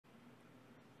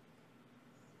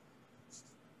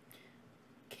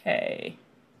Okay.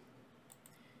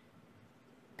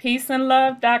 Peace and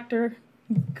love, Dr.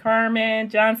 Carmen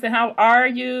Johnson. How are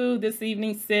you this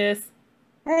evening, sis?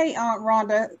 Hey, Aunt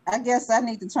Rhonda, I guess I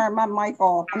need to turn my mic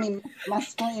off. I mean, my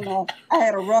screen off. I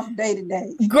had a rough day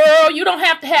today. Girl, you don't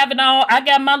have to have it all. I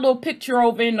got my little picture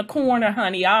over in the corner,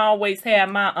 honey. I always have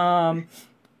my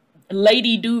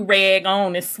lady do rag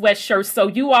on and sweatshirt, so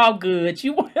you all good.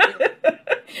 You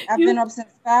I've been you up since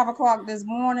 5 o'clock this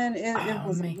morning. It oh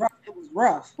was man. rough. It was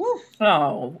rough. Whew.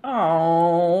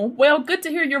 Oh. Well, good to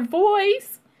hear your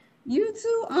voice. You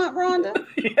too, Aunt Rhonda.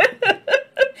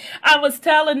 I was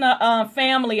telling the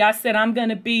family, I said I'm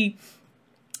gonna be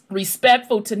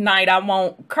respectful tonight. I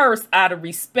won't curse out of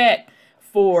respect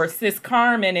for Sis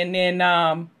Carmen. And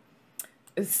then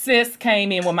Sis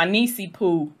came in with my niecey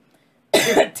poo.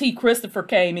 T. Christopher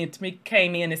came in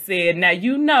and said, "Now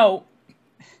you know,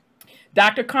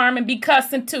 Dr. Carmen be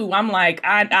cussing too." I'm like,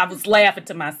 I was laughing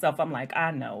to myself. I'm like,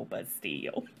 I know, but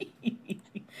still.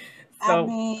 I So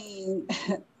mean,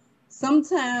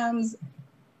 sometimes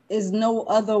is no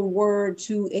other word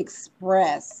to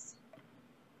express,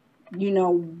 you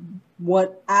know,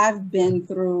 what I've been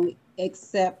through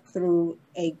except through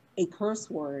a curse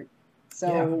word. yeah,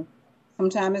 So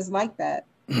sometimes it's like that.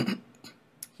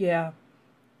 yeah.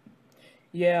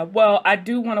 Yeah, well, I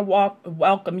do want to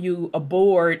welcome you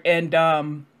aboard, and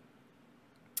I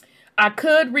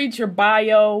could read your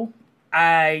bio.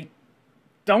 I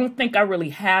don't think I really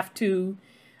have to.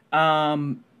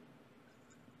 Um,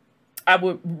 I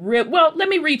would well, let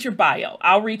me read your bio.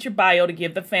 I'll read your bio to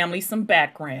give the family some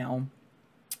background,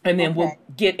 and then we'll Okay.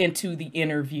 get into the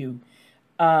interview.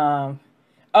 Um,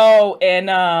 oh, and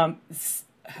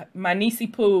my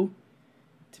niecey Pooh,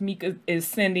 Tamika is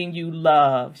sending you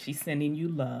love. She's sending you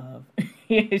love.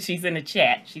 She's in the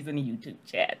chat. She's in the YouTube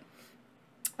chat.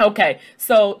 Okay,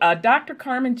 so Dr.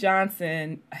 Carmen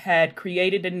Johnson had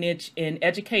created a niche in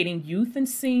educating youth and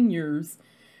seniors,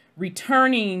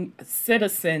 returning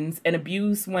citizens, and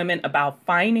abused women about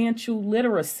financial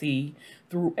literacy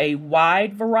through a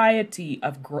wide variety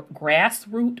of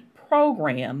grassroots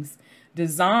programs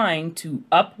designed to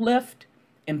uplift,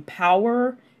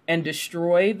 empower, and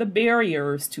destroy the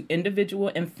barriers to individual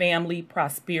and family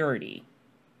prosperity.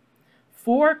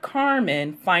 For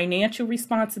Carmen, financial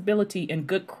responsibility and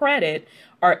good credit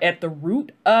are at the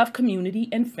root of community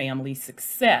and family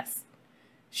success.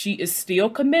 She is still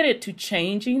committed to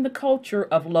changing the culture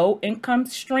of low income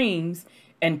streams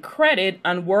and credit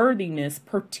unworthiness,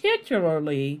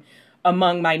 particularly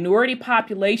among minority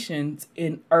populations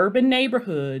in urban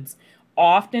neighborhoods,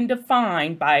 often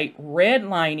defined by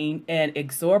redlining and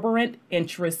exorbitant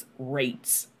interest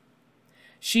rates.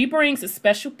 She brings a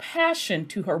special passion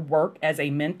to her work as a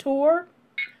mentor,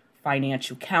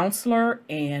 financial counselor,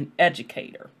 and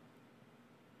educator.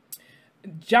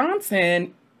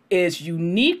 Johnson is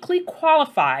uniquely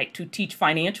qualified to teach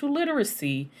financial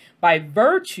literacy by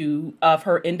virtue of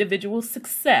her individual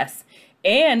success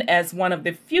and as one of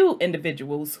the few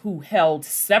individuals who held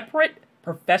separate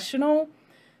professional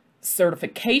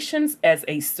certifications as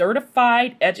a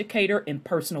certified educator in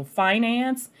personal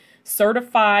finance,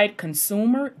 certified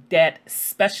consumer debt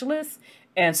specialist,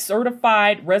 and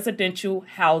certified residential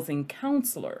housing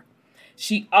counselor.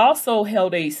 She also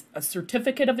held a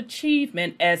certificate of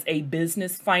achievement as a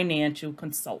business financial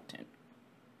consultant.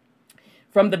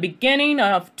 From the beginning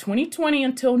of 2020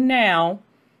 until now,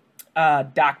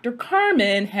 Dr.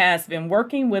 Carmen has been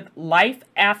working with Life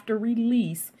After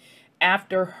Release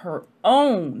after her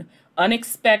own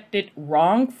unexpected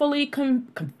wrongfully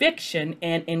conviction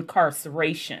and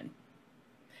incarceration.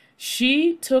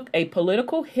 She took a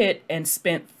political hit and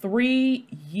spent 3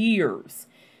 years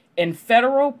in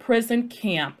federal prison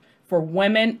camp for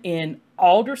women in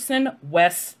Alderson,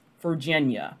 West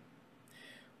Virginia.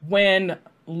 When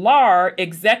LAR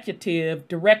executive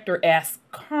director asked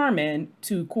Carmen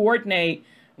to coordinate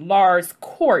LAR's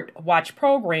court watch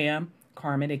program,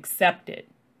 Carmen accepted.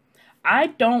 I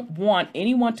don't want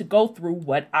anyone to go through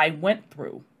what I went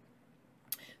through.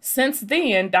 Since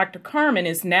then, Dr. Carmen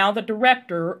is now the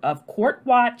director of Court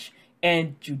Watch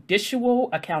and Judicial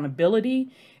Accountability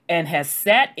and has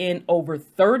sat in over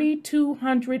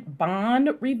 3,200 bond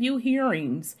review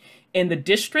hearings in the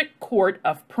District Court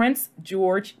of Prince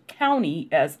George County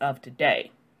as of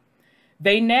today.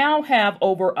 They now have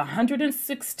over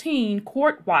 116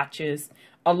 court watches,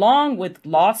 along with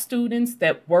law students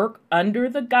that work under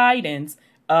the guidance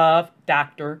of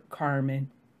Dr. Carmen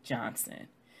Johnson.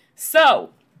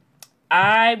 So,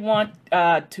 I want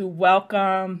to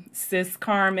welcome Sis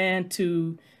Carmen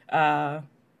to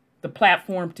the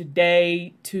platform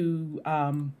today to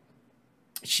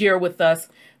share with us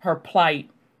her plight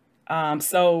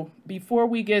So before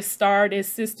we get started,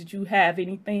 sis, did you have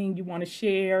anything you want to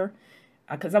share?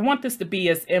 Because I want this to be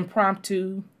as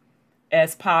impromptu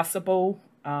as possible,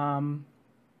 or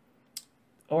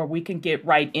we can get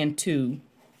right into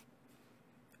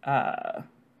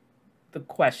the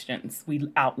questions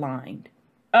we outlined.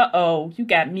 Uh-oh, you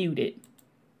got muted.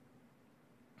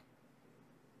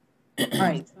 All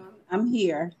right, so I'm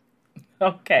here.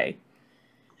 Okay.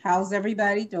 How's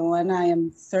everybody doing? I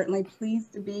am certainly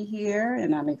pleased to be here,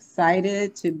 and I'm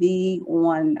excited to be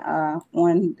on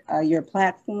your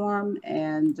platform,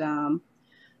 and I'm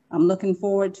looking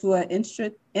forward to an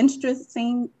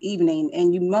interesting evening.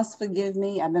 And you must forgive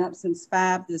me. I've been up since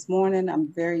 5 this morning. I'm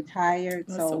very tired,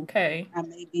 That's so okay. I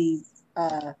may be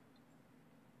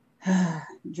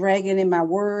dragging in my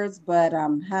words, but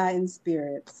I'm high in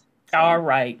spirits. So. All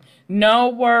right. No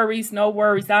worries, no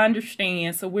worries. I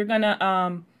understand. So we're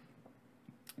gonna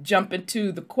jump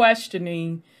into the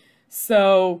questioning.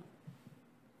 So,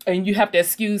 and you have to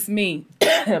excuse me.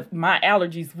 My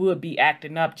allergies would be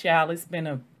acting up, child. It's been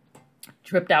a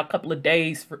tripped out couple of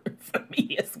days for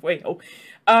me as well.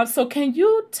 So can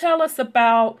you tell us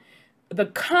about the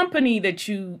company that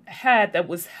you had that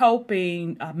was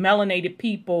helping melanated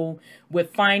people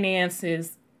with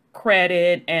finances,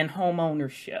 credit, and home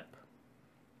ownership?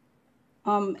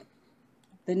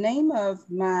 The name of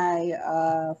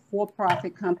my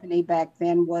for-profit company back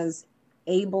then was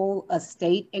Able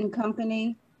Estate and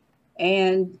Company,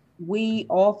 and we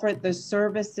offered the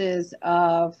services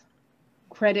of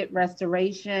credit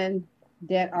restoration,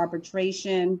 debt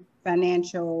arbitration,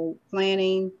 financial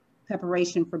planning,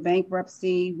 preparation for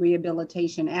bankruptcy,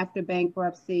 rehabilitation after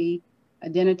bankruptcy,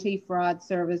 identity fraud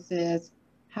services,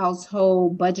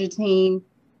 household budgeting.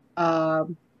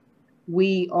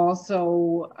 We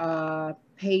also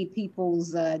paid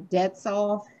people's debts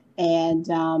off, and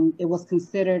it was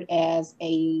considered as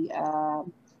a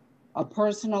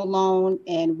personal loan,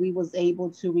 and we was able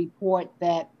to report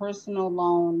that personal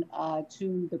loan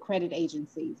to the credit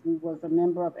agencies. We was a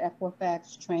member of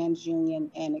Equifax,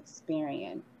 TransUnion, and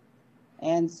Experian.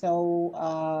 And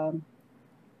so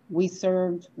we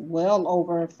served well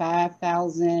over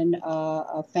 5,000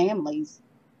 families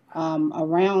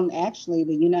around actually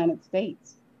the United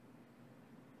States.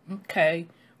 Okay.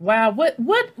 Wow.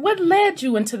 What led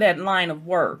you into that line of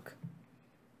work?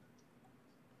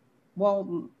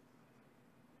 Well,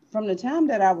 from the time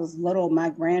that I was little, my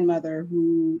grandmother,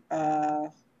 who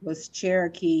was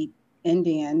Cherokee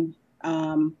Indian,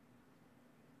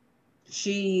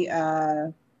 she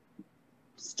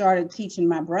started teaching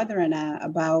my brother and I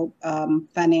about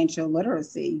financial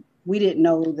literacy. We didn't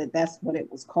know that that's what it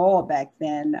was called back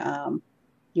then.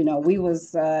 We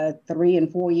was 3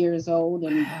 and 4 years old,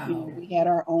 and Wow. we had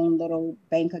our own little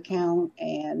bank account,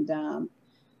 and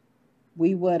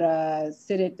we would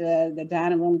sit at the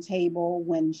dining room table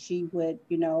when she would,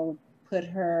 put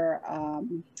her,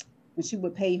 when she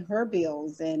would pay her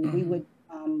bills, and we would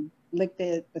lick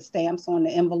the stamps on the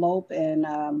envelope, and,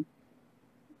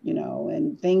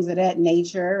 and things of that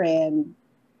nature. And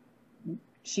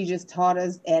she just taught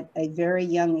us at a very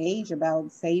young age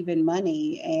about saving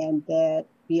money, and that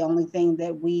the only thing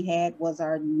that we had was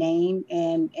our name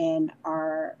and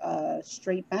our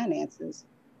straight finances.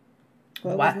 So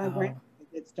it was my grandmother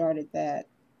that started that.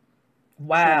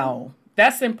 Wow. trend.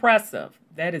 That's impressive.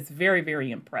 That is very,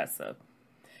 very impressive.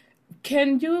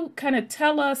 Can you kind of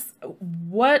tell us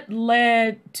what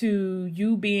led to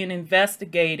you being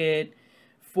investigated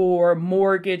for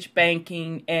mortgage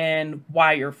banking and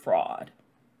wire fraud?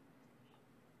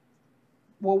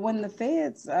 Well, when the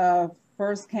feds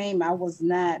first came, I was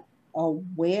not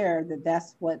aware that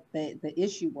that's what the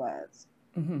issue was.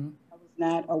 Mm-hmm. I was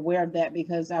not aware of that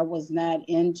because I was not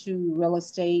into real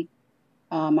estate.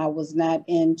 I was not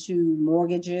into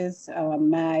mortgages.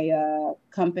 My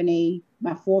company,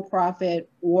 my for-profit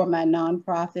or my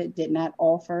nonprofit, did not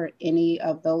offer any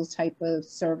of those type of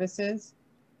services.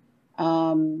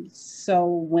 So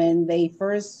when they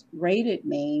first raided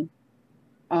me,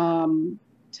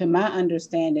 to my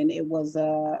understanding, it was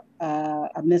a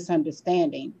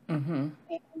misunderstanding. Mm-hmm.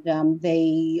 And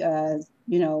they,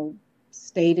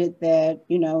 stated that,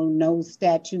 no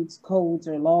statutes, codes,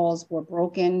 or laws were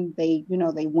broken. They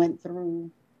went through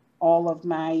all of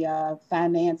my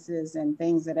finances and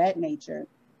things of that nature.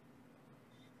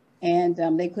 And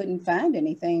they couldn't find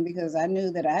anything because I knew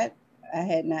that I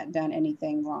had not done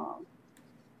anything wrong.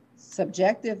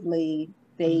 Subjectively,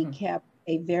 they kept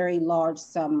a very large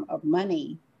sum of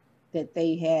money that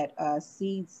they had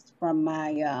seized from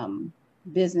my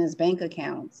business bank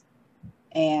accounts.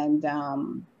 And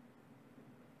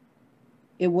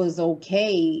it was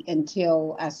okay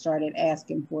until I started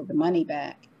asking for the money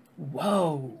back.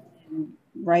 Whoa.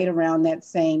 Right around that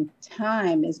same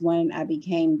time is when I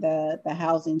became the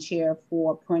housing chair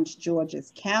for Prince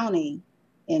George's County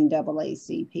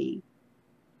NAACP.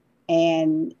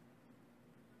 And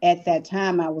at that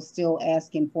time, I was still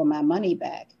asking for my money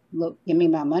back. Look, give me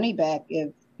my money back.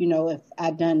 If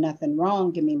I'd done nothing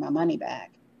wrong, give me my money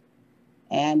back.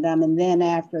 And then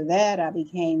after that, I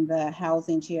became the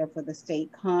housing chair for the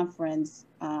state conference,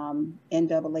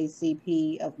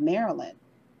 NAACP of Maryland.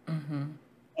 Mm-hmm.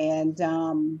 And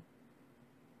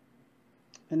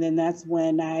then that's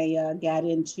when I got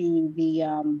into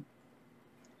the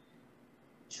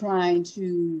trying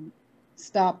to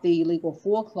stop the illegal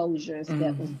foreclosures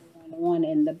that was going on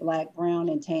in the Black, brown,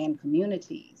 and tan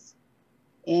communities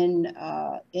in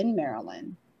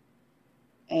Maryland.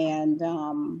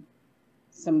 And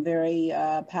some very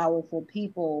powerful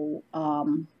people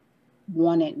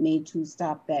wanted me to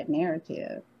stop that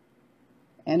narrative,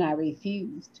 and I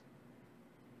refused.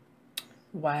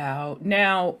 Wow.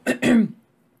 Now,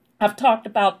 I've talked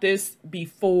about this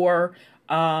before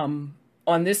on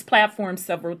this platform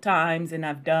several times, and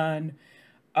I've done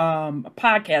a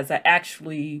podcast. I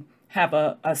actually have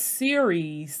a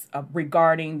series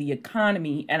regarding the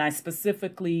economy, and I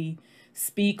specifically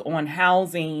speak on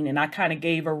housing, and I kind of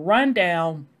gave a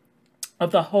rundown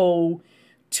of the whole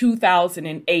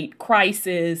 2008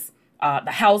 crisis,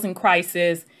 the housing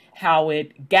crisis, how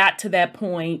it got to that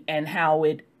point, and how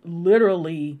it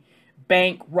literally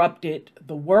bankrupted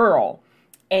the world.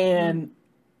 And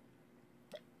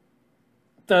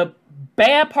the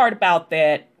bad part about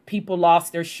that, people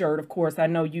lost their shirt. Of course, I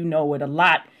know you know it a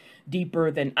lot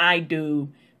deeper than I do.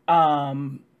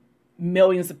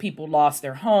 Millions of people lost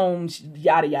their homes,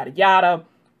 yada, yada, yada.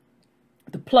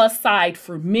 The plus side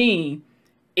for me,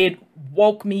 it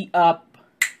woke me up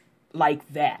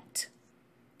like that.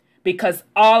 Because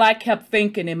all I kept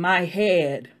thinking in my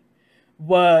head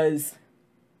was,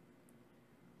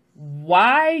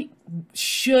 why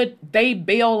should they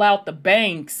bail out the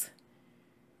banks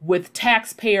with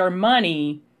taxpayer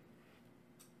money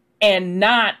and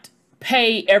not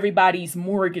pay everybody's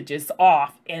mortgages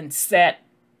off and set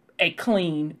a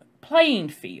clean playing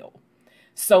field?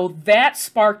 So that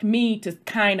sparked me to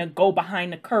kind of go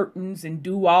behind the curtains and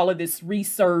do all of this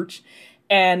research.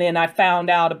 And then I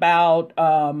found out about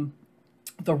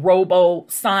the robo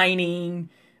signing.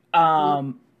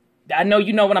 I know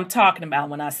you know what I'm talking about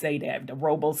when I say that, the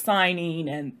robo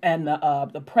signing and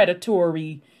the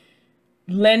predatory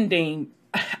lending.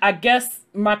 I guess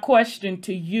my question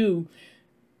to you,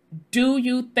 do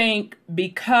you think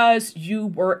because you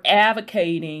were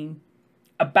advocating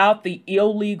about the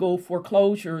illegal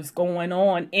foreclosures going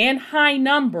on in high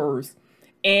numbers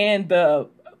in the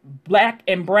Black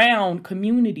and brown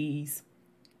communities,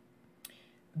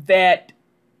 that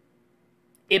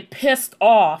it pissed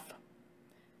off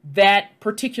that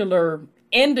particular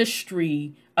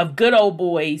industry of good old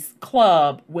boys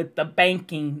club with the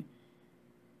banking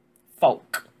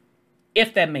folk,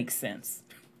 if that makes sense?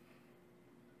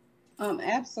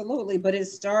 Absolutely. But it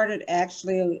started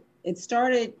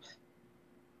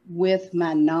with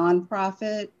my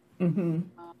nonprofit,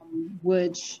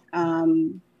 which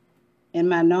in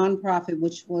my nonprofit,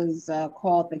 which was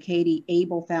called the Katie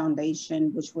Abel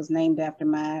Foundation, which was named after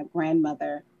my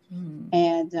grandmother.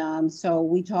 And so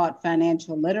we taught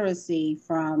financial literacy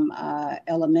from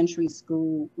elementary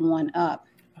school on up.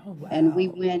 Oh, wow. And we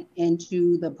went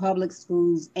into the public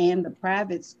schools and the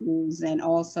private schools, and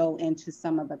also into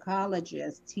some of the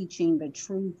colleges, teaching the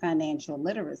true financial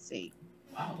literacy.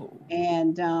 Wow.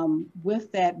 And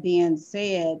with that being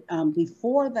said,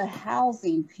 before the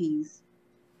housing piece,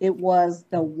 it was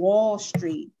the Wall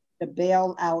Street, the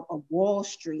bailout of Wall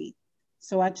Street.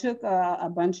 So I took a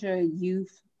bunch of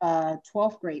youth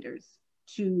 12th graders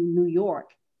to New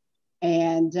York,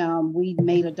 and we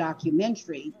made a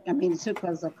documentary. I mean, it took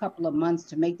us a couple of months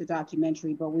to make the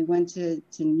documentary, but we went to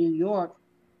New York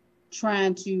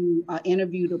trying to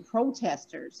interview the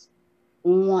protesters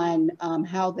on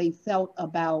how they felt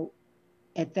about,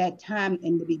 at that time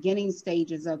in the beginning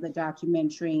stages of the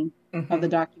documentary,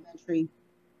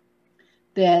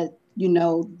 that, you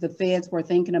know, the feds were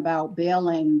thinking about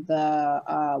bailing the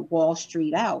Wall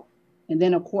Street out. And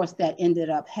then, of course, that ended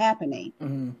up happening.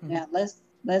 Now,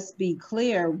 let's be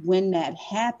clear, when that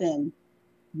happened,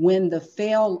 when the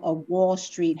fall of Wall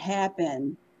Street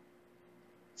happened,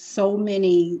 so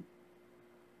many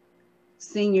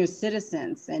senior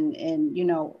citizens and you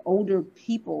know, older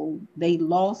people, they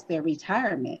lost their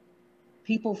retirement.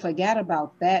 People forgot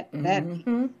about that.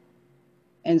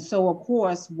 And so, of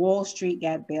course, Wall Street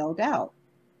got bailed out.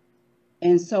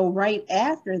 And so right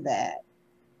after that,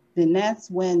 then that's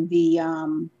when the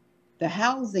the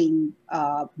housing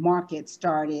market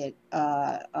started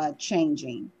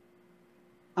changing.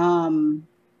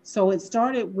 So it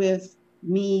started with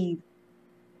me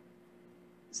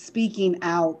speaking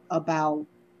out about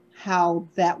how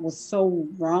that was so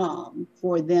wrong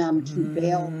for them to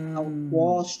bail out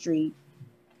Wall Street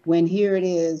when here it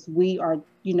is, we are,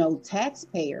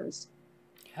 taxpayers.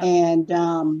 Yep.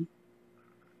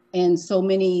 And so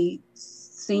many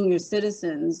senior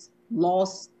citizens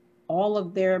lost all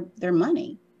of their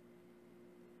money.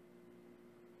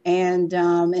 And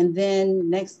then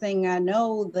next thing I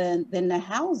know, then the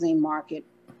housing market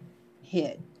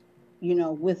hit,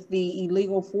 with the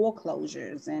illegal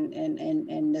foreclosures and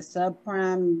the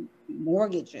subprime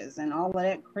mortgages and all of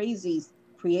that crazy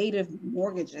creative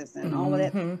mortgages and all of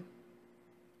that.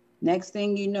 Next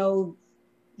thing you know,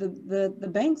 the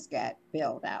banks got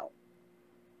bailed out.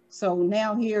 So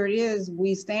now here it is,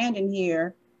 we standing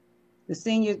here.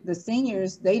 The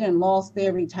seniors, they done lost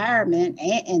their retirement,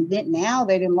 and then now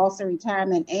they done lost their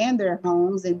retirement and their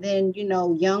homes, and then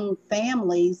young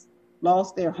families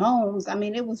lost their homes. I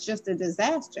mean, it was just a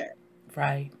disaster.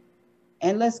 Right.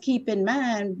 And let's keep in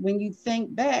mind, when you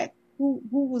think back, who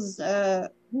was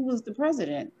the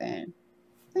president then?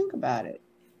 Think about it.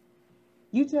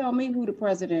 You tell me who the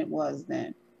president was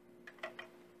then.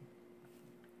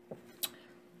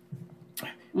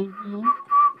 Mm-hmm.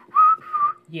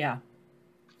 Yeah.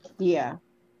 Yeah.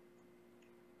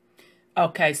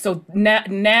 Okay, so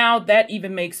now that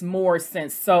even makes more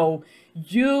sense. So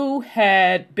you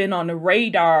had been on the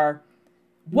radar.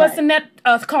 Wasn't that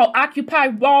called Occupy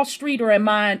Wall Street, or am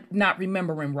I not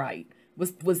remembering right?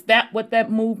 Was that what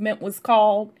that movement was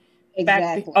called?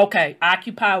 Exactly. Okay,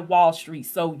 Occupy Wall Street.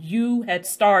 So you had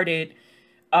started,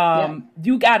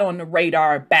 you got on the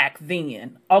radar back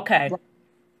then. Okay. Right.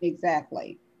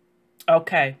 Exactly.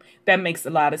 Okay, that makes a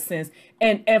lot of sense.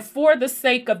 And for the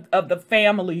sake of the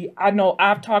family, I know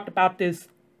I've talked about this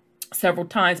several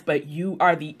times, but you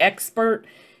are the expert.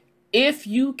 If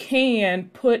you can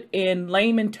put in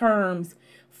layman terms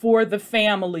for the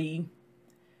family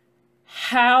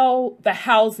how the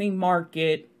housing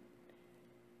market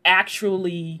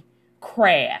actually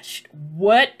crashed,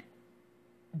 what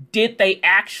did they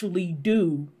actually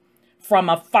do from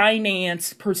a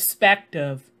finance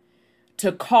perspective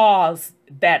to cause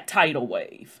that tidal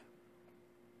wave?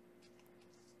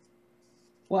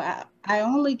 Well, I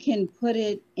only can put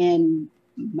it in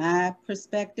my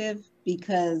perspective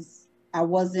because I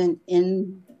wasn't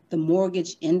in the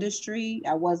mortgage industry.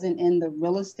 I wasn't in the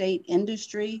real estate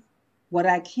industry. What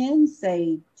I can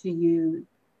say to you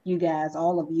guys,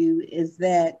 all of you, is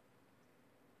that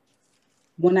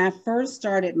when I first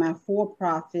started my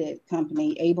for-profit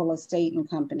company, Able Estate and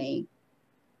Company,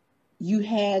 you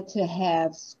had to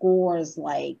have scores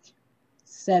like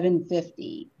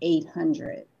 750,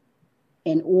 800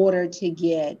 in order to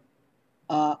get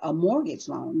a mortgage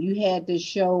loan. You had to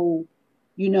show,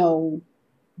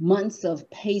 months of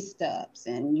pay stubs,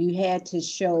 and you had to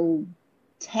show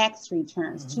tax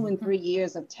returns, 2 and 3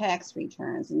 years of tax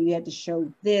returns, and you had to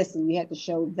show this and you had to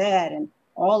show that, and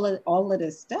all of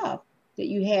this stuff that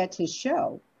you had to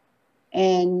show.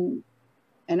 And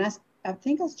I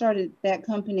think I started that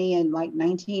company in like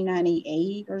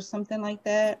 1998 or something like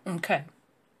that. Okay.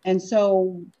 And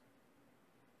so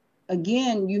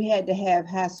again, you had to have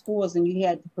high scores and you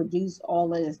had to produce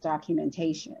all of this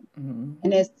documentation.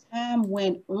 And as time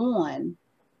went on,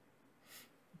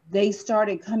 they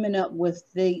started coming up with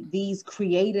these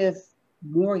creative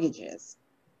mortgages.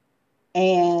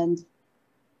 And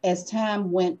as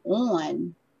time went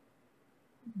on,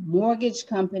 mortgage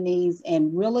companies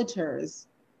and realtors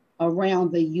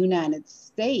around the United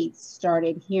States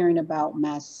started hearing about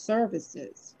my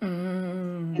services.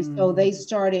 And so they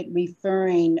started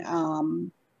referring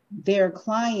their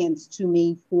clients to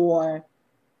me for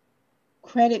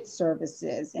credit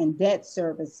services and debt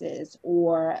services,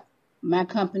 or my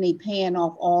company paying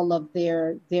off all of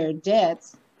their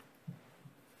debts.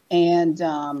 And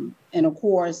of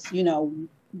course,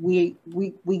 we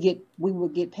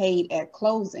would get paid at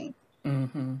closing.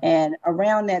 And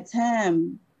around that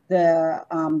time,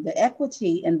 the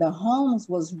equity in the homes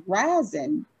was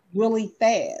rising really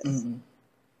fast.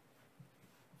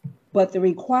 But the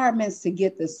requirements to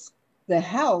get the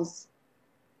house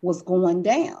was going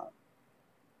down.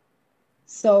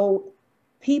 So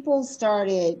people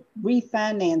started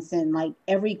refinancing like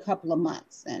every couple of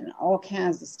months and all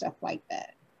kinds of stuff like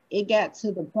that. It got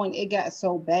to the point, it got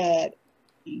so bad,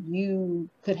 you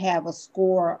could have a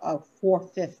score of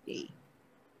 450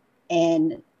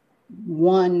 and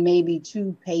 1, maybe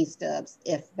 2 pay stubs,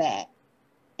 if that,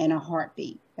 and a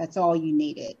heartbeat. That's all you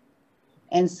needed.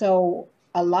 And so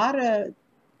a lot of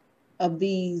of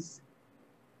these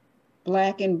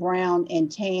Black and brown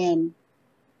and tan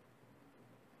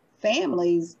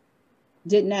families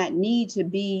did not need to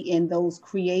be in those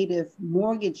creative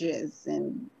mortgages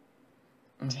and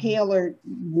tailored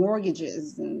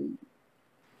mortgages and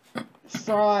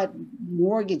fraud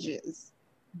mortgages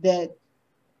that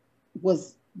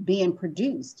was being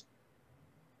produced.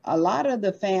 A lot of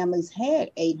the families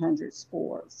had 800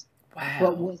 scores,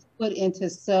 but was put into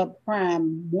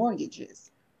subprime mortgages.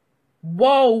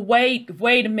 Whoa, wait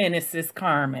a minute, Sis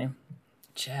Carmen.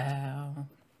 Child.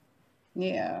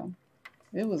 Yeah,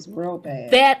 it was real bad.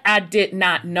 That I did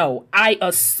not know. I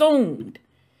assumed.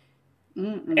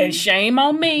 And shame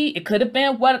on me. It could have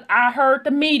been what I heard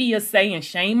the media say, and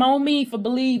shame on me for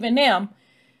believing them,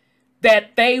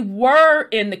 that they were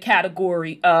in the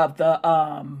category of the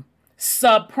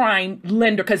subprime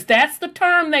lender, because that's the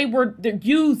term they're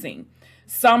using.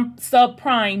 Some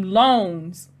subprime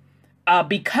loans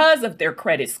because of their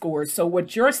credit scores. So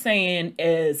what you're saying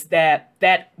is that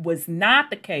that was not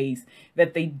the case,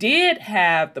 that they did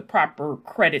have the proper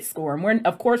credit score. And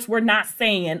of course, we're not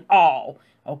saying all.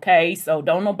 Okay, so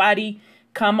don't nobody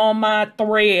come on my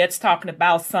threads talking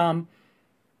about some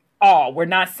all. We're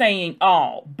not saying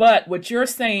all. But what you're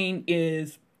saying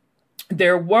is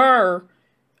there were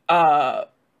a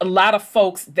lot of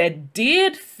folks that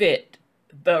did fit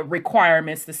the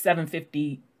requirements, the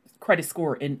 750 credit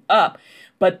score and up,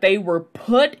 but they were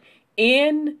put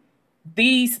in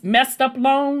these messed up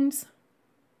loans.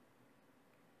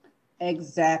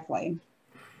 Exactly.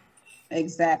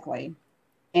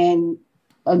 And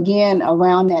again,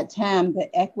 around that time, the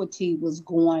equity was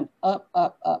going up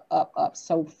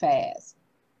so fast.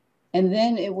 And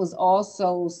then it was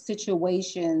also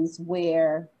situations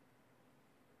where,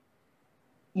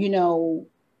 you know,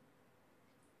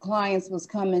 clients was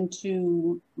coming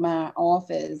to my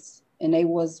office and they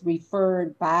was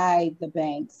referred by the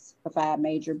banks, the 5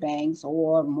 major banks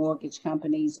or mortgage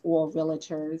companies or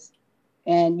realtors.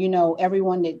 And, you know,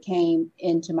 everyone that came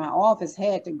into my office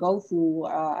had to go through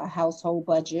a household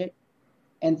budget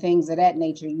and things of that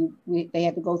nature. They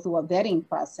had to go through a vetting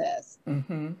process.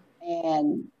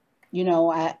 And, you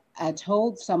know, I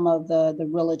told some of the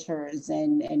realtors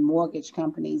and mortgage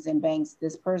companies and banks,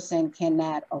 this person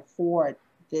cannot afford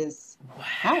this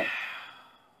house.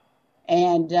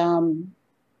 And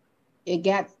it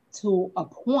got to a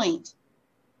point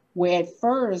where at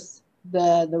first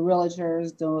the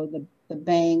realtors, the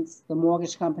banks, the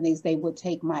mortgage companies, they would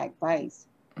take my advice.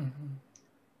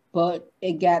 But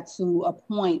it got to a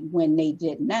point when they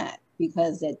did not,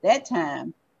 because at that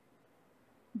time,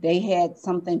 they had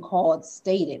something called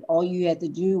stated. All you had to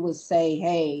do was say,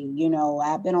 hey, you know,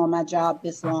 I've been on my job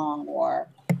this long, or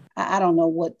I don't know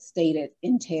what stated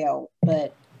entailed,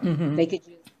 but they could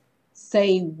just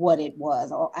say what it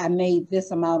was. Or I made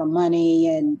this amount of money,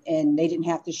 and they didn't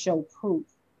have to show proof.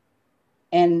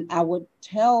 And I would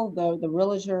tell the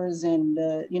realtors and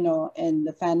the, you know, and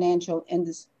the financial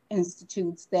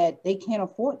institutes that they can't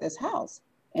afford this house.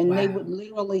 And they would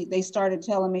literally, they started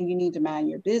telling me, you need to mind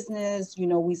your business. You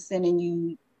know, we sending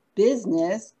you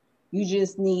business. You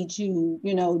just need to,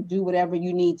 you know, do whatever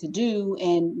you need to do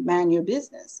and mind your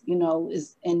business, you know,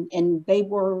 and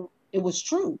it was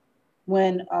true.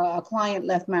 When a client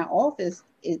left my office,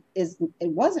 it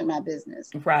wasn't my business.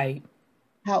 Right.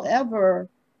 However,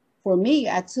 for me,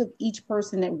 I took each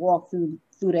person that walked through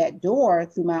that door,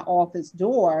 through my office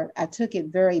door, I took it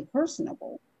very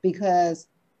personable, because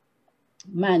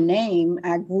my name,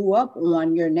 I grew up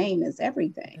on your name is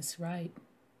everything. That's right.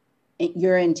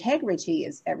 Your integrity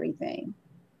is everything.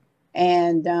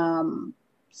 And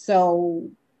so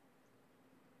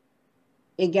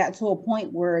it got to a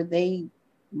point where they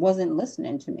wasn't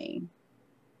listening to me.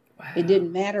 It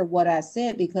didn't matter what I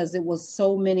said, because it was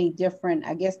so many different,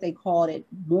 I guess they called it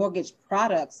mortgage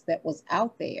products that was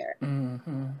out there.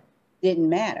 Didn't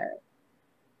matter.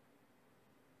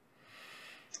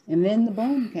 And then the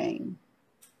boom came.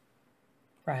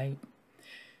 Right.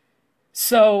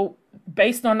 So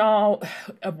based on all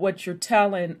of what you're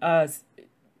telling us,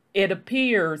 it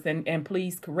appears, and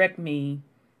please correct me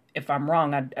if I'm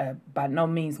wrong, I by no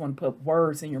means want to put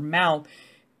words in your mouth,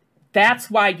 that's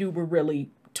why you were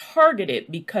really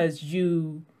targeted, because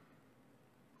you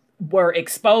were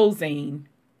exposing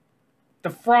the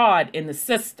fraud in the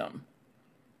system.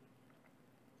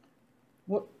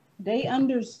 Well, they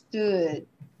understood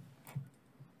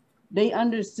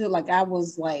like I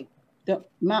was like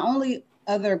my only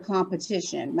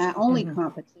competition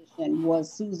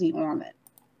was Susie Orman.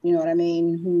 You know what I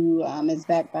mean? Who is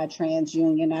backed by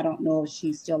TransUnion. I don't know if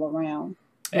she's still around.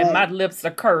 And my lips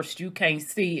are cursed. You can't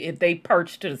see if they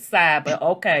perched to the side, but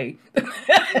okay.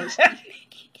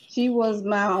 She was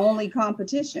my only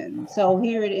competition. So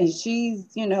here it is. She's,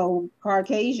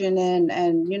 Caucasian and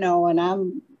and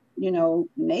I'm,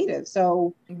 Native.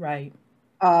 So Right.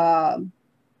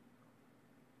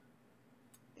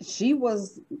 She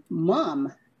was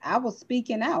mom. I was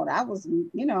speaking out. I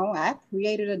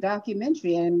created a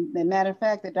documentary, and as a matter of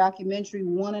fact, the documentary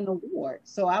won an award.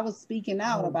 So I was speaking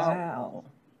out Oh, about, wow.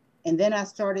 and then I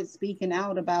started speaking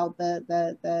out about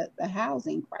the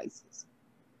housing crisis.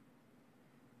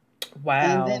 And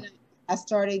Wow. then I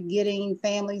started getting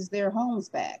families their homes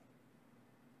back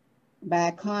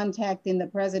by contacting the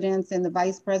presidents and the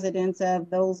vice presidents of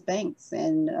those banks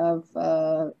and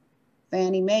of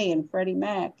Fannie Mae and Freddie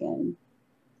Mac and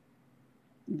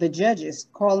the judges,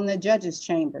 calling the judges'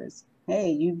 chambers.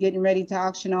 Hey, you getting ready to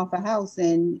auction off a house,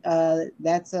 and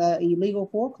that's a illegal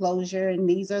foreclosure, and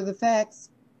these are the facts.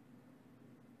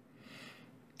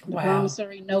 The Wow.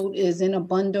 promissory note is in a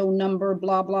bundle number,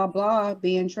 blah, blah, blah,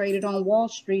 being traded on Wall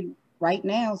Street right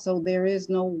now. So there is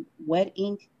no wet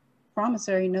ink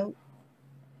promissory note.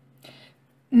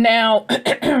 Now,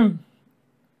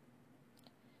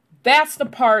 that's the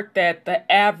part that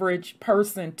the average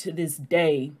person to this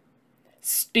day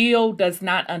still does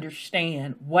not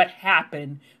understand what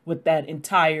happened with that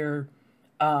entire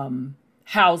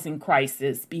housing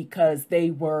crisis, because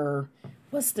they were,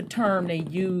 what's the term they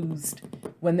used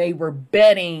when they were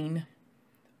betting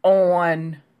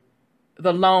on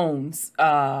the loans?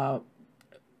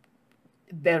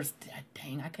 There's,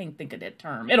 dang, I can't think of that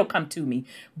term. It'll come to me.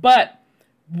 But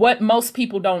what most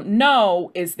people don't know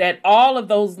is that all of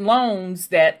those loans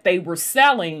that they were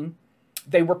selling,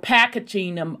 they were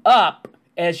packaging them up,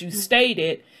 as you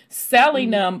stated, selling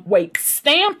them,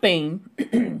 stamping.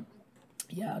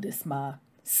 Yeah, this is my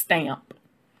stamp.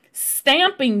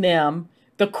 Stamping them,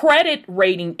 the credit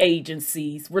rating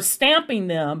agencies were stamping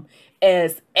them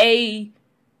as A-rated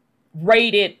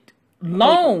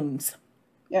loans.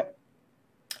 Yep.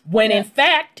 When in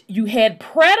fact, you had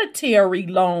predatory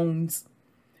loans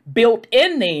built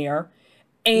in there,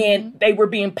 and they were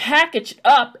being packaged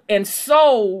up and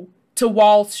sold to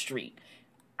Wall Street.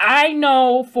 I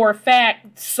know for a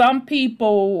fact some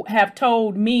people have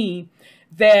told me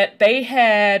that they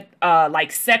had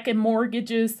like second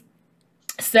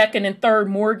and third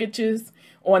mortgages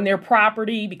on their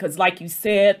property, because like you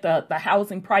said, the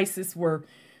housing prices were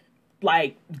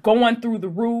like going through the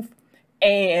roof.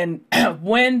 And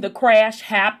when the crash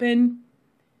happened,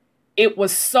 it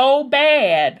was so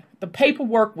bad, the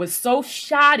paperwork was so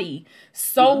shoddy,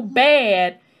 so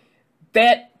bad,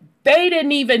 that they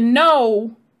didn't even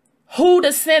know who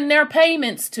to send their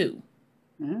payments to.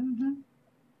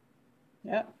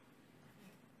 Yep.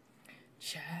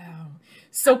 Child.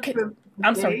 So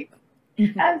I'm sorry.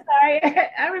 I'm sorry.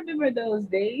 I remember those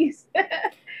days.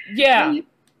 Yeah.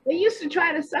 They used to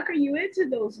try to sucker you into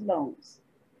those loans.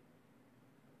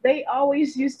 They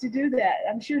always used to do that.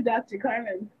 I'm sure Dr.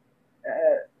 Carmen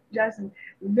Johnson,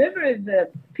 remember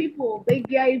the people, they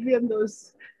gave them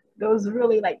those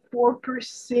really like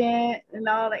 4% and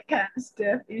all that kind of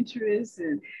stuff, interest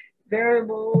and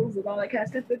variables and all that kind of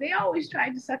stuff. But they always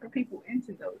tried to sucker people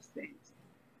into those things.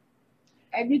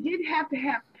 And you didn't have to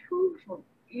have proof of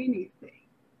anything.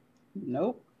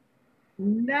 Nope.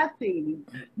 Nothing.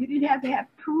 You didn't have to have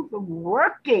proof of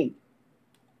working.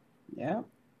 Yeah.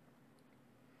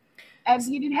 And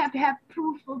you didn't have to have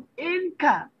proof of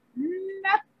income.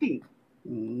 Nothing.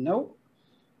 Nope.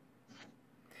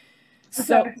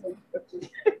 So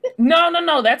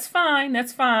no, that's fine.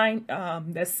 That's fine.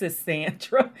 That's Sis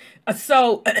Sandra.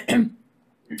 So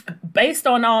based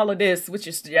on all of this, which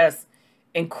is just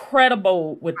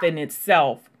incredible within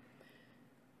itself,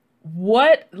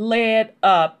 what led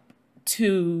up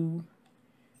to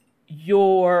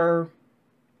your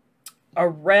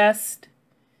arrest,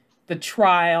 the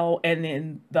trial, and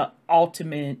then the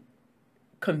ultimate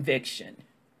conviction?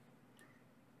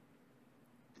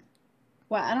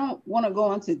 Well, I don't want to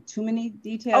go into too many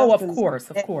details. Oh, of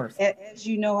course. As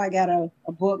you know, I got a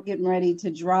book getting ready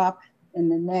to drop in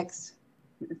the next,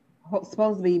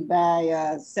 supposed to be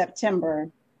by September,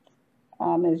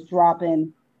 is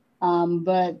dropping.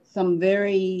 But some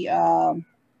very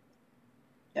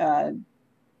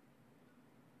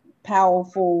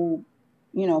powerful,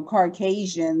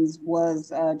 Caucasians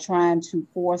was trying to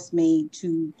force me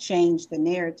to change the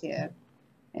narrative.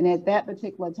 And at that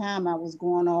particular time, I was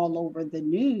going all over the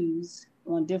news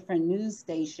on different news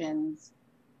stations,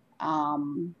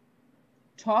 talking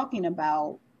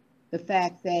about the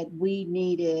fact that we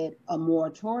needed a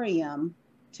moratorium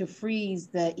to freeze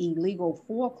the illegal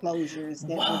foreclosures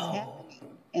that was happening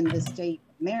in the state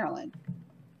of Maryland.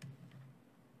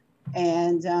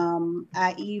 And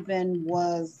I even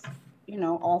was,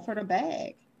 offered a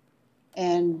bag.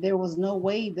 And there was no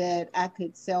way that I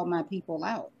could sell my people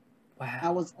out. Wow. I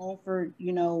was offered,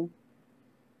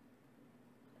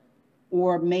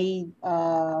 or made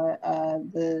I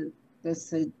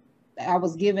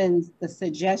was given the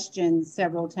suggestion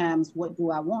several times, what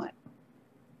do I want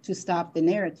to stop the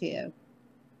narrative?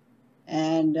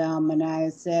 And I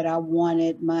said I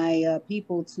wanted my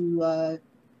people to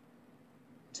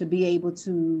be able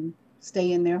to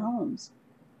stay in their homes.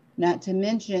 Not to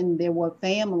mention there were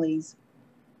families,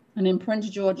 and in Prince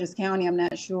George's County, I'm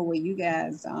not sure where you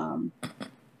guys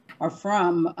are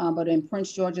from, but in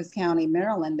Prince George's County,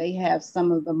 Maryland, they have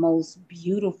some of the most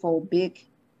beautiful, big,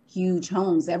 huge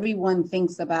homes. Everyone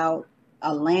thinks about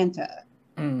Atlanta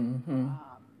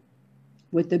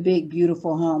with the big,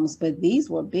 beautiful homes, but these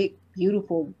were big,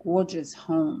 beautiful, gorgeous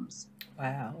homes.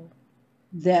 Wow.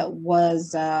 That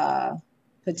was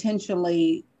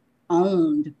potentially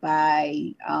owned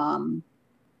by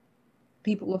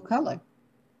people of color.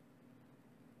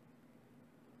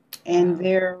 And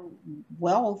their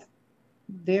wealth,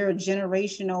 their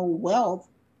generational wealth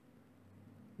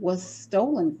was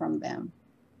stolen from them.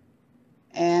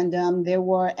 And there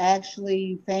were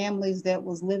actually families that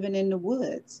was living in the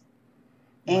woods.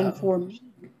 And for me,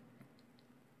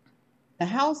 the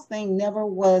house thing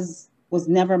was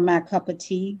never my cup of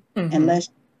tea unless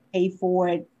you pay for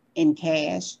it in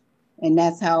cash. And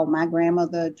that's how my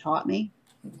grandmother taught me.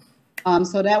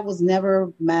 So that was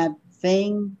never my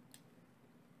thing.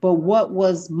 But what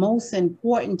was most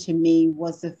important to me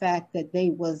was the fact that they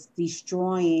was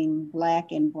destroying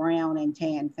Black and brown and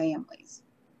tan families.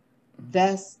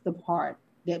 That's the part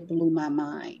that blew my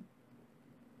mind.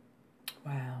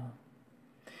 Wow.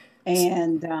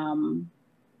 And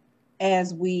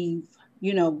as we've,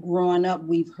 growing up,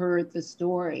 we've heard the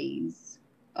stories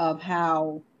of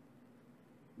how,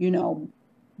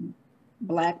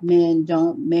 Black men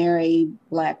don't marry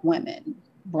Black women.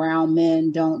 Brown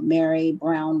men don't marry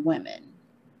brown women.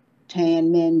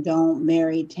 Tan men don't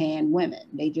marry tan women.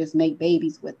 They just make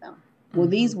babies with them. Well,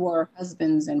 these were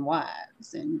husbands and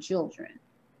wives and children.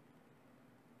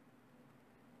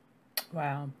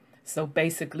 Wow. So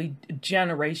basically,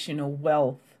 generational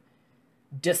wealth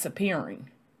disappearing.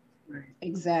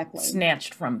 Exactly.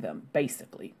 Snatched from them,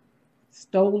 basically.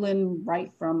 Stolen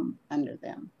right from under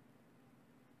them.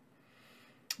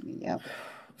 Yep.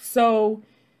 So,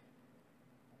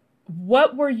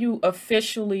 what were you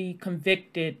officially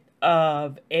convicted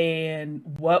of, and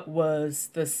what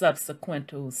was the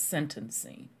subsequent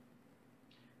sentencing?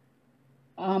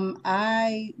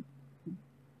 I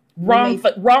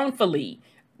wrongfully.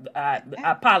 I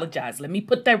apologize. Let me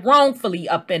put that wrongfully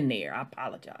up in there. I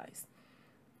apologize.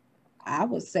 I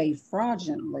would say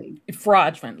fraudulently.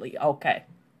 Fraudulently, okay.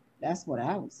 That's what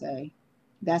I would say.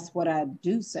 That's what I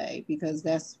do say, because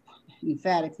that's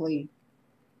emphatically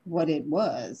what it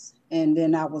was. And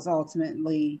then I was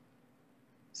ultimately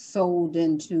sold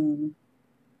into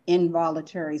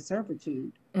involuntary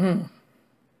servitude.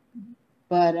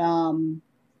 But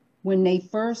when they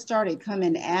first started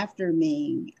coming after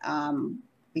me,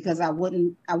 because I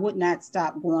would not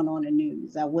stop going on the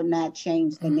news. I would not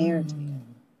change the narrative.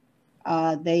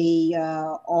 They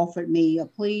offered me a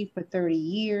plea for 30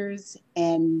 years,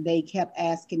 and they kept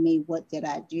asking me, what did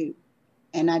I do?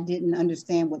 And I didn't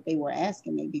understand what they were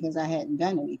asking me, because I hadn't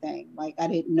done anything. Like, I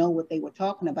didn't know what they were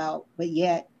talking about, but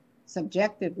yet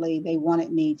subjectively, they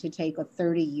wanted me to take a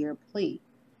 30-year plea.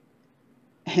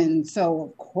 And so,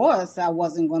 of course, I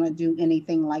wasn't going to do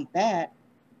anything like that.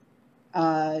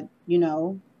 That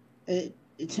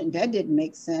didn't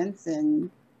make sense.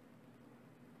 And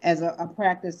as a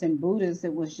practicing Buddhist,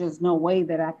 it was just no way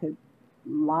that I could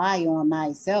lie on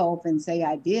myself and say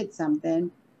I did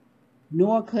something,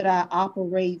 nor could I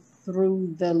operate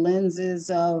through the lenses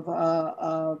of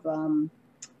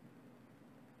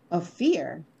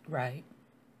fear. Right.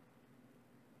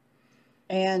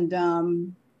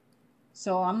 And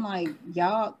so I'm like,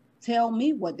 y'all tell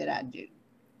me, what did I do?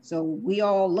 So we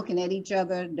all looking at each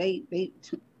other. They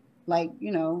like,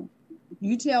 you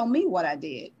tell me what I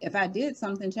did. If I did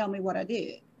something, tell me what I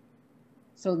did.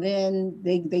 So then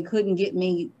they couldn't get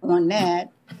me on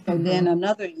that. So then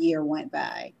another year went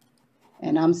by,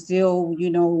 and I'm still,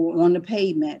 on the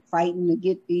pavement fighting to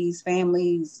get these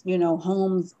families,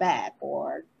 homes back,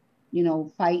 or,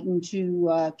 fighting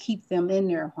to keep them in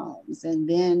their homes. And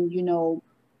then,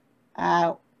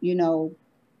 I,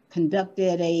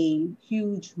 conducted a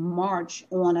huge march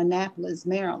on Annapolis,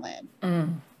 Maryland.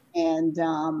 And,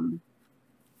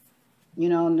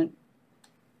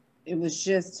 it was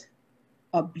just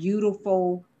a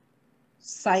beautiful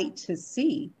sight to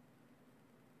see.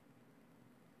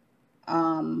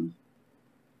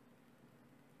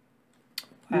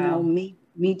 You know, Wow.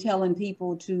 me telling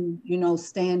people to, you know,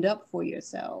 stand up for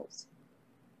yourselves,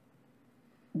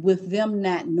 with them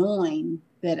not knowing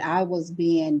that I was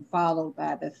being followed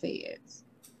by the feds.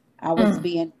 I was Mm.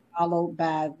 being followed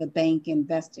by the bank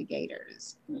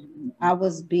investigators. I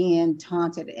was being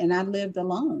taunted, and I lived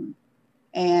alone.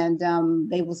 And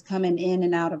they was coming in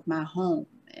and out of my home,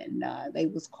 and they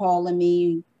was calling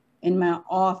me in my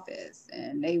office,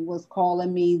 and they was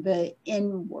calling me the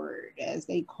N word as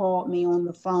they called me on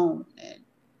the phone. And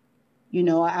you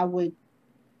know, I would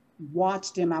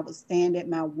watch them. I would stand at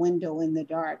my window in the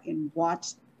dark and watch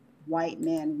white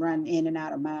men run in and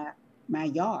out of my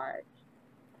yard.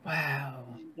 Wow.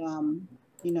 And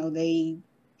you know, they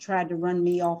tried to run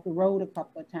me off the road a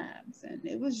couple of times, and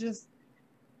it was just,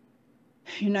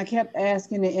 you know, I kept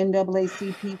asking the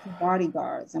NAACP for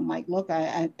bodyguards. I'm like, look,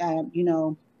 you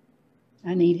know,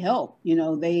 I need help. You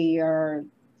know, they are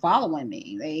following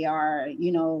me. They are,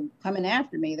 you know, coming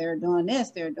after me. They're doing this,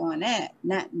 they're doing that,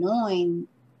 not knowing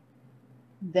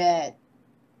that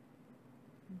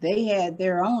they had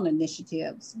their own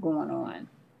initiatives going on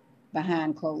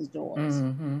behind closed doors,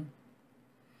 Mm-hmm.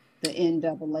 the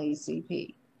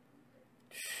NAACP.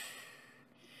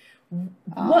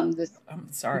 What? This,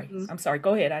 I'm sorry. mhm. I'm sorry.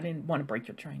 Go ahead. I didn't want to break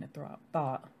your train of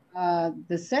thought.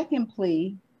 The second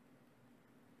plea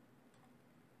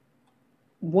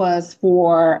was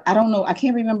for, I don't know, I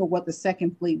can't remember what the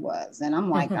second plea was. And I'm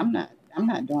like, Mm-hmm. I'm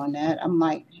not doing that. I'm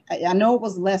like, I know it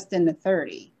was less than the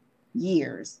 30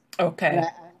 years, but Okay.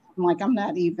 I'm like, I'm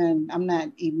not even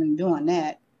doing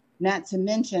that. Not to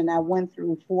mention, I went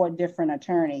through 4 different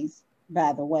attorneys,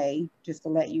 by the way, just to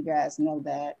let you guys know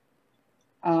that.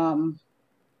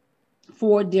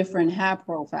 4 different high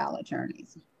profile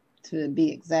attorneys, to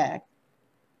be exact.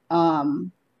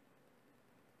 Um,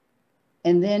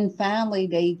 And then finally,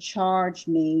 they charged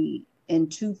me in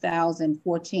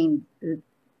 2014,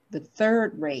 the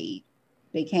third raid.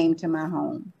 They came to my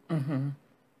home, Mm-hmm.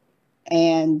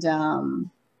 and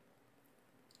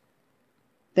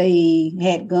they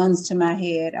had guns to my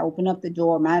head. I opened up the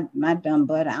door. My dumb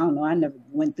butt, I don't know. I never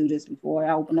went through this before.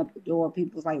 I opened up the door.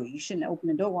 People was like, well, you shouldn't open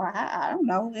the door. I don't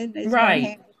know. There's no Right.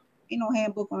 handbook. Ain't no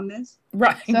handbook on this.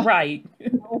 Right. So Right. I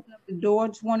opened up the door.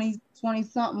 20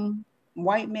 something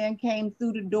white man came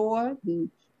through the door and,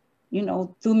 you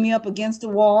know, threw me up against the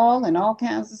wall and all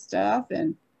kinds of stuff.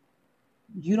 And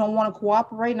you don't want to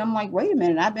cooperate. And I'm like, wait a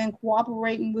minute, I've been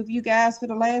cooperating with you guys for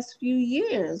the last few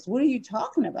years. What are you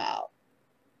talking about?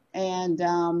 And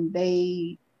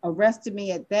they arrested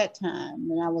me at that time.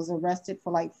 And I was arrested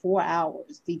for like 4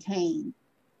 hours, detained.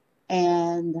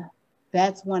 And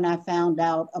that's when I found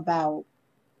out about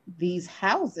these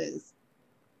houses.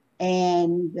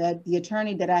 And the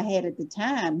attorney that I had at the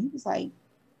time, he was like,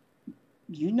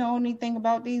 you know anything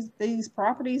about these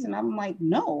properties? And I'm like,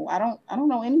 no, I don't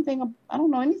know anything. I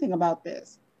don't know anything about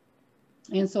this.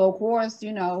 And so of course,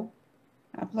 you know,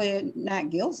 I pled not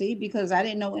guilty because I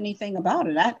didn't know anything about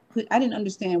it. I didn't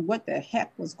understand what the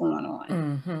heck was going on.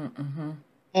 Mm-hmm. Mm-hmm.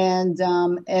 And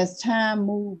as time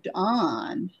moved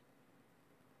on,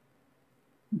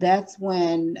 that's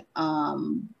when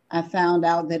I found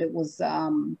out that it was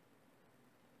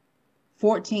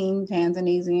 14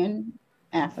 Tanzanian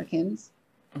Africans,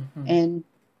 Mm-hmm. and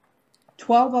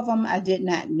 12 of them I did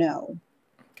not know.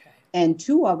 Okay. And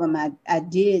 2 of them I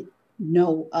did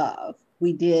know of.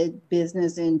 We did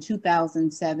business in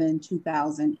 2007,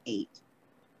 2008.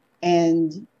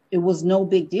 And it was no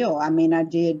big deal. I mean, I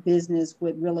did business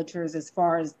with realtors as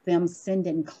far as them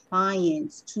sending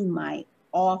clients to my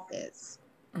office,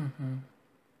 Mm-hmm.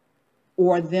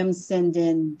 or them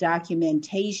sending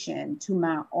documentation to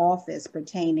my office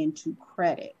pertaining to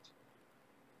credit.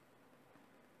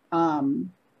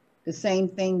 The same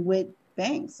thing with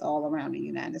banks all around the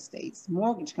United States,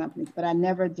 mortgage companies, but I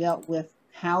never dealt with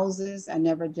houses. I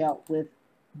never dealt with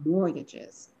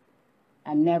mortgages.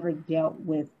 I never dealt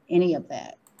with any of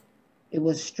that. It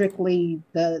was strictly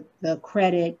the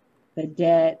credit, the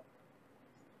debt,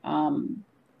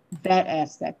 that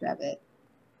aspect of it.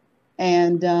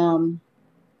 And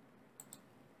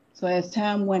so as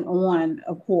time went on,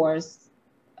 of course,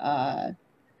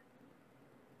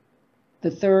 the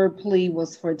third plea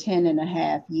was for 10 and a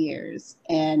half years.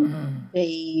 And Mm-hmm.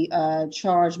 they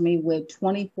charged me with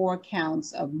 24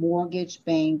 counts of mortgage,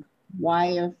 bank,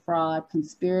 wire fraud,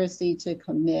 conspiracy to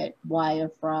commit wire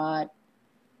fraud,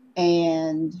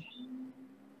 and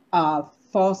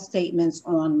false statements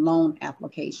on loan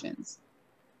applications.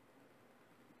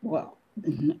 Well,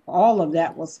 all of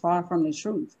that was far from the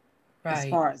truth, as Right.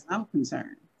 far as I'm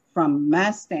concerned, from my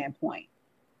standpoint,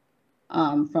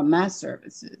 from my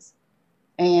services.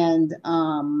 And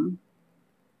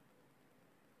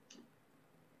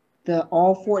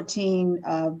all 14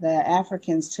 of the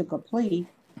Africans took a plea,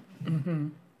 Mm-hmm.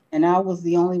 and I was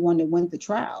the only one that went to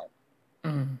trial.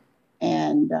 Mm.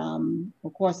 And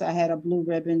of course, I had a blue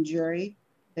ribbon jury.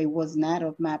 They was not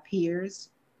of my peers.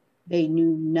 They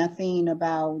knew nothing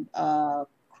about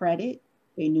credit.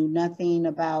 They knew nothing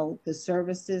about the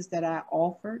services that I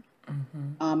offered.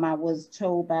 Mm-hmm. I was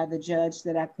told by the judge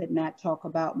that I could not talk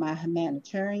about my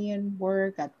humanitarian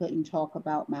work. I couldn't talk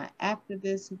about my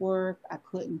activist work. I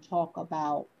couldn't talk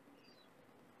about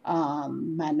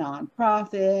my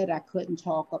nonprofit. I couldn't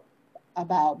talk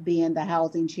about being the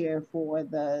housing chair for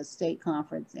the state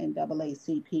conference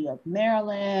NAACP of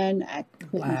Maryland. I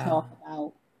couldn't Wow. talk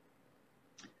about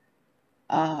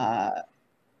uh,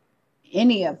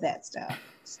 any of that stuff.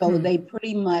 So Hmm. they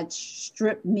pretty much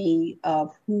stripped me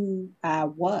of who I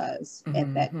was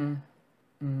at that Mm-hmm. time.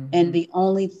 And Mm-hmm. the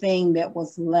only thing that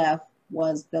was left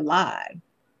was the lie,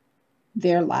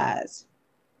 their lies.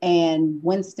 And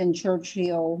Winston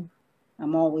Churchill,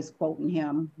 I'm always quoting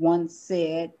him, once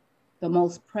said, the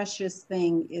most precious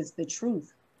thing is the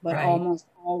truth, but Right. almost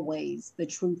always the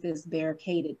truth is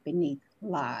barricaded beneath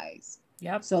lies.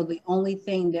 Yep. So the only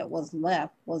thing that was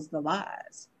left was the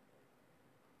lies.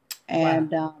 Wow.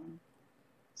 And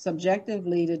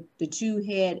subjectively, the two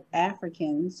head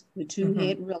Africans, the two Mm-hmm.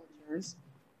 head realtors,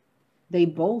 they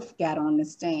both got on the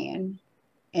stand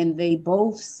and they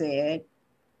both said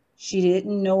she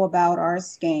didn't know about our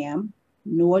scam,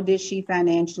 nor did she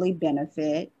financially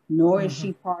benefit, nor is Mm-hmm.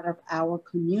 she part of our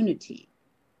community.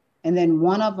 And then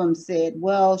one of them said,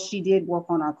 well, she did work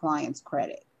on our client's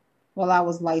credit. Well, I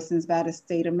was licensed by the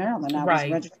state of Maryland. I was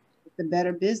Right. registered with the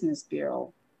Better Business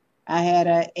Bureau. I had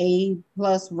an A+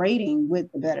 rating with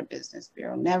the Better Business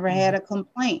Bureau. Never Mm-hmm. had a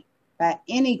complaint by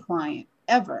any client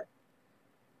ever.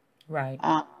 Right.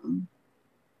 Um,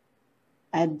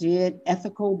 I did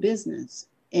ethical business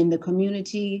in the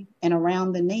community and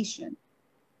around the nation.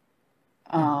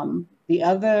 The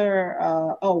other,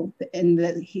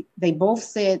 they both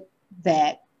said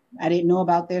that I didn't know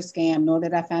about their scam, nor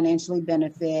did I financially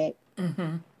benefit.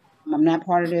 Mm-hmm. I'm not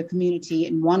part of their community.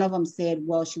 And one of them said,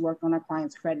 well, she worked on our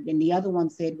client's credit. And the other one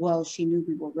said, well, she knew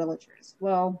we were realtors.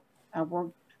 Well, I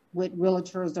worked with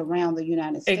realtors around the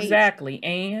United States. Exactly.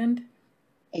 And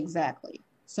Exactly.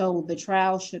 So the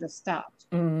trial should have stopped,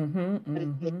 mm-hmm. but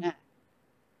it did Mm-hmm. not.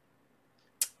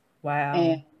 Wow.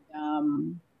 And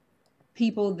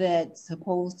people that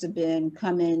supposed to been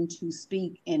coming to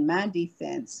speak in my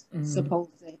defense, Mm-hmm.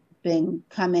 supposed to been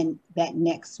coming that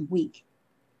next week,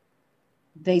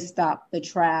 they stopped the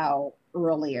trial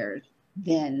earlier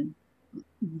than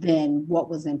what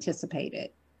was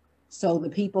anticipated. So the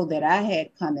people that I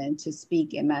had come in to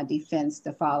speak in my defense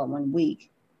the following week,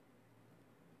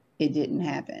 it didn't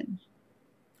happen.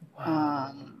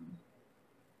 Wow.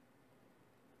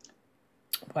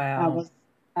 I Wow. was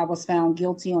I was found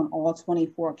guilty on all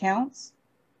 24 counts.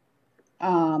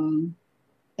 Um,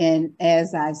 and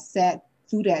as I sat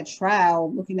through that trial,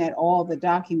 looking at all the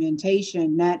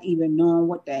documentation, not even knowing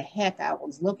what the heck I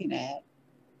was looking at,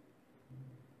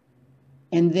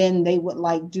 and then they would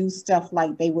like do stuff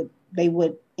like they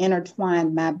would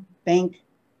intertwine my bank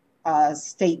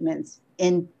statements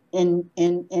in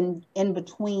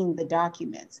between the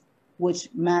documents, which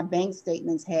my bank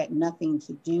statements had nothing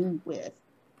to do with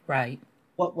Right.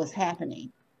 what was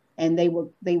happening. And they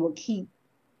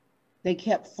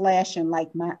kept flashing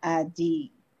like my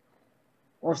ID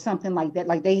or something like that.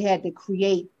 Like they had to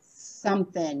create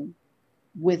something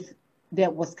with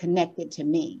that was connected to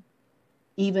me,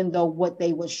 even though what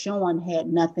they were showing had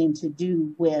nothing to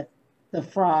do with the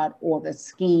fraud or the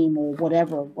scheme or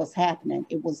whatever was happening.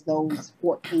 It was those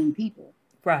 14 people.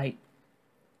 Right.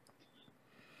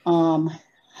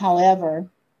 However,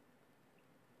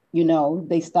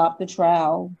 they stopped the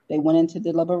trial. They went into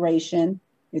deliberation.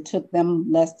 It took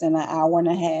them less than an hour and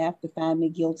a half to find me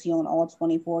guilty on all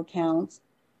 24 counts.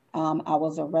 I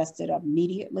was arrested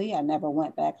immediately. I never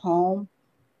went back home.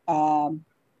 Um,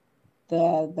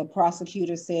 the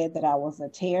prosecutor said that I was a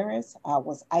terrorist. I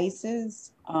was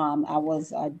ISIS. I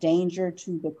was a danger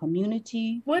to the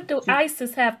community. What do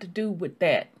ISIS have to do with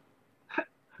that?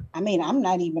 I mean, I'm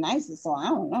not even ISIS, so I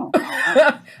don't know.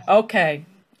 Okay.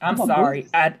 I'm I'm a sorry.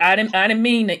 Buddhist. I didn't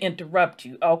mean to interrupt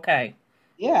you. Okay.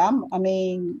 Yeah, I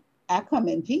mean, I come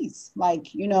in peace. Like,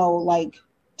 like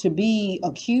to be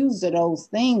accused of those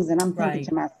things, and I'm thinking Right.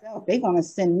 to myself, they're gonna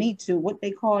send me to what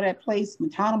they call that place,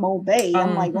 Guantanamo Bay.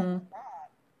 I'm like, oh,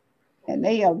 Mm-hmm. and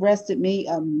they arrested me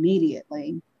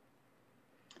immediately.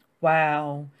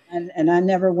 Wow. And I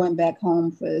never went back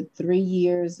home for 3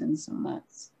 years and some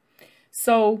months.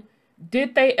 So,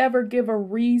 did they ever give a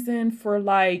reason for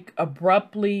like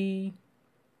abruptly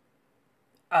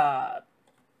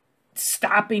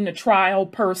stopping the trial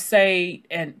per se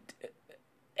and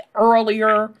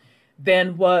earlier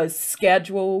than was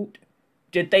scheduled?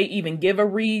 Did they even give a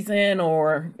reason,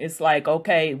 or it's like,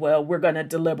 okay, well, we're going to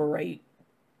deliberate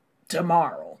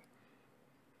tomorrow?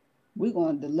 We're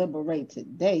going to deliberate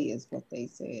today is what they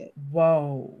said.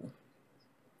 Whoa.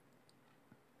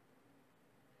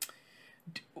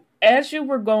 As you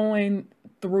were going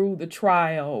through the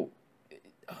trial,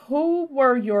 who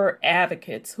were your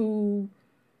advocates? Who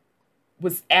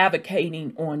was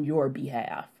advocating on your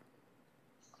behalf?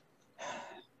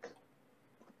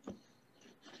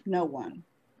 No one.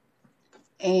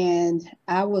 And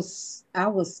I was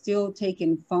still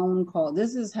taking phone calls.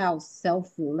 This is how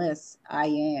selfless I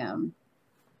am.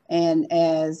 And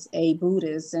as a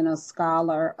Buddhist and a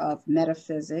scholar of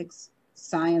metaphysics,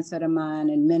 science of the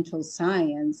mind, and mental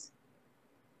science,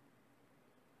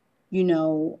 you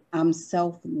know, I'm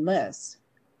selfless.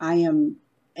 I am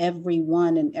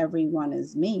everyone and everyone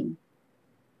is me.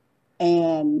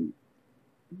 And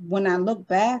when I look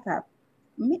back,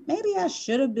 maybe I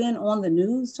should have been on the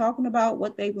news talking about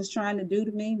what they was trying to do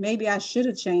to me. Maybe I should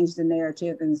have changed the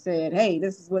narrative and said, hey,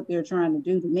 this is what they're trying to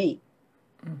do to me.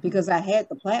 Mm-hmm. Because I had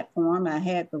the platform, I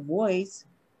had the voice.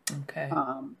 Okay.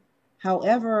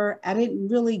 However, I didn't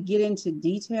really get into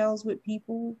details with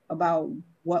people about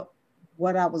what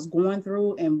I was going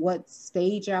through and what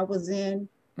stage I was in.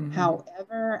 Mm-hmm.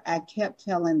 However, I kept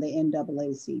telling the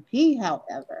NAACP,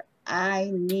 however, I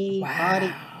need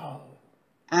body.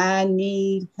 I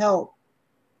need help.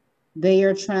 They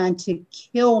are trying to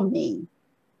kill me.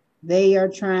 They are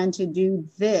trying to do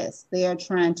this. They are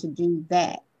trying to do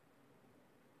that.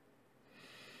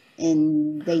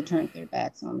 And they turned their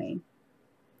backs on me.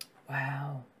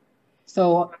 Wow.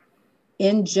 So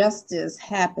injustice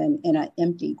happened in an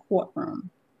empty courtroom.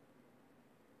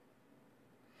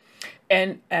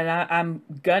 And I'm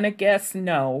gonna guess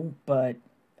no, but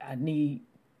I need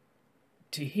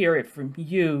to hear it from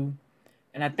you.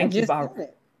 And I think you've already,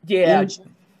 yeah,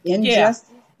 injustice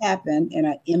happened in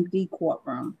an empty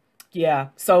courtroom. Yeah.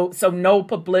 So no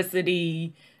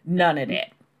publicity, none of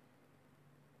that.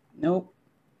 Nope.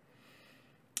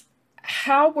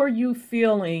 How were you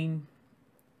feeling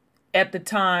at the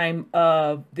time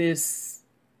of this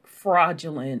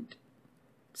fraudulent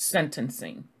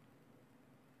sentencing?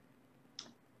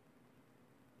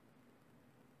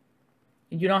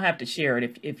 You don't have to share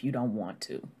it if you don't want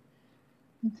to.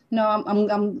 No,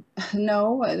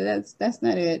 no, that's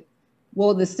not it.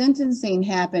 Well, the sentencing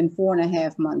happened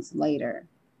 4.5 months later.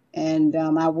 And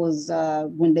I was,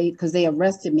 because they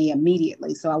arrested me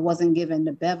immediately. So I wasn't given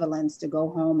the benevolence to go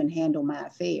home and handle my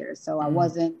affairs. So I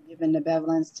wasn't given the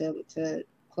benevolence to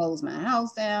close my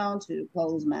house down, to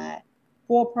close my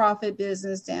for-profit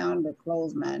business down, to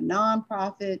close my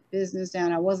nonprofit business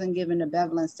down. I wasn't given the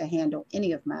benevolence to handle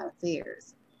any of my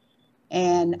affairs.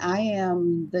 And I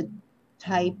am the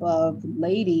type of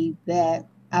lady that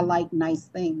I like nice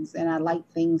things, and I like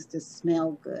things to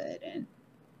smell good, and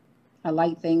I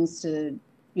like things to,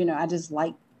 I just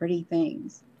like pretty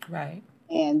things. Right.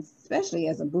 And especially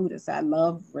as a Buddhist, I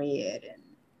love red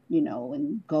and,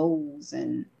 and golds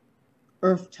and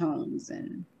earth tones.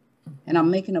 And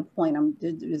I'm making a point.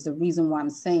 There's a reason why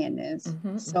I'm saying this.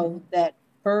 So that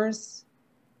first,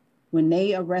 when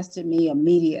they arrested me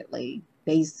immediately,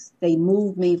 they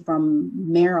moved me from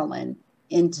Maryland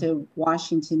into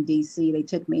Washington, D.C. They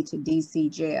took me to D.C.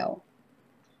 jail.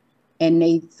 And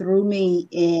they threw me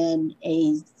in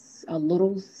a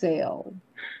little cell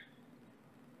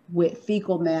with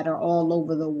fecal matter all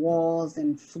over the walls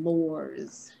and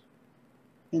floors,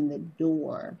 in the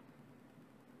door,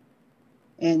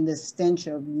 and the stench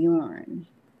of urine.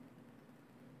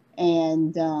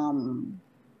 And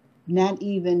not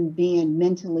even being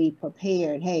mentally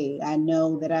prepared. Hey, I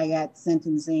know that I got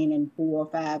sentencing in 4 or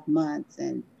 5 months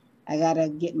and I got to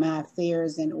get my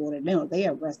affairs in order. No, they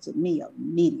arrested me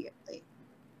immediately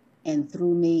and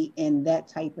threw me in that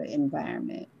type of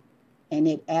environment. And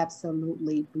it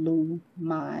absolutely blew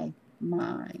my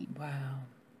mind. Wow.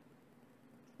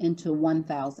 Into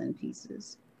 1,000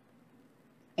 pieces.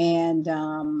 And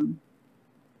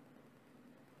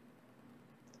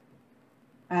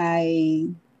I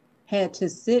had to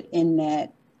sit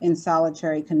in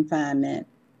solitary confinement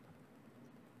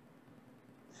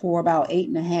for about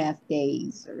 8.5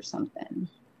 days or something.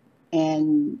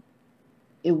 And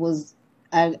it was,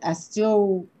 I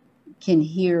still can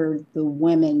hear the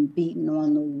women beating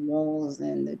on the walls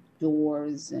and the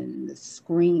doors and the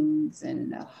screams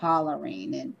and the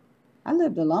hollering. And I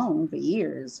lived alone for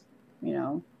years,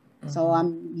 so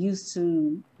I'm used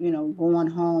to, going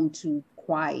home to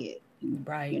quiet,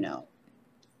 right.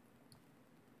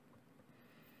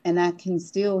 and I can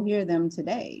still hear them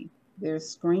today. Their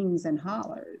screams and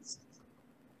hollers.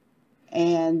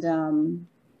 And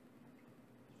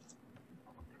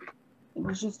it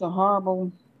was just a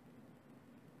horrible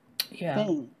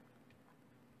thing.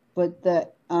 But the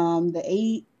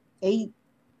 8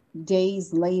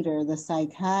 days later, the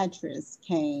psychiatrist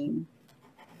came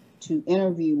to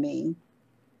interview me.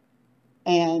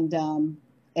 And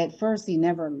at first, he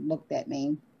never looked at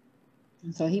me.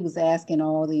 So he was asking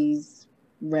all these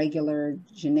regular,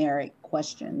 generic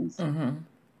questions. Mm-hmm.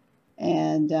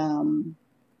 And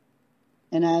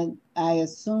I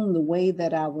assumed the way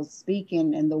that I was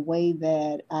speaking and the way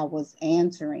that I was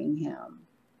answering him.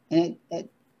 And at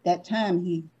that time,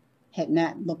 he had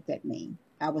not looked at me.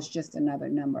 I was just another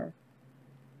number.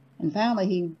 And finally,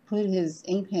 he put his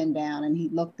ink pen down and he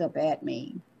looked up at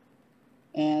me.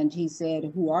 And he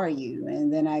said, "Who are you?"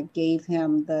 And then I gave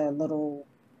him the little,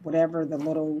 whatever the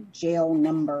little jail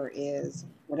number is,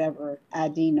 whatever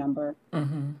ID number.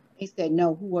 Mm-hmm. He said,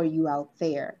 "No, who are you out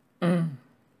there?" Mm.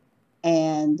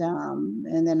 And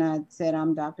then I said,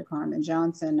 "I'm Dr. Carmen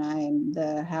Johnson. I am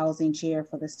the housing chair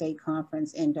for the state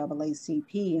conference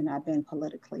NAACP, and I've been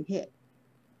politically hit."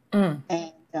 Mm.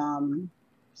 And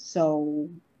so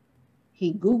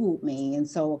he Googled me, and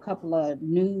so a couple of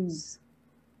news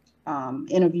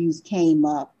interviews came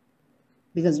up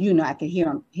because I could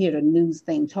hear the news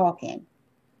thing talking.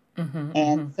 Mm-hmm.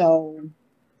 And mm-hmm. so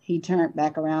he turned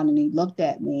back around and he looked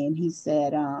at me and he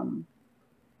said,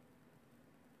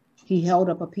 he held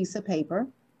up a piece of paper.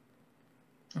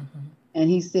 Mm-hmm. And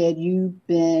he said, "You've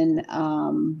been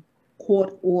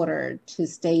court ordered to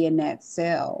stay in that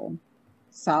cell,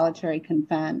 solitary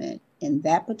confinement, in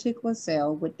that particular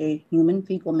cell with the human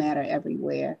fecal matter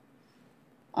everywhere."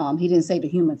 He didn't say the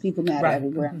human fecal matter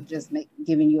everywhere. Mm-hmm. I'm just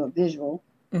giving you a visual.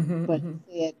 Mm-hmm. But mm-hmm.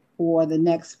 he said for the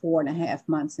next 4.5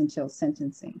 months until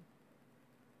sentencing.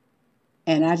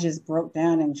 And I just broke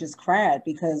down and just cried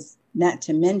because, not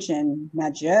to mention, my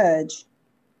judge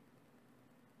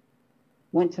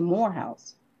went to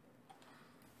Morehouse.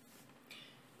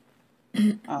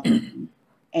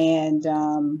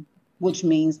 Which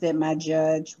means that my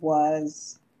judge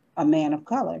was a man of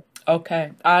color.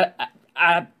 Okay.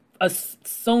 I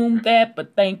assumed that,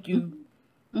 but thank you.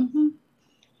 Mm-hmm.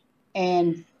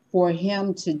 And for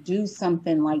him to do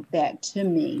something like that to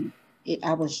me, it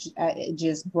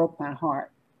just broke my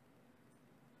heart.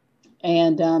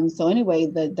 And so anyway,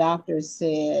 the doctor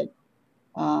said,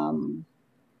 "You're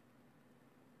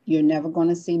never going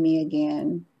to see me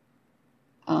again.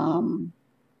 I'm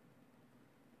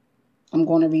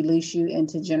going to release you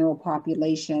into general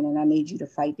population, and I need you to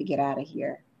fight to get out of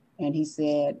here." And he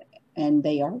said, "And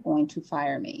they are going to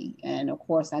fire me." And of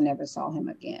course, I never saw him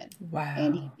again. Wow.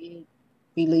 And he did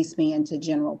release me into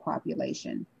general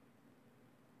population.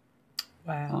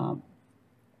 Wow.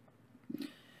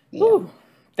 Yeah. Whew,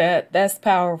 that's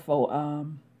powerful.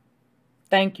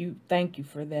 Thank you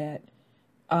for that.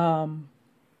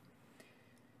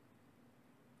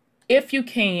 If you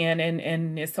can,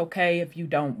 and it's okay if you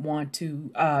don't want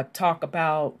to talk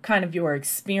about kind of your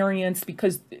experience,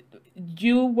 because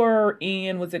you were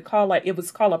in, it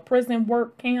was called a prison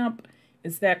work camp.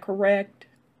 Is that correct?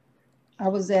 I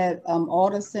was at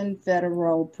Alderson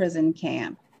Federal Prison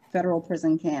Camp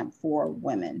for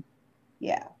women.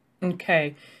 Yeah.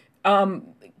 Okay.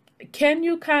 Can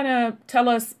you kind of tell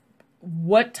us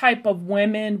what type of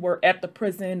women were at the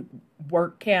prison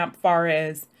work camp, far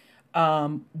as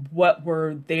what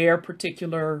were their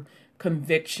particular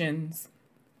convictions?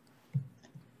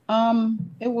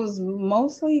 It was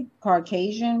mostly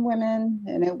Caucasian women,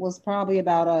 and it was probably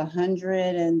about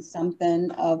 100 and something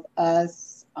of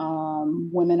us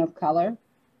women of color.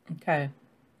 Okay.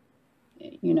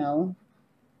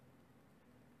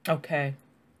 Okay.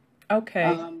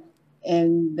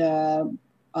 And a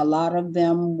lot of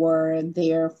them were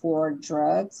there for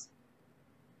drugs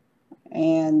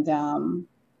and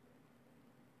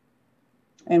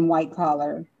white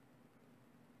collar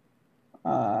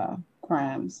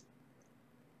crimes.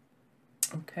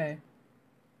 Okay.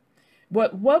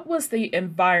 What was the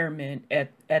environment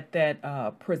at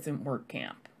that prison work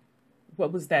camp?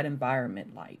 What was that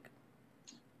environment like?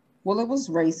 Well, it was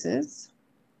racist.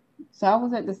 So I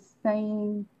was at the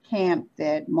same camp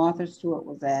that Martha Stewart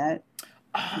was at.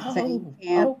 Oh, the same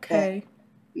camp okay.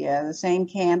 The same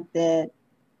camp that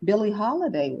Billie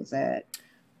Holiday was at.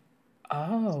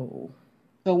 Oh.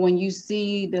 So when you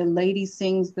see the lady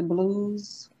sings the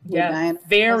blues, yeah,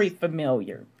 very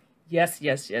familiar. Yes.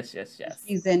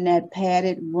 She's in that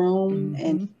padded room Mm-hmm.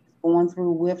 and she's going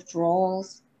through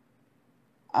withdrawals.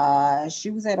 She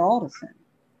was at Alderson.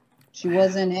 She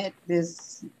wasn't at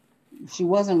this She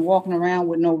wasn't walking around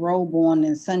with no robe on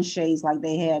and sunshades like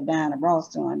they had down at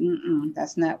Ralston.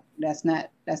 That's not.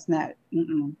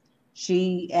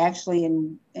 She actually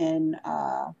in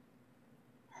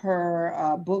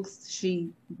her books,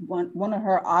 one of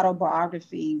her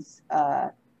autobiographies,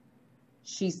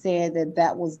 she said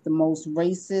that was the most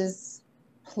racist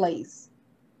place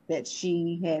that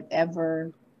she had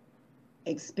ever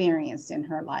experienced in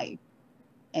her life.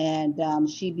 And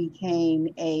she became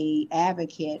a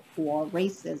advocate for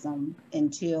racism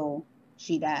until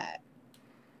she died.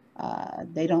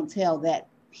 They don't tell that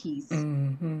piece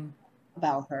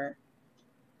about her.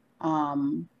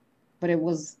 But it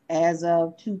was, as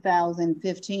of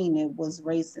 2015, it was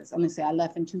racist. Let me say, I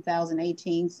left in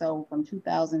 2018, so from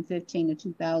 2015 to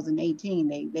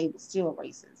 2018, they were still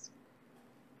racist.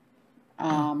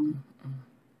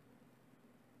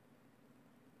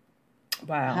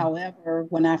 Wow. However,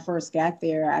 when I first got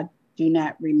there, I do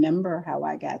not remember how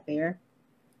I got there.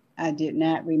 I did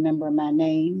not remember my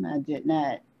name. I did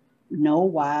not know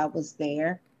why I was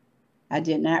there. I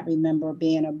did not remember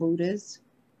being a Buddhist.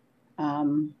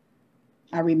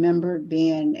 I remembered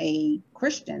being a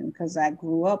Christian because I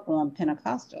grew up on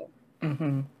Pentecostal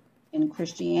in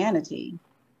Christianity,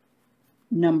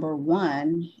 number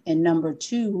one. And number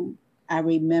two, I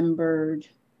remembered,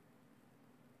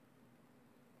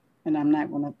 and I'm not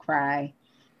going to cry,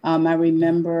 I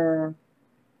remember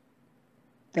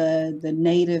the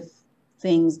native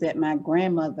things that my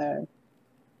grandmother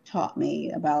taught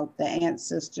me about the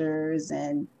ancestors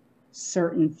and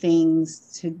certain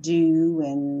things to do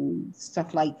and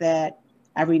stuff like that.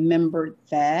 I remembered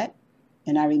that,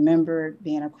 and I remembered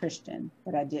being a Christian,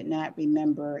 but I did not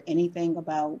remember anything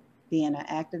about being an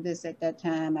activist at that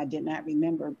time. I did not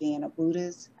remember being a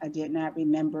Buddhist. I did not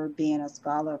remember being a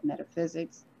scholar of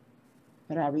metaphysics,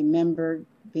 but I remembered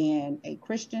being a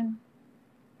Christian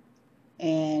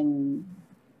and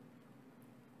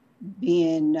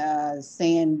being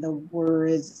saying the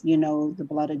words, the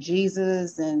blood of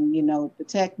Jesus and,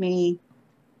 protect me,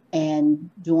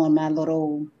 and doing my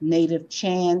little native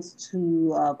chants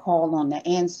to call on the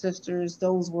ancestors.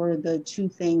 Those were the two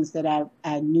things that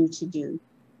I knew to do.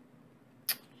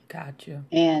 Gotcha.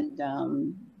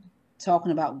 And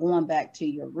talking about going back to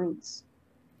your roots.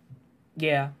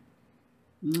 Yeah.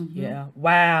 Yeah.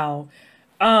 Wow.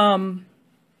 I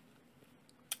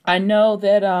know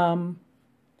that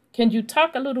can you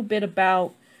talk a little bit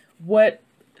about what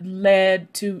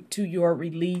led to your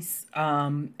release?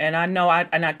 And I know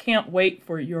I can't wait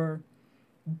for your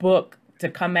book to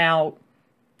come out.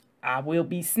 I will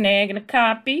be snagging a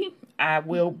copy. I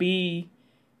will be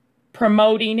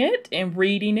promoting it and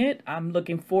reading it. I'm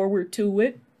looking forward to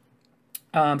it.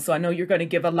 So I know you're going to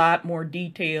give a lot more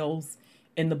details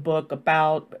in the book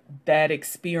about that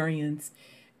experience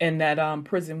in that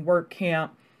prison work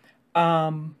camp.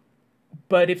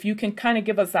 But if you can kind of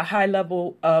give us a high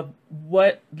level of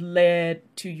what led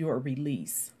to your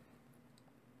release.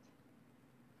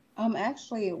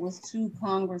 Actually, it was two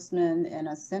congressmen and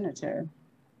a senator.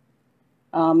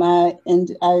 I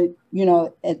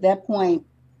at that point,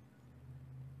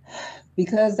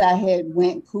 because I had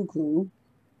went cuckoo,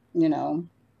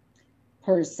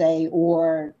 per se,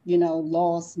 or,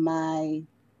 lost my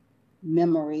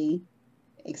memory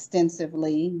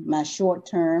extensively, my short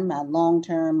term, my long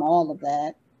term, all of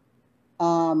that.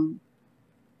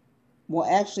 Well,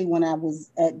 actually, when I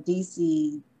was at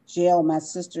DC jail, my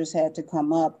sisters had to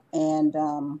come up, and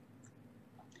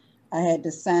I had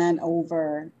to sign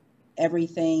over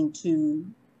everything to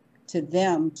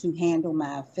them to handle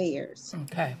my affairs.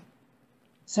 Okay.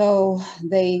 So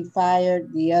they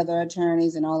fired the other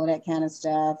attorneys and all of that kind of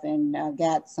stuff, and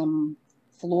got some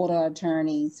Florida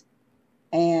attorneys.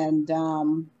 And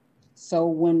so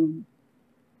when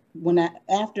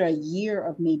after a year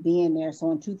of me being there,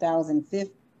 so in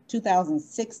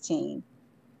 2016,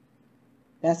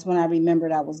 that's when I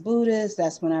remembered I was Buddhist.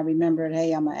 That's when I remembered,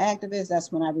 hey, I'm an activist.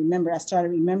 That's when I started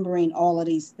remembering all of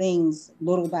these things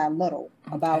little by little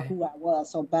about who I was.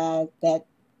 So by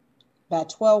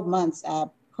 12 months, I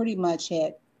pretty much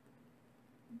had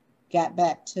got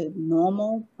back to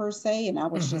normal per se. And I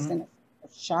was just in a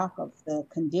shock of the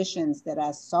conditions that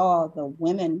I saw the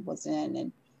women was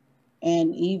in,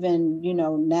 and even,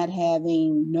 not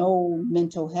having no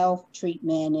mental health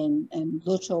treatment and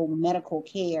little medical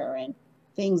care and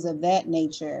things of that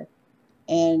nature,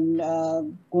 and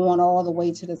going all the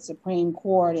way to the Supreme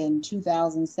Court in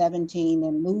 2017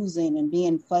 and losing and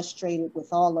being frustrated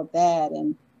with all of that,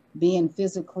 and being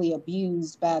physically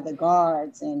abused by the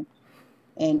guards and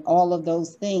all of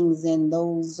those things, and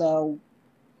those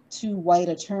two white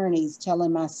attorneys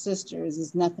telling my sisters,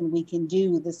 there's nothing we can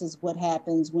do. This is what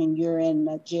happens when you're in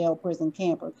a jail, prison,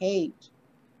 camp, or cage.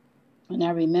 And I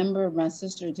remember my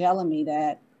sister telling me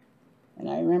that, and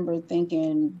I remember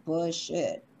thinking,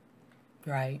 bullshit.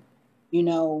 Right. You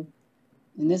know,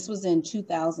 and this was in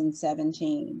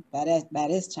 2017, by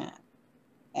this time,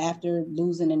 after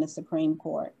losing in the Supreme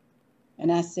Court.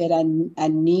 And I said, I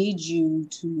need you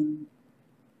to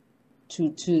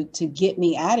get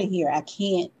me out of here. I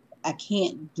can't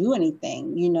do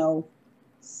anything, you know,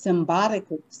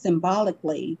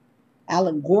 symbolically,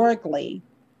 allegorically.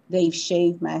 They've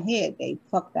shaved my head. They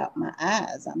fucked out my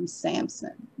eyes. I'm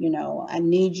Samson. You know, I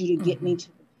need you to get me to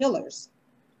the pillars.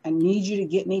 I need you to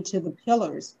get me to the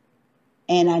pillars.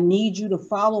 And I need you to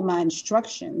follow my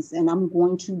instructions. And I'm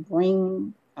going to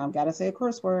bring, I've got to say a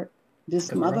curse word,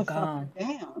 this motherfucker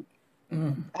down.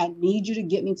 I need you to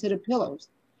get me to the pillars.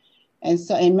 And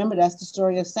so, and remember, that's the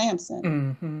story of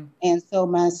Samson. And so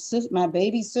my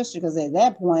baby sister, because at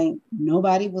that point,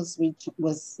 nobody was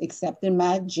accepting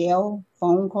my jail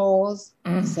phone calls,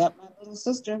 except my little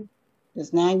sister,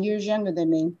 just 9 years younger than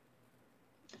me.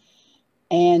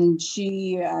 And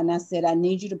I said, I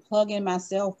need you to plug in my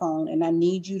cell phone, and I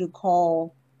need you to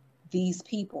call these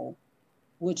people,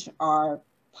 which are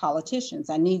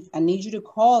politicians. I need you to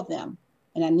call them.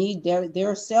 And I need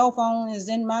their cell phone is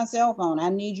in my cell phone. I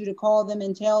need you to call them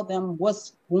and tell them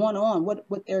what's going on, what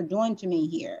they're doing to me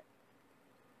here,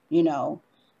 you know.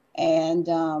 And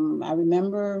I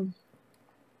remember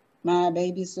my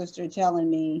baby sister telling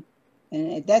me,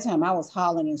 and at that time I was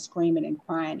hollering and screaming and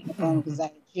crying in the phone because I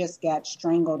had just got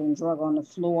strangled and drug on the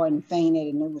floor and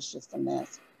fainted, and it was just a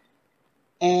mess.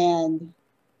 And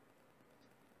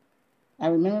I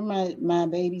remember my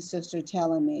baby sister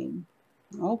telling me,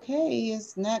 okay,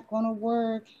 it's not going to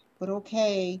work, but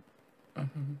okay.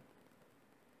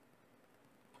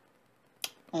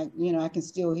 I can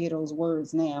still hear those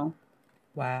words now.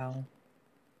 Wow.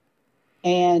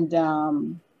 And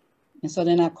so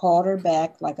then I called her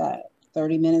back like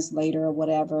 30 minutes later or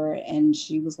whatever, and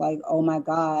she was like, oh my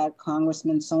God,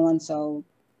 Congressman so-and-so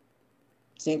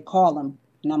said call him.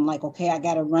 And I'm like, okay, I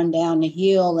got to run down the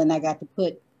hill, and I got to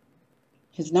put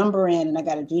his number in, and I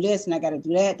got to do this, and I got to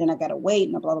do that, then I got to wait,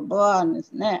 and blah, blah, blah, and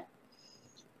this and that.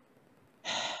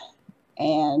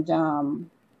 And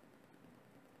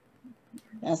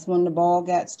that's when the ball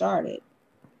got started.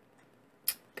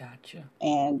 Gotcha.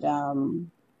 And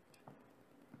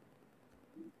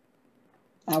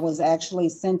I was actually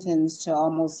sentenced to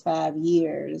almost 5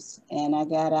 years, and I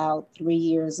got out 3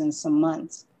 years and some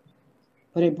months.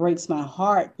 But it breaks my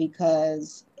heart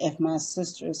because if my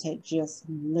sisters had just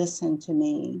listened to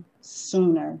me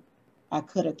sooner, I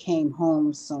could have came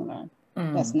home sooner.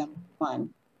 That's number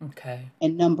one. Okay.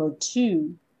 And number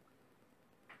two,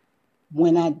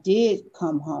 when I did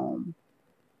come home,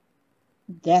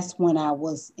 that's when I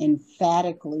was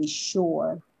emphatically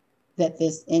sure that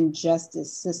this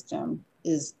injustice system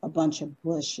is a bunch of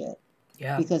bullshit.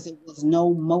 Yeah. Because it was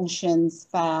no motions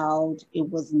filed. It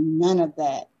was none of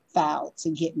that filed to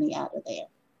get me out of there.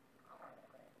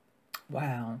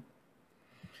 Wow.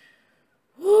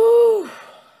 Woo,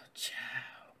 child.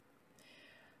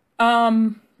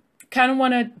 Kind of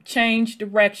want to change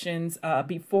directions.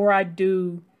 Before I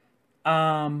do,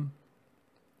 no,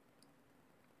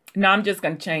 I'm just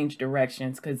going to change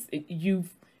directions because you've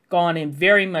gone in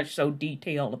very much so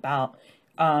detail about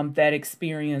that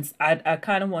experience. I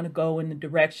kind of want to go in the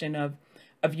direction of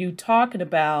you talking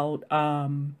about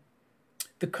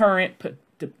the current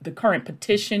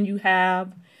petition you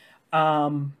have.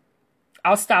 I'll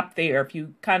stop there if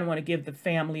you kind of want to give the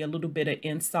family a little bit of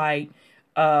insight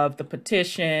of the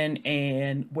petition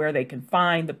and where they can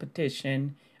find the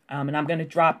petition. And I'm going to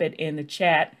drop it in the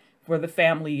chat for the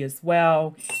family as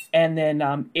well. And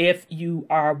then if you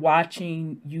are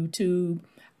watching YouTube,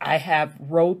 I have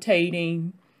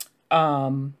rotating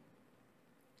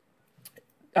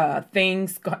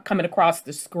things coming across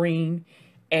the screen,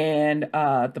 and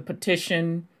the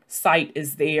petition site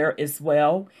is there as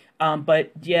well.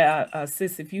 But yeah,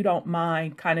 sis, if you don't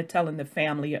mind kind of telling the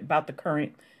family about the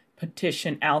current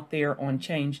petition out there on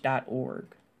change.org.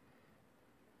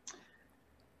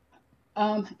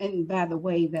 And by the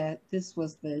way, that this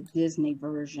was the Disney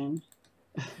version.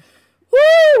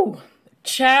 Woo!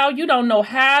 Child, you don't know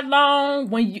how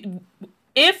long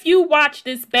if you watch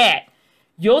this back,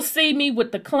 you'll see me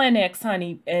with the Kleenex,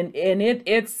 honey, and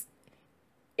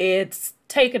it's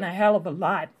taken a hell of a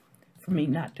lot for me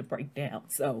not to break down.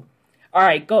 So, all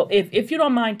right, go. If you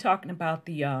don't mind talking about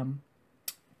the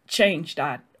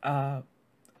change.org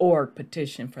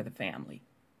petition for the family.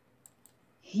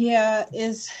 Yeah,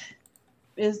 it's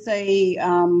a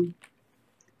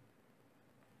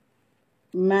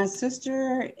My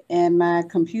sister and my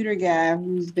computer guy,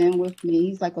 who's been with me,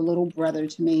 he's like a little brother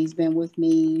to me. He's been with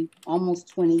me almost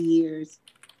 20 years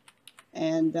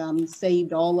and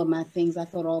saved all of my things. I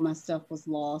thought all my stuff was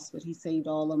lost, but he saved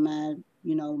all of my,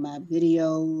 my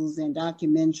videos and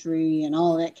documentary and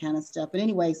all that kind of stuff. But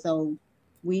anyway, so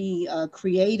we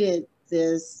created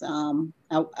this. Now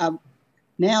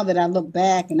that I look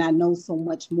back and I know so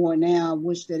much more now, I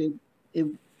wish that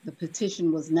the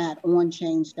petition was not on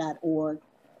change.org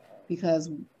because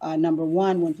number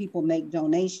one, when people make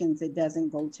donations, it doesn't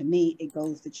go to me, it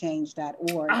goes to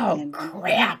change.org. Oh, And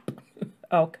crap.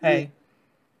 Okay. yeah,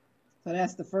 so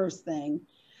that's the first thing.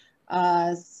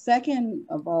 Second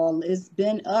of all, it's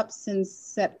been up since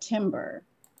September.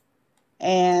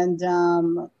 And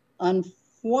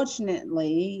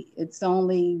unfortunately, it's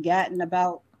only gotten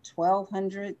about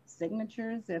 1,200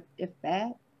 signatures, if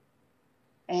that.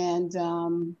 And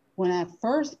when I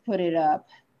first put it up,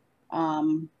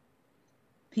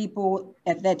 people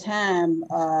at that time,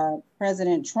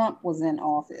 President Trump was in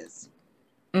office.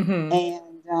 Mm-hmm.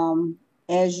 And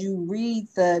as you read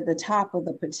the top of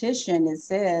the petition, it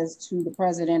says to the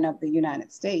President of the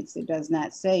United States. It does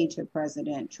not say to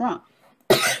President Trump.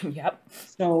 Yep.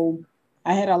 So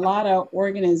I had a lot of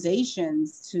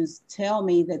organizations to tell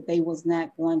me that they was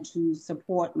not going to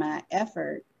support my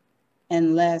effort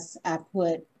unless I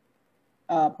put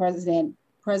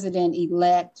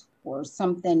President-elect or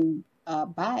something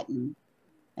Biden.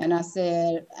 And I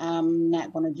said, I'm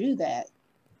not going to do that.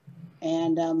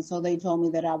 And so they told me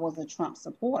that I was a Trump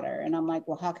supporter. And I'm like,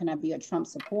 well, how can I be a Trump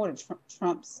supporter?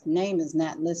 Trump's name is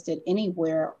not listed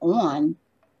anywhere on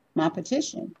my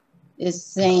petition. It's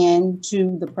saying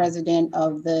to the President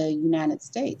of the United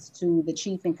States, to the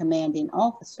Chief and Commanding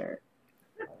Officer,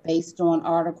 based on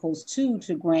Articles 2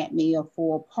 to grant me a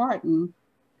full pardon,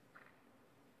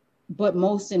 but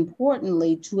most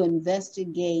importantly, to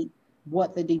investigate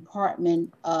what the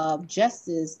Department of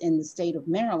Justice in the state of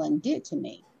Maryland did to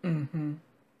me. Mm-hmm.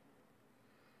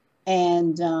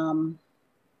 And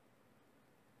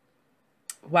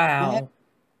Wow.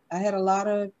 I had a lot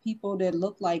of people that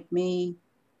looked like me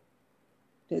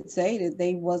that say that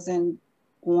they wasn't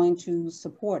going to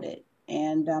support it.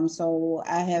 And so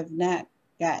I have not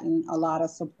gotten a lot of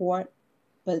support,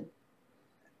 but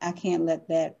I can't let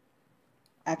that,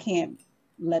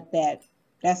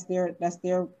 that's their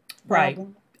Right.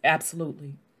 problem.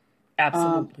 Absolutely.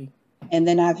 Absolutely. And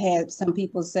then I've had some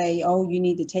people say, oh, you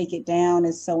need to take it down.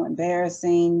 It's so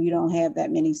embarrassing. You don't have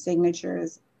that many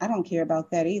signatures. I don't care about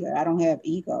that either. I don't have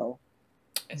ego.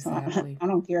 Exactly. So I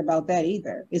don't care about that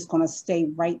either. It's going to stay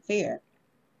right there.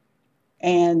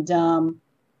 And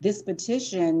this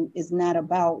petition is not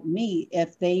about me.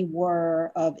 If they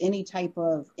were of any type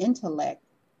of intellect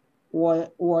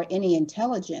or any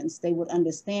intelligence, they would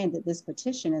understand that this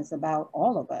petition is about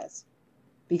all of us.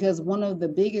 Because one of the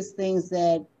biggest things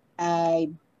that I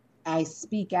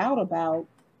speak out about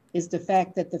is the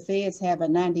fact that the feds have a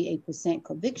 98%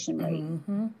 conviction rate.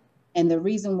 Mm-hmm. And the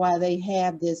reason why they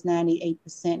have this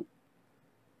 98%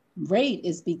 rate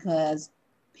is because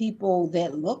people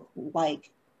that look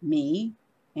like me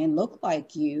and look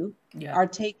like you Yep. are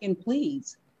taking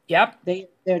pleas. Yep.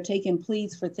 They're taking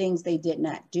pleas for things they did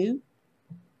not do.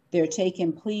 They're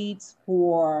taking pleas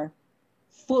for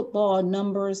football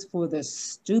numbers for the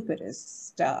stupidest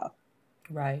stuff.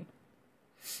 Right.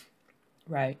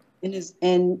 Right.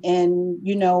 And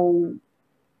you know,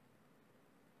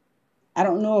 I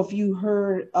don't know if you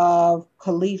heard of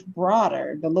Khalif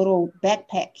Broder, the little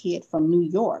backpack kid from New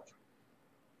York.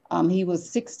 He was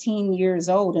 16 years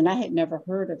old, and I had never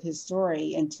heard of his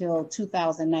story until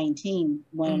 2019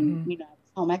 when, Mm-hmm. you know,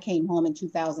 I came home in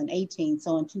 2018.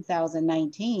 So in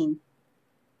 2019,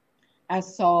 I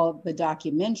saw the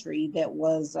documentary that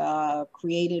was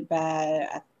created by,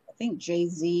 I think,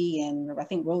 Jay-Z, and I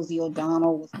think Rosie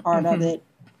O'Donnell was part of Mm-hmm. it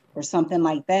or something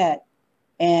like that.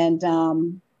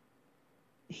 And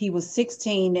he was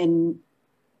 16, and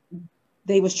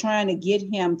they was trying to get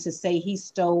him to say he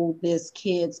stole this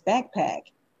kid's backpack.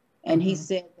 And he Mm-hmm.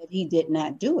 said that he did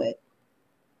not do it.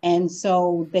 And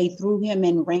so they threw him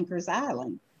in Rikers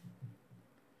Island.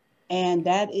 And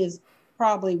that is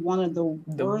probably one of the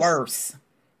The worst. worst.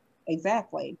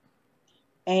 Exactly.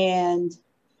 And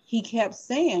he kept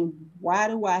saying, why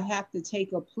do I have to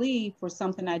take a plea for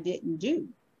something I didn't do?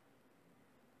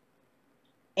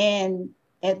 And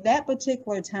at that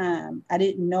particular time, I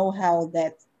didn't know how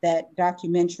that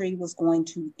documentary was going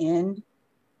to end.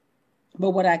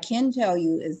 But what I can tell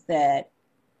you is that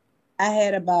I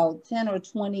had about 10 or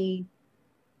 20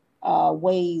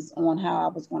 ways on how I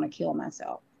was going to kill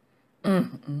myself.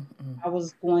 Mm-hmm. I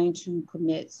was going to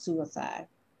commit suicide.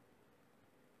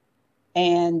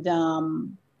 And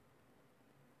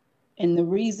the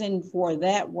reason for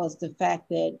that was the fact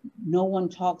that no one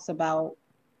talks about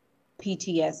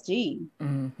PTSD.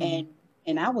 Mm-hmm.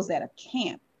 And I was at a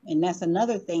camp. And that's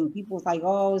another thing. People was like,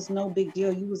 oh, it's no big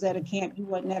deal. You was at a camp. You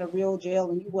wasn't at a real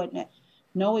jail, and you wasn't at.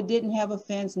 No, it didn't have a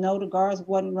fence. No, the guards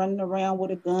wasn't running around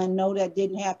with a gun. No, that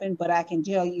didn't happen. But I can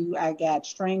tell you, I got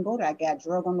strangled. I got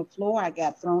drugged on the floor. I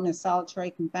got thrown in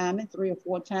solitary confinement 3 or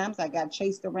 4 times. I got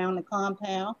chased around the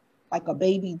compound like a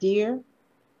baby deer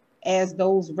as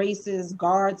those racist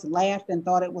guards laughed and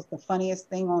thought it was the funniest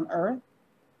thing on earth.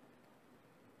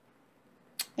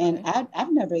 And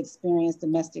I've never experienced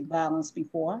domestic violence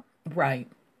before. Right.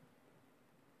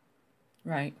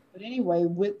 Right. But anyway,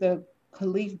 with the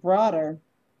Khalif Broader,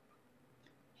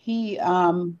 he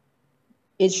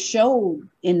it showed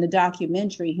in the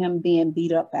documentary him being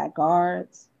beat up by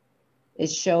guards.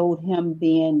 It showed him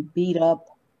being beat up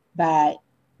by,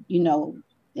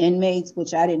 inmates,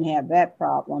 which I didn't have that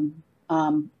problem.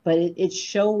 But it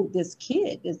showed this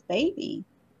kid, this baby,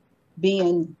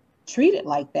 being treated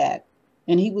like that.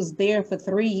 And he was there for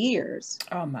 3 years.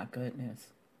 Oh my goodness.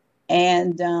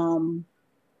 And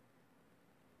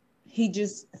he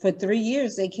just, for 3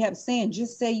 years, they kept saying,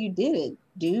 just say you did it,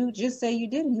 dude. Just say you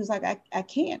did it. He was like, I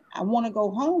can't. I want to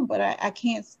go home, but I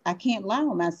can't lie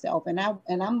on myself. And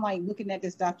I'm like looking at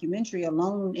this documentary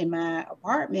alone in my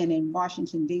apartment in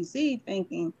Washington, D.C.,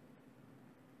 thinking,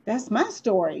 that's my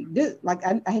story. This, like,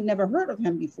 I had never heard of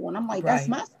him before. And I'm like, that's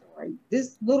my story.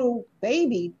 This little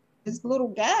baby, this little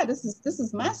guy, this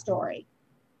is my story.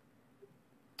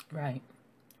 Right.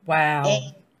 Wow.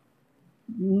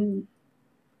 And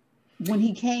when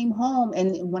he came home,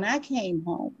 and when I came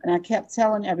home, and I kept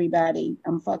telling everybody,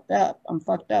 I'm fucked up.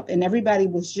 And everybody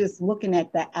was just looking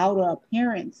at the outer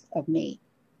appearance of me.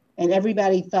 And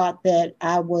everybody thought that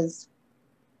I was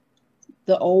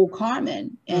the old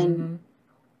Carmen. And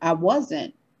I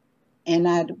wasn't. And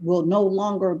I will no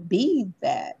longer be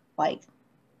that. Like,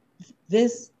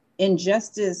 this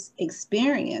injustice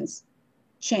experience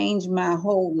changed my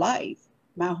whole life,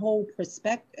 my whole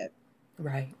perspective.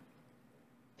 Right.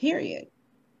 Period.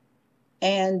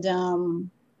 And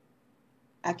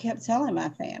I kept telling my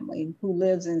family who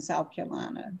lives in South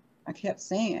Carolina, I kept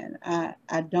saying,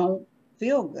 I don't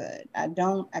feel good. I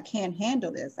can't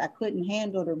handle this. I couldn't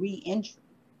handle the re-entry.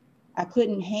 I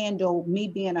couldn't handle me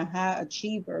being a high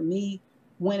achiever, me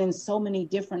winning so many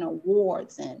different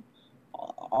awards and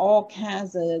all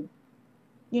kinds of,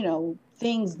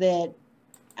 things that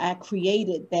I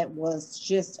created that was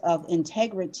just of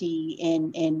integrity,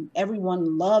 and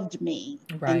everyone loved me.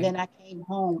 Right. And then I came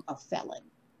home a felon.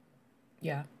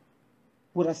 Yeah.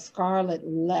 With a scarlet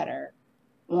letter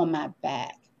on my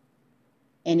back.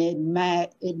 And it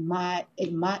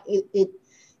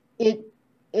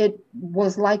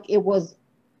was like it was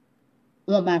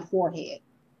on my forehead.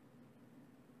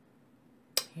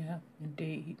 Yeah,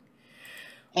 indeed.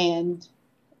 And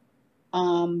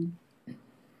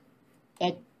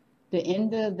at the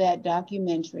end of that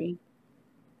documentary,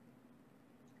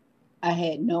 I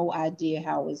had no idea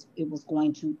how it was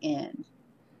going to end.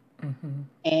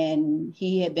 And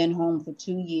he had been home for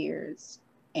 2 years,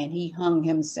 and he hung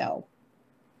himself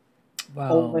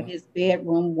over his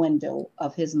bedroom window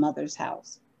of his mother's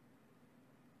house.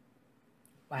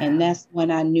 Wow. And that's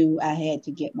when I knew I had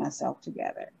to get myself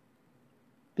together,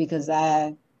 because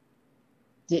I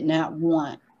did not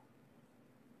want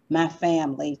my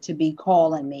family to be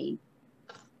calling me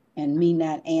and me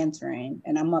not answering,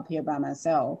 and I'm up here by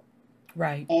myself.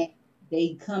 Right. And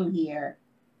they come here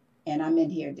and I'm in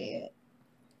here dead.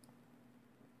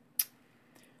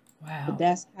 Wow. But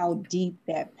that's how deep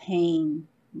that pain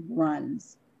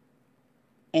runs.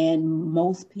 And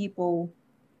most people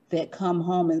that come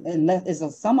home,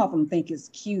 and some of them think it's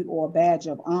cute or a badge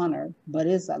of honor, but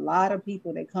it's a lot of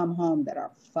people that come home that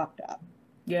are fucked up.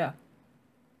 Yeah.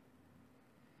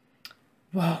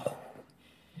 Wow.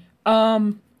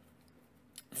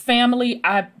 Family,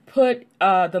 I put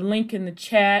the link in the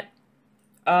chat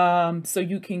so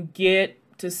you can get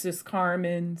to Sis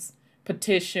Carmen's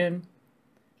petition.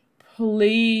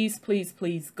 Please, please,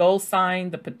 please go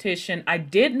sign the petition. I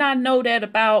did not know that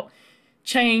about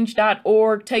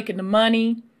change.org taking the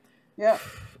money. Yeah.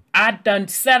 I done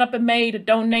set up and made a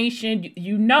donation.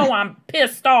 You know I'm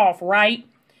pissed off, right?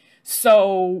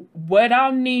 So what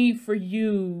I'll need for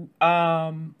you,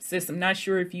 sis, I'm not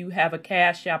sure if you have a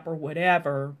Cash App or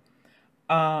whatever,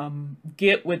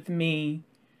 get with me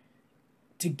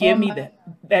to give me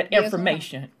that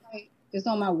information. It's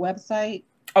on my website.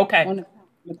 Okay.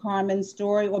 the Carmen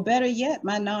story, or better yet,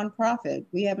 my nonprofit.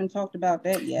 We haven't talked about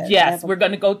that yet. Yes, we're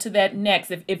going to go to that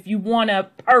next. If you want to,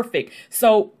 perfect.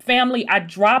 So, family, I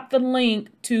dropped the link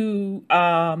to,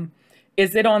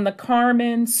 is it on the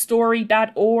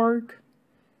carmenstory.org?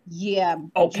 Yeah,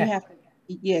 but Okay. you have to,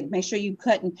 yeah, make sure you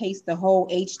cut and paste the whole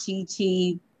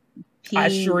HTTP. I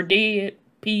sure did.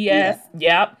 Yeah. PS.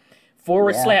 Yep.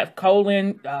 Forward Yeah. slash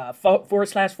colon forward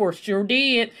slash forward. Sure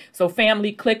did. So,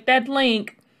 family, click that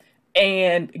link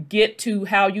and get to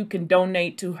how you can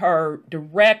donate to her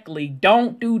directly.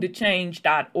 Don't do the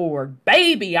change.org.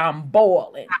 Baby, I'm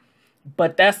boiling.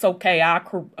 But that's okay.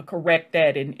 I'll correct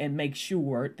that and make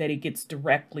sure that it gets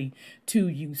directly to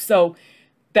you. So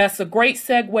that's a great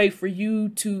segue for you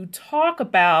to talk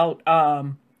about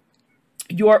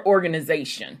your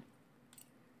organization.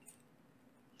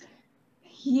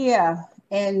 Yeah.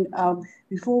 And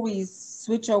before we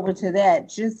switch over to that,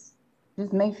 just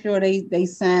make sure they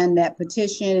sign that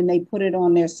petition and they put it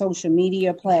on their social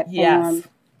media platform. Yes.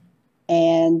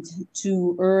 And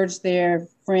to urge their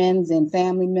friends and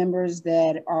family members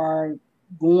that are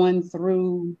going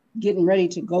through, getting ready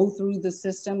to go through the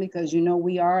system, because,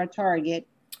 we are a target,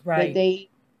 right, that they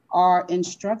are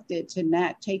instructed to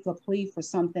not take a plea for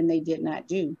something they did not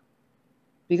do.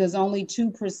 Because only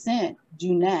 2%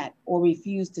 do not or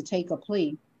refuse to take a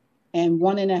plea. And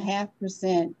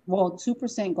 1.5%,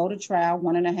 2% go to trial,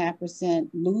 1.5%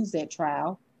 lose that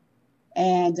trial.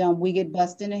 And we get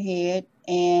busted in the head.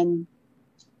 And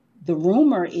the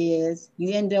rumor is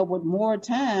you end up with more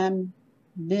time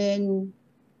than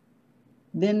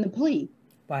the plea.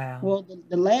 Wow. Well,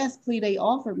 the last plea they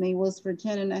offered me was for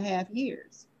 10.5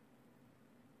 years.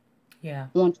 Yeah.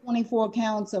 On 24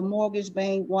 counts of mortgage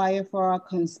bank wire fraud,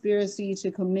 conspiracy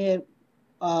to commit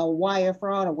wire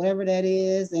fraud or whatever that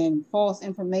is, and false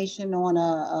information on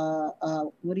a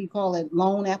what do you call it,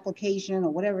 loan application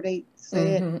or whatever they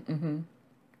said. Mm-hmm, mm-hmm.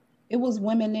 It was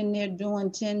women in there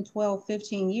doing 10, 12,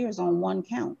 15 years on one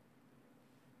count.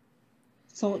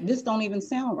 So this don't even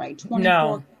sound right.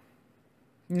 24.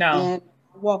 No. And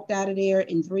I walked out of there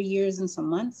in 3 years and some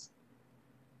months.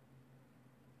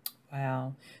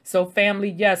 Wow. So family,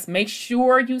 yes, make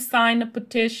sure you sign the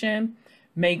petition.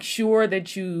 Make sure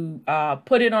that you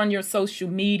put it on your social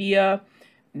media.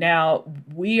 Now,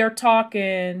 we are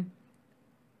talking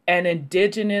an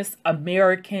Indigenous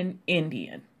American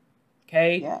Indian.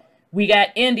 Okay? Yeah. We got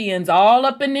Indians all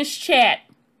up in this chat.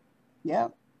 Yeah.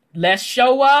 Let's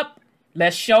show up.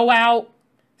 Let's show out.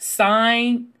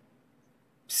 Sign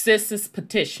Sis's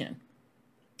petition.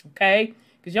 Okay?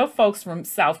 Because your folks from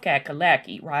South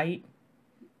Kakalaki, right?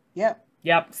 Yep.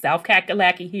 Yep. South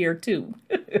Kakalaki here too.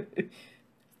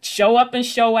 Show up and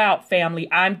show out,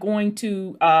 family. I'm going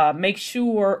to make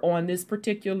sure on this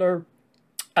particular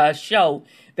show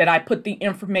that I put the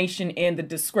information in the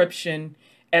description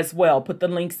as well. Put the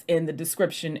links in the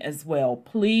description as well.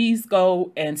 Please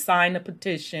go and sign the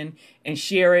petition and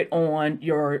share it on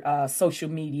your social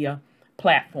media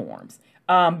platforms.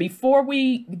 Before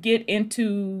we get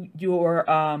into your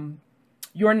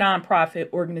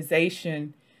nonprofit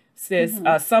organization, Sis,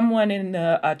 someone in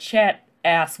the chat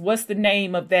asked, "What's the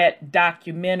name of that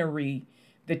documentary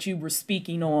that you were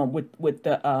speaking on with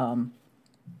the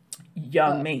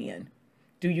young man?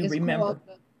 Do you remember?"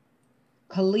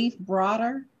 Khalif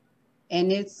Broader,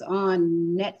 and it's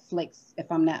on Netflix,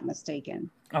 if I'm not mistaken.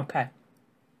 Okay.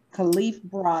 Khalif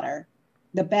Broader,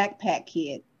 the backpack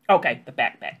kid. Okay, the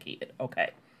backpack kid.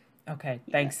 Okay.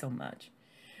 Thanks so much.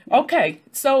 Okay,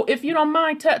 so if you don't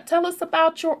mind, tell us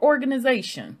about your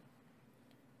organization.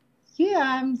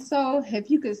 Yeah, so if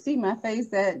you could see my face,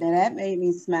 that made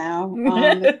me smile.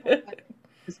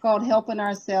 It's called Helping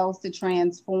Ourselves to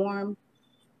Transform.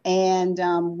 And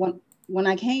when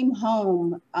I came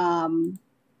home,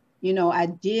 I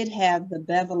did have the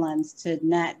benevolence to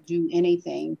not do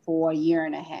anything for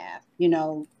 1.5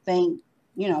 years. Thank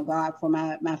God for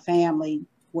my family,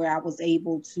 where I was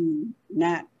able to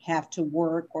not have to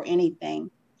work or anything.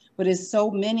 But it's so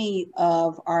many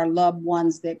of our loved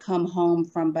ones that come home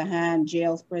from behind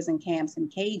jails, prison camps,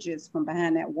 and cages, from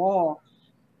behind that wall.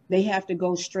 They have to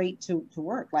go straight to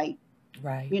work. Like,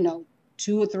 right.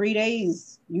 2 or 3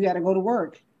 days, you got to go to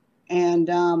work. And,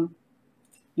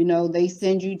 they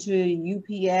send you to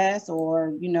UPS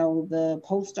or, the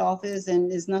post office, and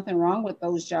there's nothing wrong with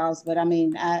those jobs. But I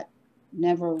mean, I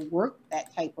never worked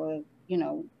that type of,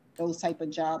 those type of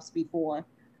jobs before.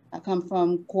 I come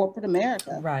from corporate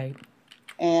America. Right.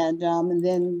 And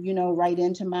then, right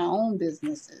into my own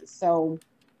businesses. So,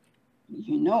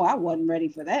 I wasn't ready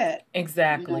for that.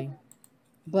 Exactly.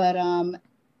 But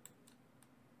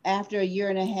after a year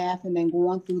and a half, and then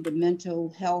going through the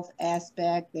mental health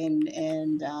aspect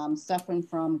and suffering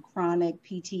from chronic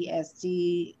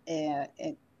PTSD,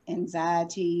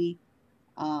 anxiety.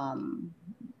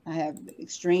 I have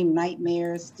extreme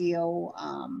nightmares still.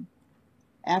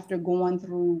 After going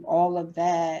through all of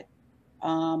that,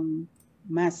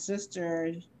 my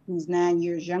sister, who's 9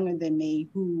 years younger than me,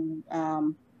 who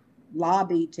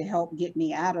lobbied to help get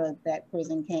me out of that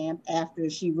prison camp after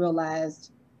she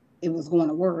realized it was going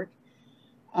to work.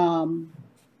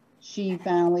 She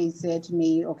finally said to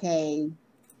me, okay,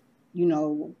 you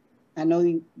know, I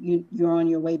know you're on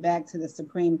your way back to the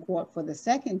Supreme Court for the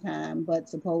second time, but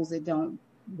suppose it don't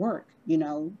work, you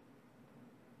know,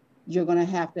 you're going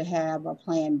to have a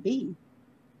plan B,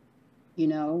 you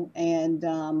know, and,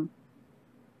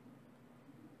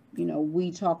 you know, we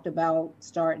talked about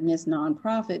starting this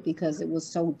nonprofit because it was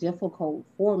so difficult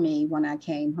for me when I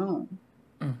came home.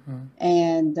 Mm-hmm.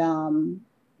 And,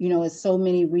 you know, it's so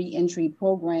many reentry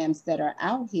programs that are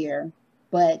out here,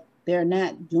 but they're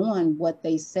not doing what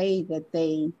they say that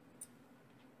they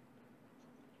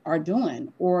are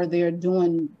doing, or they're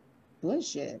doing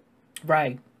bullshit.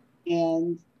 Right.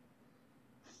 And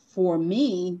for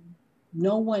me,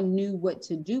 no one knew what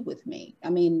to do with me. I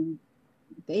mean,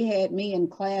 they had me in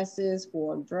classes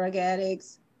for drug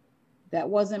addicts. That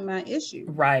wasn't my issue.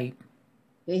 Right.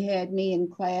 They had me in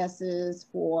classes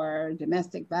for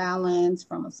domestic violence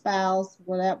from a spouse.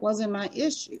 Well, that wasn't my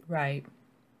issue. Right.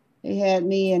 They had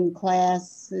me in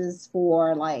classes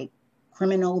for like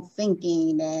criminal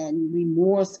thinking and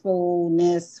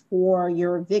remorsefulness for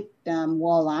your victim.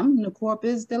 Well, I'm the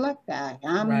corpus delicti.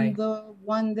 I'm right. The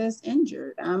one that's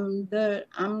injured. I'm the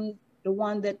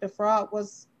one that the fraud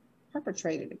was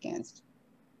perpetrated against.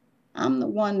 I'm the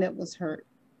one that was hurt.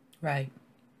 Right.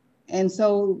 And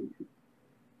so,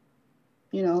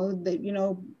 you know,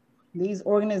 these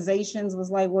organizations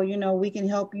was like, well, you know, we can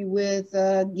help you with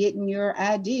getting your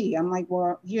ID. I'm like,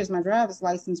 well, here's my driver's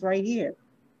license right here.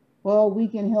 Well, we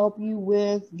can help you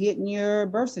with getting your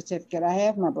birth certificate. I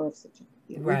have my birth certificate.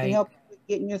 Right. We can help you with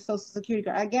getting your social security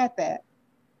card. I got that.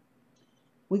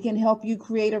 We can help you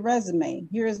create a resume.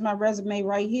 Here's my resume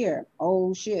right here.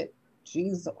 Oh, shit.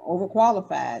 She's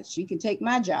overqualified. She can take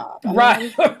my job.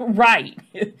 Right. Right.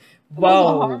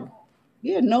 Whoa.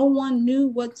 Yeah, no one knew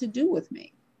what to do with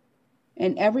me.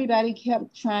 And everybody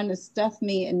kept trying to stuff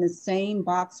me in the same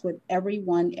box with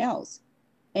everyone else.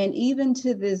 And even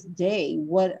to this day,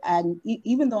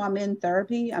 even though I'm in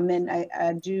therapy, I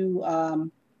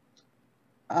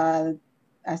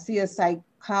see a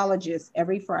psychologist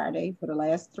every Friday for the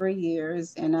last 3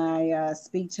 years, and I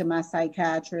speak to my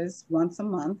psychiatrist once a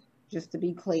month, just to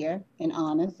be clear and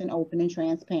honest and open and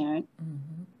transparent.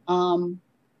 Mm-hmm.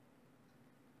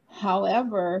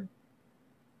 However,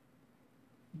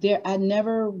 I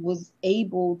never was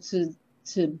able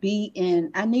to be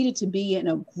in, I needed to be in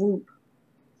a group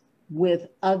with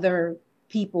other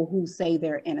people who say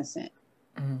they're innocent.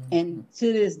 Mm-hmm. And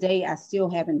to this day, I still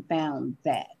haven't found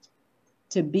that,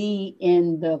 to be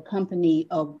in the company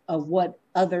of what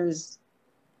others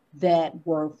that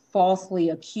were falsely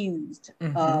accused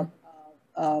mm-hmm.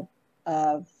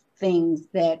 of things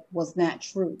that was not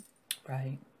true.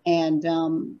 Right.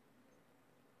 And,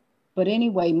 but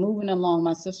anyway, moving along,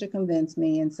 my sister convinced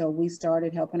me. And so we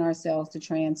started helping ourselves to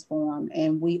transform,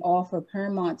 and we offer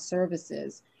Paramount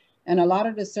services. And a lot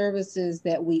of the services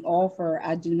that we offer,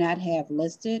 I do not have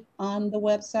listed on the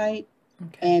website.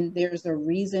 Okay. And there's a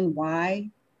reason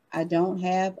why I don't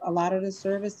have a lot of the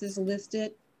services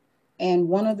listed. And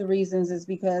one of the reasons is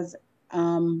because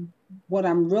what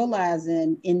I'm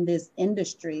realizing in this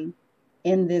industry,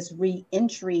 in this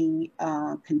reentry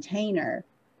container,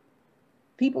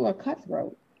 people are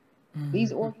cutthroat. Mm-hmm.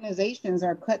 These organizations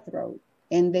are cutthroat,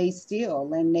 and they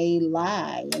steal and they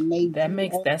lie and they.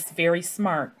 That's very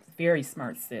smart. Very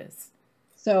smart, sis.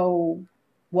 So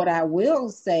what I will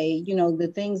say, you know, the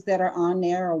things that are on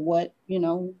there are what, you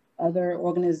know, other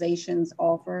organizations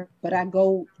offer, but I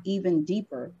go even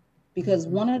deeper, because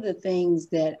mm-hmm. one of the things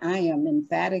that I am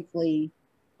emphatically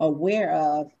aware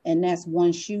of, and that's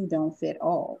one shoe don't fit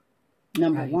all,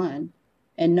 number right. one.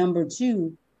 And number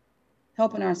two,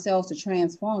 helping ourselves to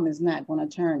transform is not going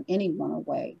to turn anyone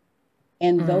away.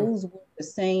 And mm-hmm. those were the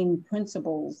same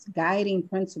principles, guiding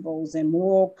principles and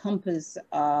moral compass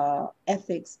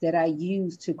ethics that I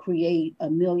used to create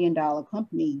 $1 million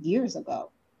company years ago.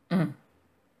 Mm.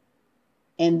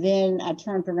 And then I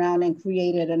turned around and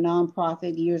created a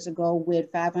nonprofit years ago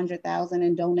with $500,000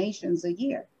 in donations a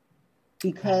year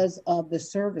because of the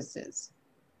services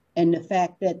and the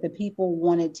fact that the people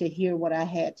wanted to hear what I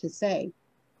had to say.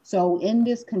 So in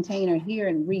this container here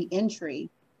in reentry,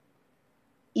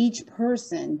 each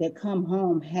person that come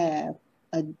home have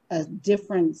a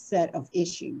different set of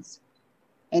issues.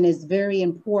 And it's very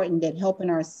important that helping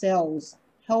ourselves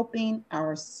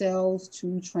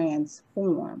to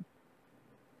transform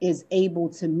is able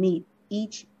to meet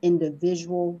each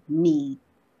individual need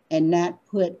and not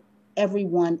put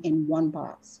everyone in one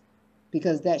box,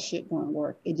 because that shit won't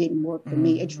work. It didn't work for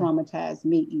me. It traumatized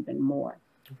me even more.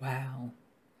 Wow.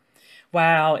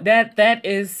 Wow. That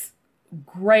is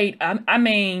great. I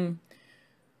mean,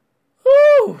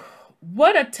 whew,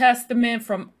 what a testament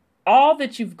from all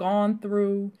that you've gone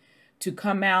through to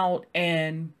come out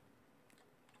and,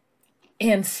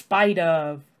 in spite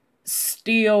of,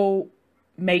 still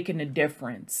making a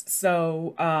difference.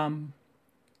 So I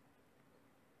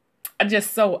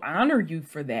just so honor you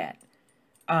for that.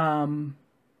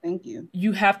 Thank you.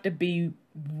 You have to be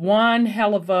one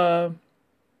hell of a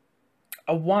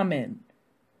woman,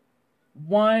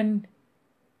 one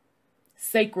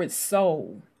sacred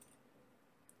soul,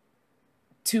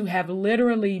 to have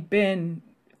literally been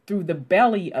through the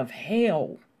belly of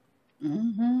hell.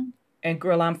 And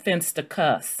girl, I'm fenced to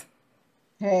cuss.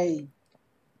 Hey.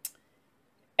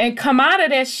 And come out of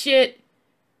that shit.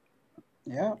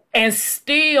 Yeah. And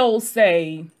still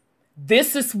say,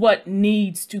 this is what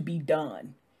needs to be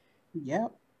done.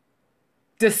 Yep.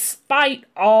 Despite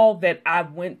all that I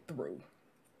went through,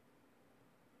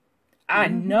 I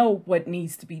know what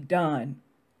needs to be done.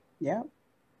 Yep.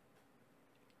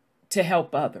 To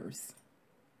help others.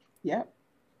 Yep.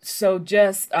 So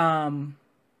just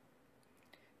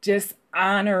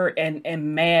honor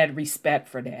and mad respect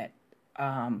for that.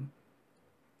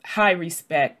 High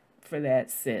respect for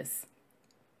that, sis.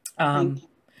 Thank you.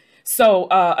 So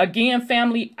again,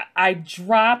 family, I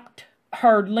dropped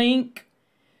her link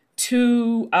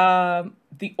to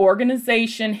the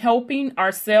organization Helping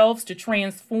Ourselves to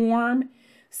Transform.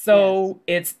 So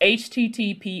it's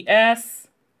https://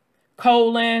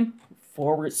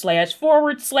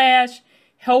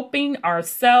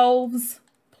 helpingourselves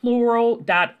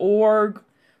plural.org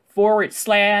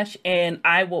 / and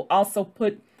I will also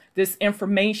put this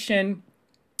information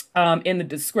in the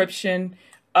description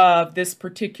of this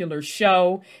particular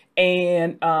show.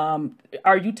 And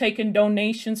are you taking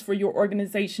donations for your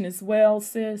organization as well,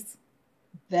 sis?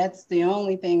 That's the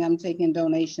only thing I'm taking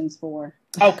donations for.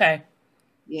 Okay.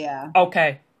 Yeah.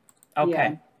 Okay.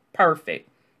 Yeah. Perfect.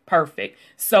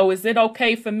 So is it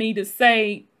okay for me to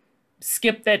say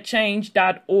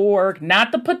skipthatchange.org,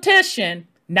 not the petition,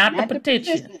 not the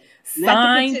petition.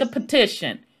 Sign the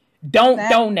petition. Don't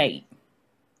donate.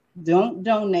 Don't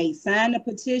donate. Sign the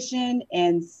petition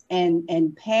and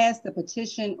pass the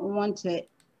petition on to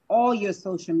all your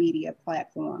social media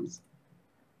platforms.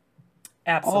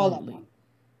 Absolutely. All of them.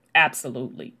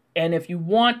 Absolutely. And if you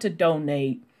want to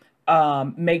donate,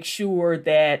 make sure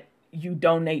that you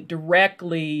donate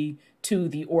directly to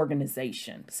the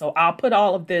organization. So I'll put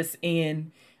all of this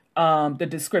in the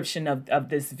description of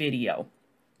this video.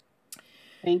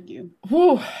 Thank you.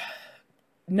 Whew.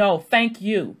 No, thank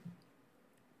you.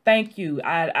 Thank you.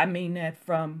 I mean that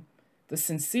from the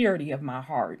sincerity of my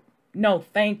heart. No,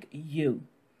 thank you.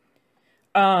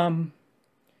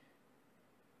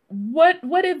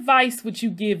 What advice would you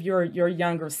give your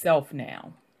younger self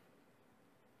now?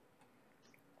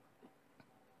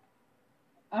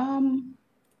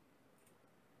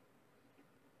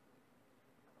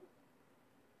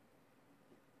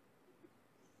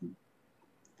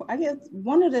 I guess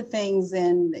one of the things,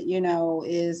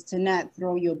 is to not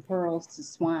throw your pearls to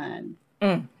swine,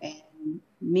 and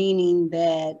meaning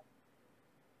that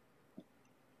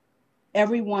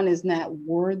everyone is not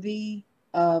worthy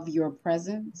of your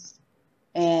presence,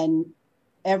 and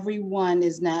everyone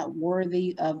is not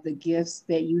worthy of the gifts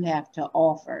that you have to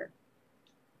offer.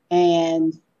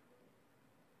 And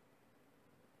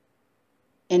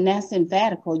that's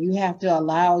emphatical. You have to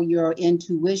allow your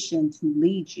intuition to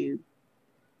lead you,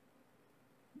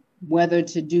 whether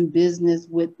to do business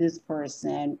with this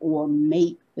person or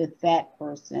mate with that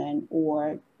person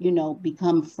or,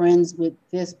 become friends with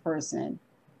this person.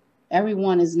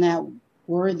 Everyone is not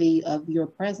worthy of your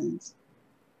presence.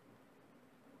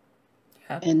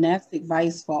 And that's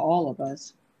advice for all of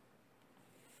us.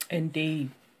 Indeed.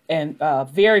 And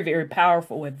very, very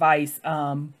powerful advice.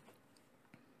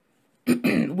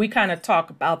 We kind of talk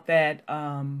about that.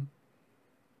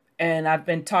 And I've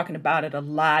been talking about it a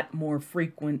lot more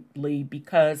frequently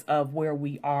because of where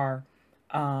we are.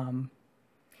 And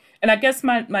I guess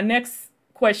my next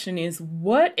question is,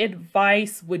 what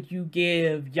advice would you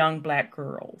give young Black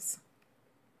girls?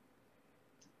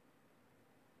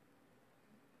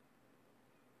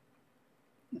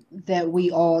 That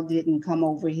we all didn't come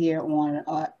over here on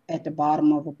at the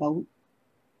bottom of a boat.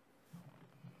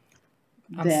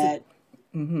 that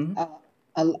mm-hmm.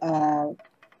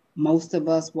 Most of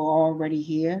us were already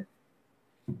here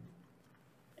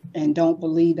and don't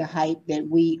believe the hype that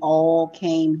we all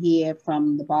came here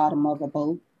from the bottom of a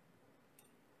boat.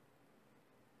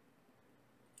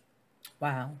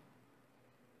 Wow.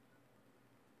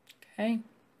 Okay.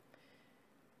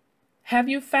 Have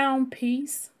you found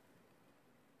peace?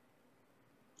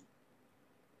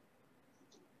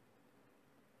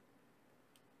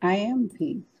 I am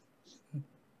peace.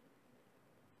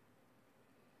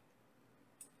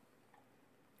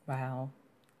 Wow.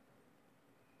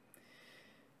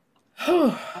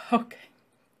 Okay.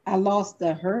 I lost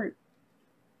the hurt.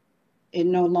 It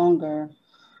no longer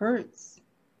hurts.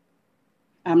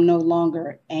 I'm no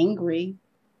longer angry,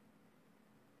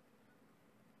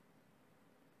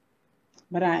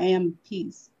 but I am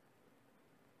peace.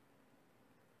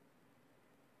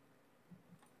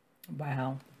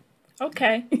 Wow.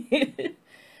 Okay.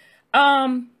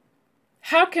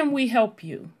 How can we help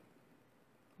you?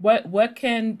 What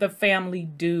can the family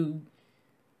do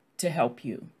to help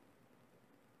you?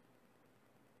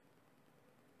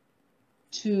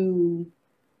 To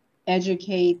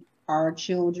educate our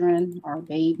children, our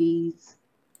babies,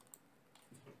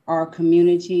 our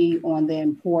community on the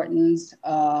importance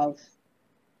of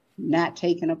not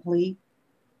taking a plea,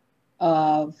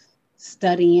 of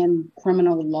studying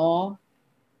criminal law,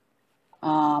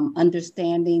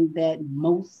 understanding that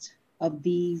most of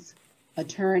these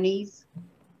attorneys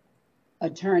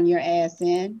turn your ass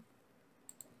in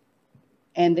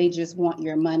and they just want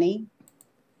your money.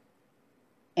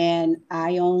 And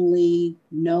I only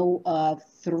know of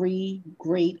 3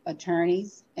 great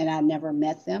attorneys, and I never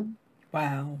met them.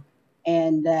 Wow.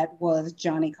 And that was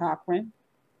Johnny Cochran,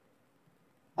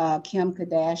 Kim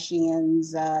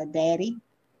Kardashian's daddy,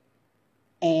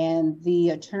 and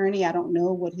the attorney, I don't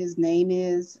know what his name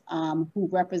is, who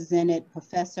represented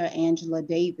Professor Angela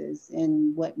Davis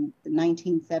in what, the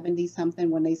 1970s something,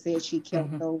 when they said she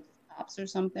killed those cops or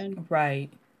something.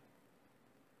 Right.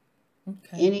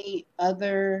 Okay. Any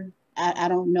other, I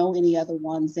don't know any other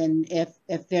ones. And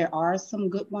if there are some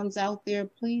good ones out there,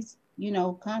 please,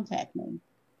 contact me.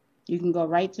 You can go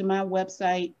right to my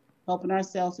website, Helping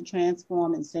Ourselves to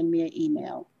Transform, and send me an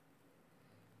email.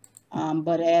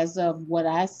 But as of what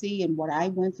I see and what I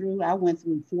went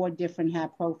through 4 different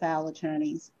high-profile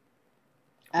attorneys.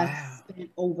 Wow. I've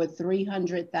spent over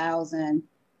 $300,000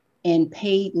 in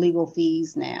paid legal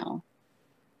fees now,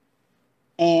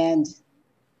 and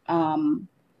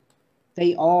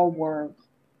they all were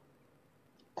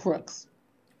crooks.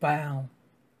 Wow.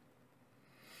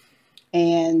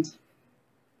 And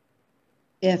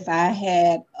if I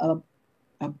had $1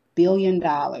 billion,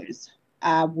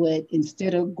 I would,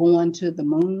 instead of going to the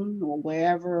moon or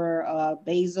wherever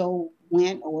Bezos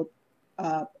went, or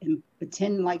and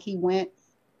pretending like he went,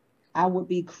 I would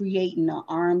be creating an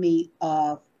army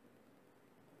of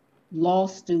law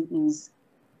students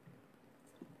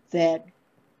that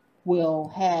will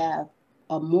have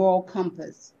a moral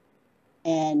compass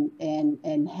and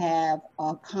have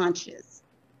a conscience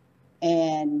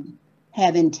and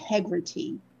have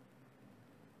integrity,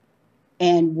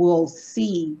 and will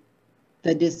see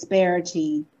the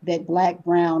disparity that Black,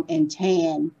 brown, and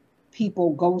tan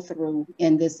people go through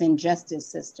in this injustice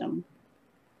system.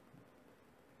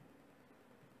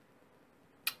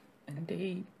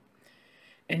 Indeed.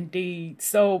 Indeed.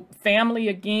 So, family,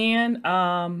 again,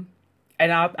 and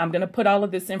I'm going to put all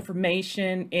of this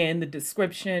information in the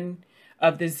description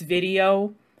of this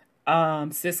video.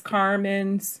 Sis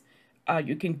Carmen's,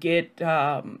 you can get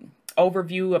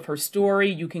overview of her story.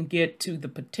 You can get to the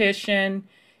petition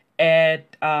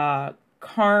at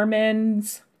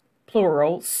Carmen's,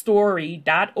 plural,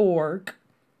 story.org.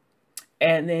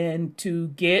 And then to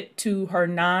get to her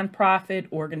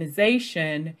nonprofit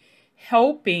organization,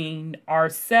 Helping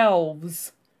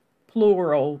Ourselves,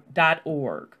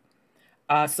 plural.org.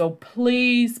 So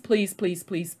please, please, please,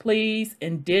 please, please,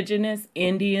 Indigenous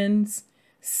Indians,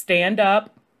 stand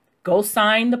up, go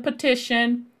sign the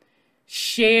petition,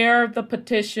 share the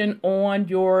petition on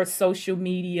your social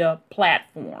media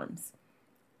platforms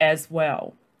as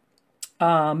well.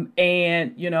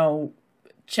 And,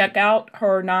 check out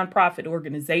her nonprofit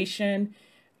organization.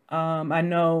 I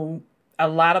know a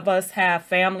lot of us have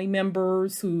family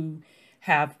members who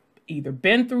have either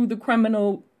been through the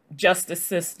criminal justice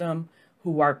system,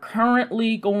 who are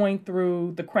currently going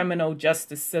through the criminal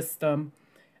justice system,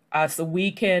 so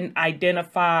we can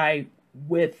identify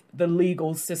with the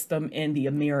legal system in the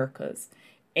Americas.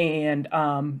 And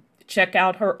check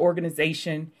out her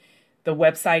organization. The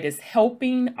website is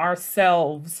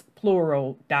helpingourselves,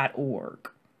 plural.org.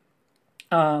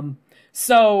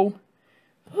 So,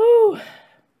 whew,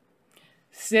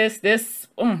 sis, this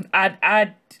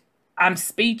I'm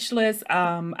speechless.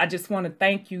 I just want to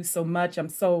thank you so much. I'm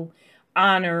so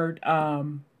honored.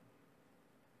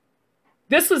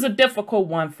 This was a difficult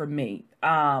one for me.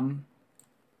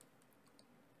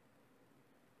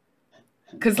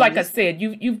 Because Oh, like I said,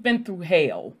 you've been through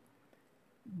hell.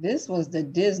 this was the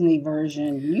Disney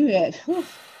version. You had, whew,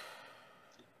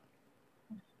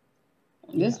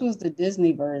 Yeah. this was the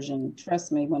Disney version.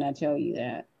 Trust me when I tell you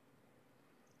that.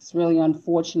 It's really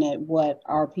unfortunate what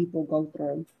our people go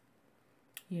through.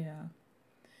 Yeah.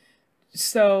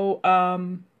 So,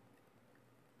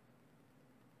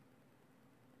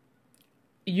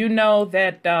 you know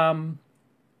that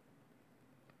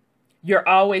you're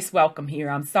always welcome here.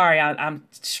 I'm sorry, I'm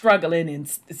struggling and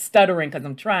stuttering because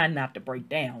I'm trying not to break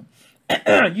down.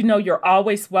 You know, you're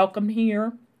always welcome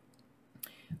here.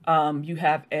 You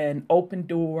have an open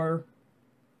door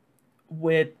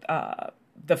with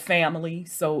the family.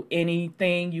 So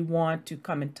anything you want to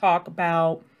come and talk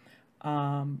about,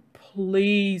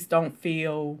 please don't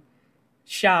feel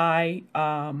shy.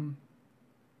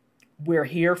 We're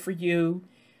here for you.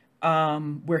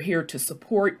 We're here to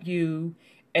support you.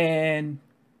 And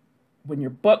when your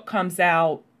book comes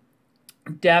out,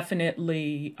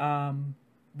 definitely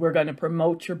we're going to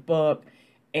promote your book.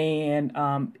 And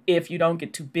if you don't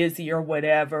get too busy or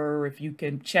whatever, if you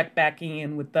can check back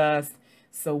in with us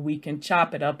so we can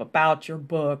chop it up about your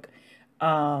book.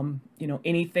 You know,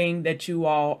 anything that you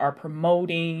all are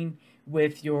promoting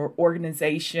with your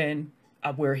organization,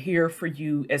 we're here for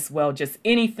you as well. Just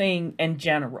anything in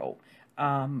general.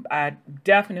 I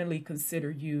definitely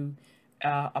consider you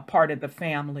a part of the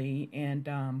family, and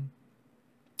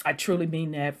I truly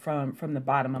mean that from the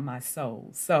bottom of my soul.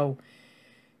 So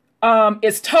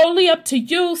it's totally up to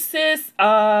you, sis.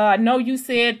 I know you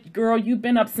said, girl, you've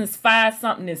been up since 5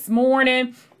 something this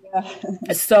morning.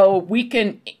 Yeah. So we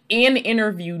can end the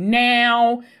interview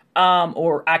now,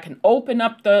 or I can open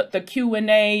up the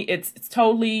Q&A. It's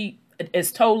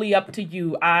totally up to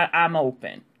you. I'm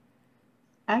open.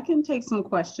 I can take some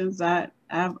questions. I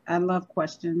love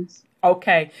questions.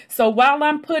 Okay. So while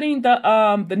I'm putting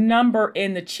the number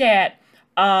in the chat,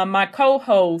 my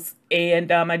co-host,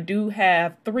 and I do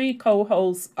have 3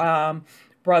 co-hosts,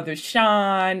 brother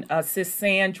Sean, sis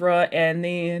Sandra, and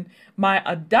then my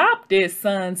adopted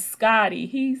son Scotty.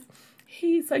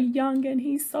 He's a youngin'.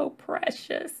 He's so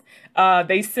precious.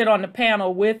 They sit on the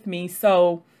panel with me.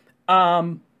 So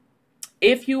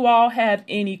if you all have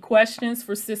any questions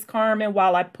for Sis Carmen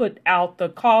while I put out the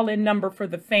call-in number for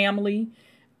the family,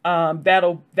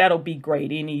 that'll be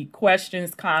great. Any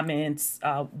questions, comments,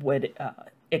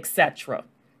 etc.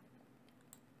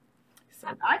 So,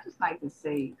 I just like to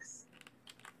say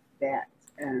that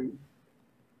the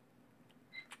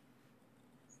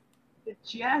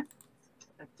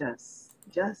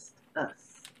just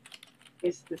us,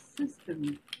 it's the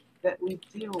system that we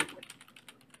deal with.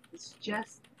 It's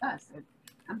just us. And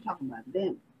I'm talking about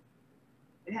them.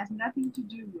 It has nothing to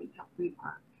do with how we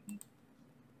are.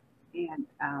 And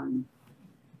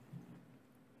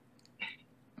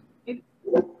it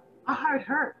my heart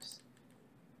hurts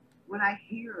when I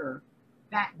hear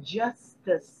that just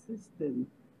the system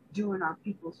doing our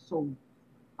people so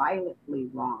violently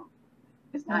wrong.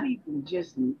 It's not even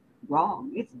just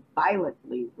wrong, it's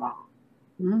violently wrong.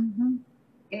 Mm-hmm.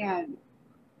 And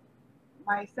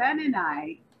my son and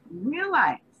I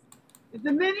realized that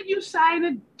the minute you sign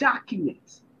a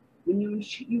document, when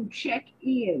you check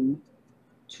in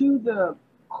to the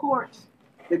court,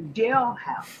 the jail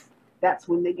house, that's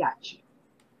when they got you.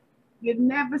 You'd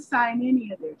never sign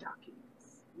any of their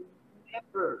documents.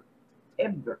 Never,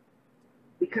 ever.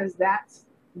 Because that's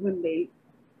when they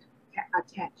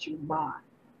attach your bond.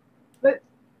 But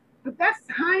that's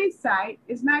hindsight.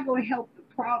 It's not going to help the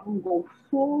problem go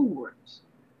forward.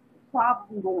 The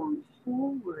problem going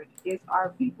forward is our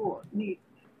people need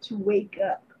to wake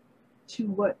up to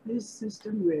what this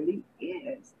system really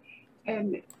is.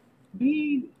 And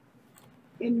being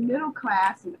in middle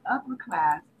class and upper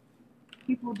class,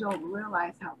 people don't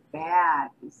realize how bad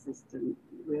the system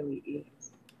really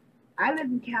is. I live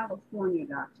in California,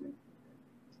 doctor,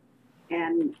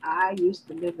 and I used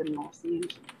to live in Los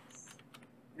Angeles.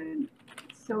 And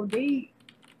so they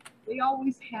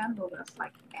always handled us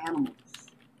like animals,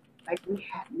 like we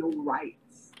had no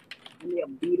rights. And they'll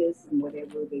beat us and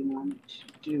whatever they wanted to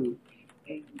do.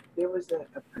 And there was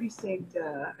a precinct,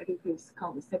 I think it was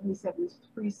called the 77th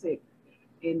precinct,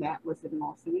 and that was in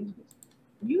Los Angeles.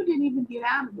 You didn't even get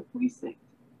out of the precinct.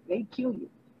 They'd kill you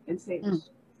and say it was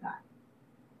suicide.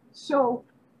 So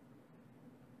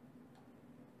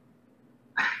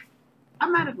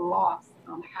I'm at a loss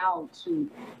on how to,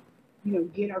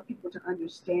 get our people to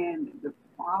understand the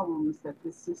problems that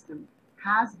this system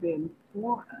has been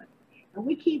for us. And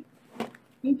we keep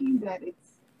thinking that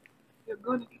they're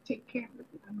going to take care of it.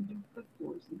 They're going to do good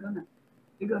for us.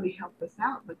 They're going to help us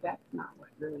out, but that's not what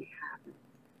really happens.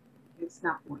 It's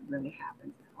not what really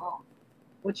happens at all.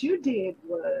 What you did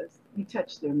was you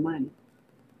touched their money.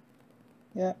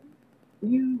 Yeah.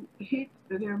 You hit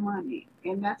their money,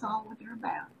 and that's all what they're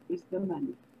about is the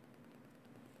money.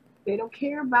 They don't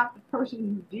care about the person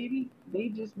who did it. They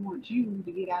just want you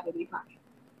to get out of their pocket.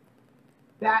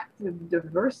 That the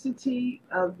diversity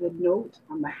of the note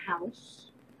on the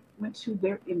house went to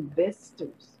their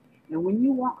investors. And when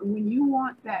you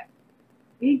want that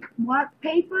ink mark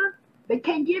paper, they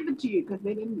can't give it to you because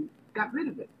they didn't got rid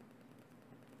of it.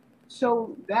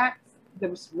 So that's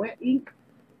the wet ink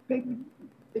paper,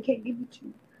 they can't give it to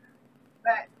you.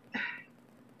 But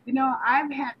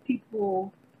I've had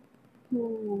people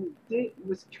who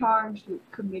was charged with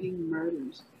committing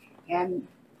murders, and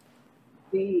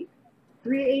the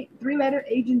three-letter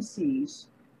agencies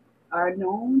are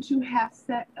known to have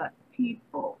set up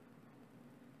people,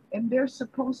 and they're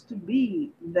supposed to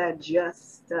be the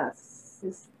justice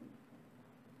system.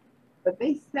 But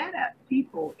they set up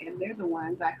people, and they're the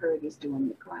ones I heard is doing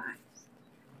the crimes.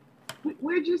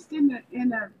 We're just in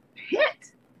a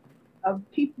pit of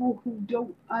people who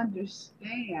don't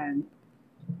understand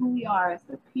who we are as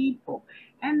a people,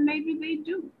 and maybe they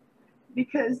do,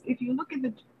 because if you look at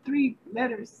the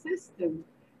three-letter system,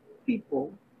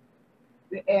 people,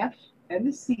 the F and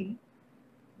the C,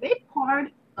 they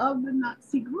part of the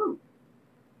Nazi group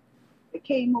that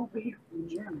came over here from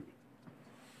Germany.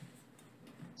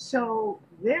 So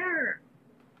their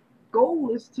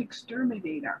goal is to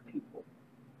exterminate our people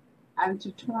and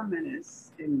to torment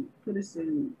us and put us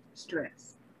in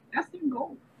stress. That's their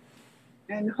goal.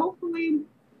 And hopefully,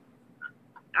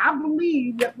 I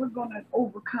believe that we're going to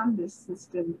overcome this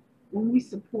system when we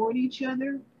support each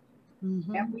other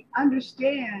and we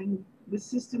understand the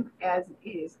system as it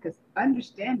is, because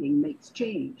understanding makes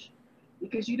change.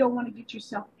 Because you don't want to get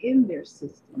yourself in their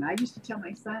system. I used to tell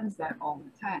my sons that all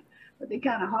the time, but they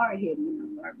kind of hard-headed,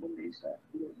 when they start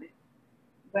a little bit.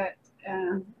 But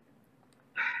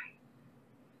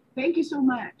thank you so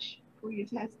much for your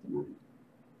testimony.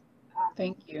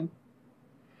 Thank you.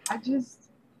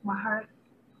 My heart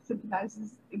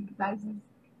sympathizes, empathizes,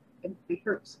 and it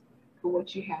hurts for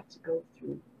what you had to go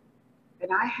through.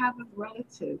 And I have a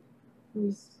relative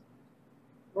whose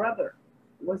brother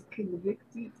was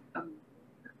convicted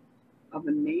of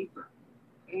a neighbor,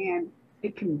 and they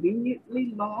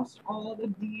conveniently lost all the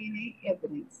DNA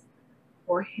evidence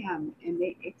for him, and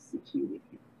they executed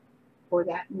him for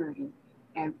that murder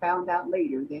and found out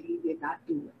later that he did not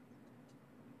do it.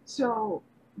 So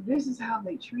this is how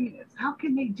they treat us. How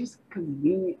can they just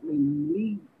conveniently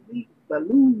leave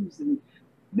balloons and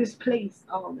misplace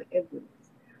all the evidence?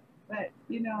 But,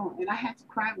 and I had to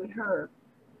cry with her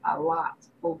a lot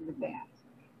over that.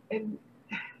 And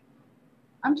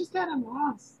I'm just at a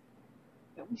loss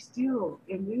that we still,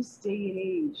 in this day and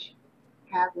age,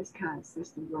 have this kind of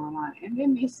system going on. And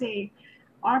then they say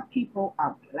our people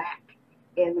are black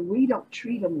and we don't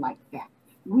treat them like that.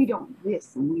 We don't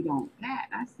this and we don't that.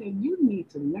 I said, you need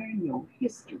to learn your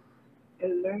history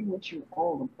and learn what you're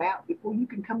all about before you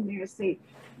can come there and say,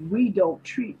 we don't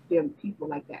treat them people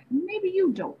like that. Maybe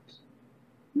you don't.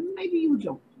 Maybe you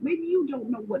don't. Maybe you don't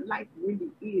know what life really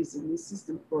is in this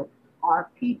system for our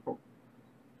people.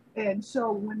 And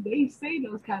so when they say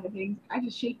those kind of things, I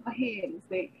just shake my head and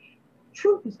say,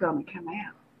 truth is going to come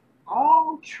out.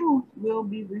 All truth will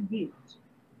be revealed.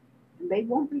 And they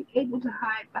won't be able to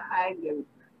hide behind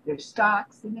their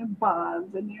stocks and their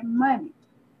bonds and their money,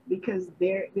 because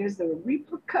there's a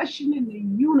repercussion in the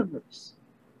universe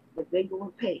that they're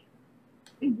going to pay.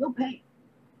 They will pay.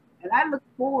 And I look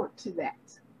forward to that.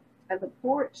 I look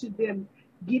forward to them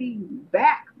getting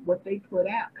back what they put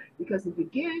out. Because if you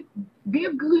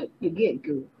give good, you get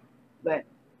good. But,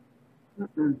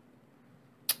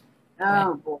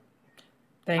 oh boy.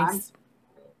 Thanks.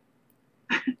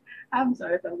 I'm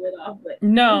sorry if I went off, but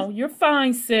no, you're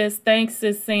fine, sis. Thanks,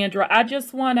 sis Sandra. I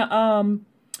just want to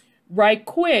right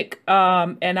quick,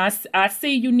 and I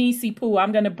see you, Nisi Pooh.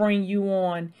 I'm going to bring you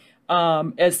on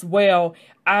as well.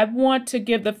 I want to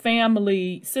give the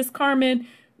family, sis Carmen,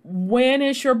 when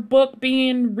is your book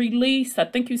being released? I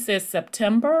think you said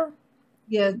September.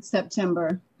 Yeah,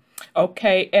 September.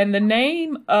 Okay, and the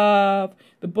name of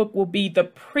the book will be The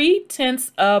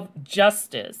Pretense of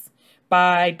Justice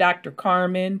by Dr.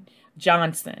 Carmen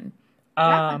Johnson.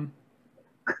 The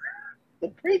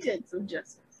Pretense of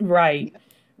Justice. Right,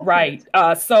 right.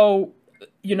 So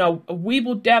you know, we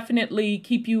will definitely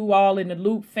keep you all in the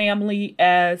loop, family,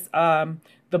 as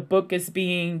the book is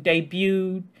being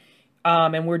debuted.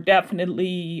 And we're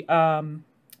definitely going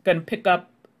to pick up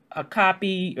a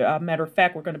copy. Matter of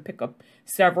fact, we're going to pick up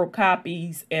several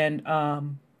copies and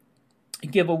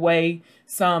give away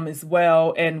some as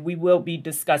well. And we will be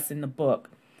discussing the book.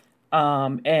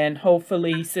 And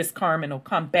hopefully Sis Carmen will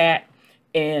come back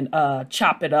and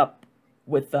chop it up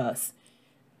with us.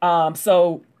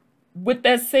 So with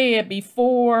that said,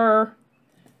 before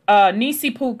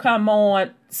Nisi Poo come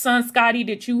on, son Scotty,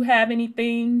 did you have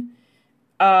anything?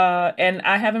 And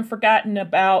I haven't forgotten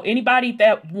about anybody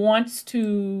that wants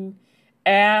to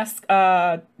ask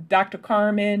Dr.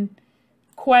 Carmen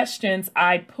questions.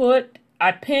 I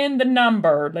pinned the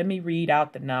number. Let me read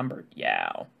out the number.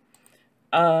 Yeah.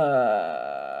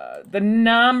 The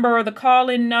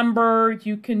call-in number,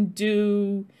 you can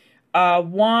do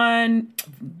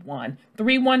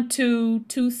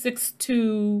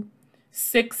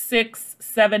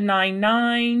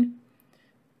 312-262-66799,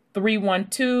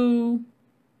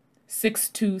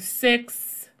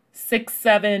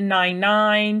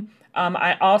 312-626-6799.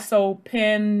 I also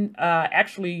pin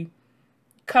actually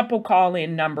couple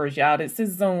call-in numbers, y'all. This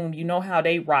is Zoom. You know how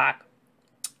they rock.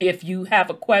 If you have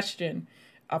a question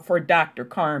for Dr.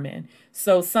 Carmen.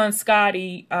 So, son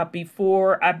Scotty,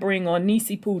 before I bring on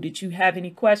Nisi Poo, did you have any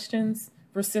questions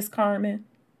for Sis Carmen?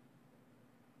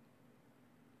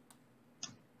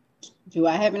 Do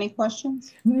I have any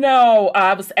questions? No,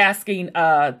 I was asking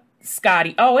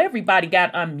Scotty. Oh, everybody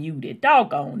got unmuted.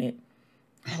 Doggone it.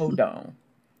 Hold on.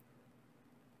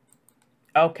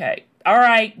 Okay. All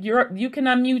right. You can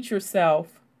unmute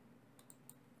yourself.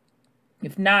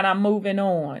 If not, I'm moving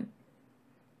on.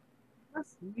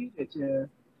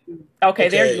 Okay,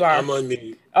 there you are. I'm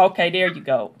unmuted. Okay, there you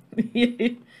go.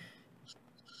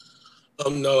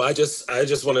 No, I just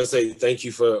want to say thank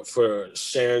you for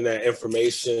sharing that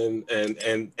information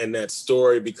and that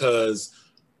story, because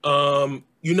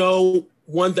you know,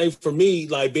 one thing for me,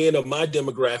 like being of my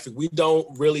demographic, we don't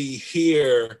really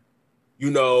hear,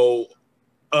 you know,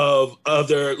 of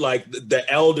other, like the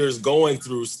elders going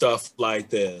through stuff like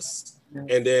this.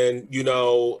 And then, you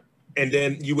know, and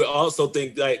then you would also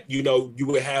think that, you know, you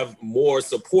would have more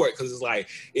support, because it's like,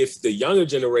 if the younger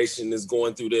generation is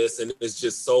going through this and it's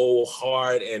just so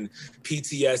hard, and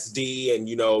PTSD, and,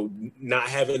 you know, not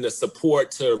having the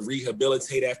support to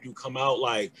rehabilitate after you come out,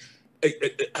 like,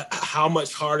 how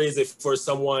much harder is it for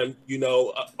someone, you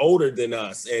know, older than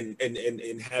us, and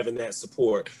having that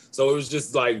support? So it was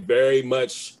just like very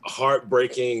much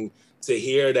heartbreaking to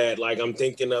hear that. Like, I'm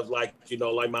thinking of, like, you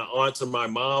know, like my aunt or my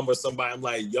mom or somebody. I'm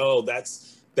like, yo,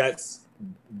 that's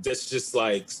just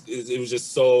like, it was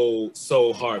just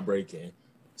so heartbreaking.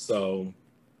 So,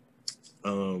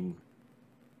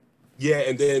 yeah.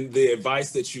 And then the advice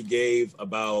that you gave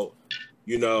about,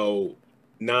 you know,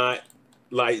 not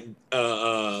like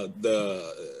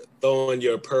the throwing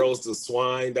your pearls to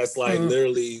swine. That's like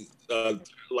literally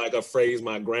like a phrase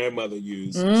my grandmother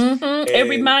used. It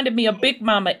reminded me of Big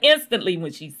Mama instantly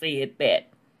when she said that.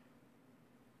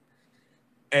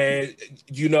 And,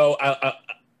 you know,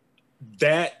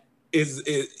 that is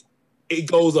it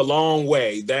goes a long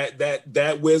way.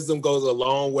 That wisdom goes a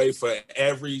long way for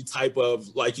every type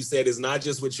of, like you said, it's not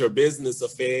just with your business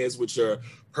affairs, with your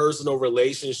personal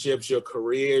relationships, your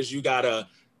careers. You gotta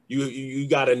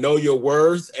know your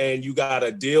worth, and you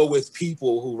gotta deal with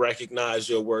people who recognize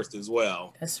your worth as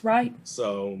well. That's right.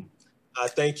 So I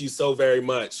thank you so very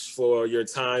much for your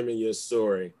time and your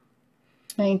story.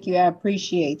 Thank you. I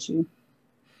appreciate you.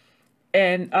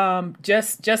 And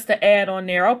just to add on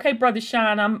there, okay, Brother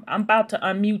Sean, I'm about to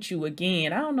unmute you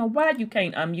again. I don't know why you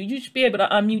can't unmute. You should be able to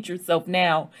unmute yourself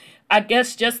now. I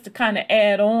guess just to kind of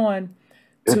add on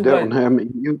to it don't have me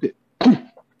muted.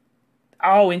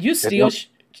 Oh, and you still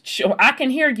I can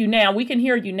hear you now. We can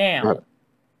hear you now.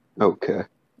 Okay.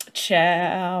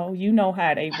 Child, you know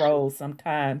how they roll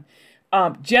sometimes.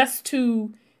 Just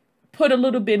to put a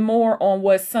little bit more on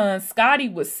what son Scotty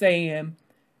was saying.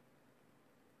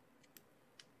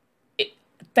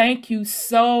 Thank you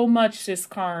so much, Sis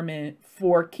Carmen,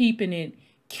 for keeping it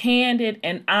candid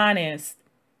and honest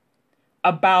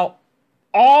about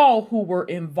all who were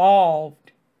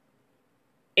involved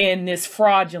in this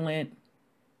fraudulent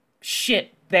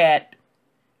shit that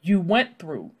you went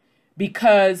through.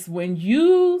 Because when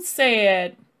you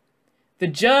said the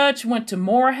judge went to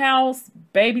Morehouse,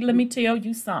 baby, let me tell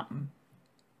you something.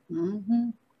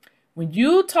 When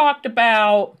you talked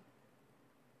about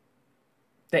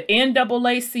the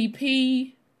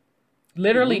NAACP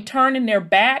literally turning their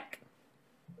back.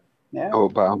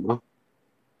 Obama.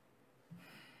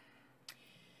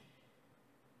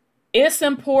 It's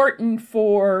important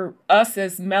for us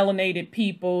as melanated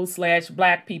people /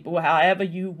 black people, however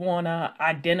you want to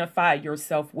identify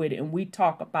yourself with it. And we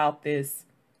talk about this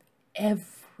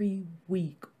every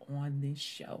week on this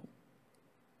show.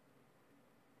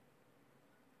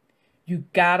 You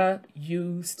gotta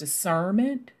use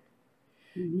discernment.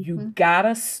 You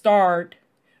gotta start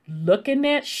looking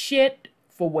at shit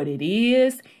for what it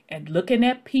is and looking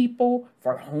at people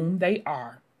for whom they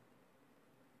are.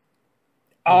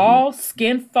 All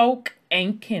skin folk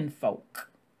ain't kinfolk.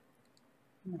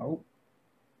 Nope.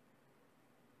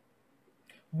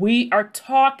 We are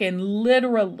talking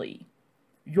literally,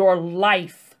 your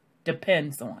life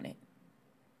depends on it.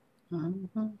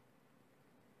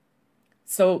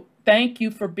 So thank you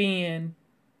for being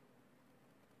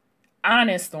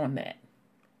honest on that.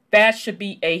 That should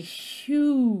be a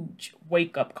huge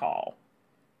wake-up call.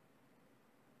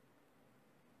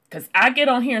 Because I get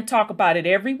on here and talk about it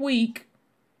every week.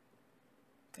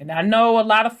 And I know a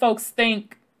lot of folks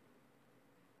think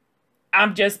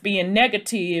I'm just being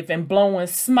negative and blowing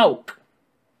smoke.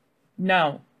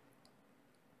 No.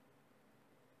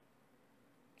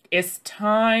 It's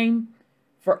time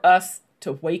for us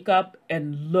to wake up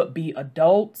and be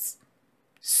adults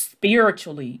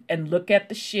spiritually and look at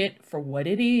the shit for what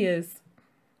it is.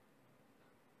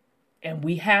 And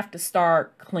we have to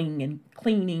start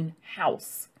cleaning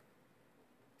house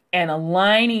and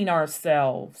aligning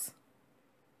ourselves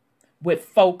with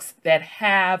folks that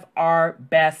have our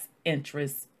best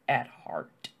interests at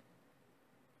heart.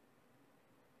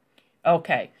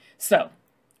 Okay, so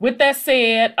with that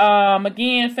said,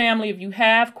 again, family, if you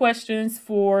have questions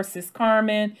for Sis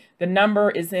Carmen, the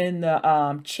number is in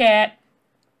the chat.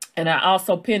 And I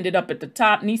also pinned it up at the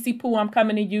top. Nisi Poo, I'm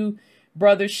coming to you.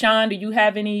 Brother Sean, do you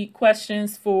have any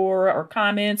questions for or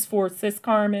comments for Sis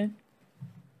Carmen?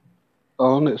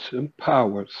 Honest and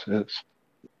Power says,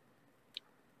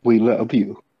 we love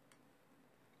you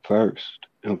first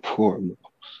and foremost.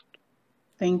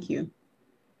 Thank you.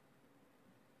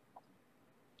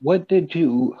 What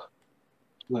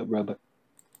brother,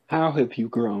 how have you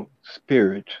grown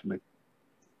spiritually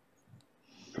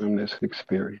from this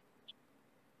experience?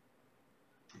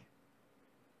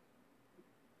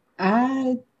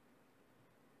 I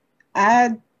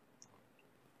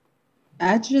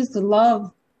just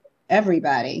love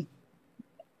everybody.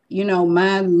 You know,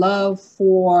 my love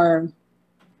for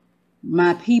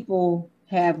my people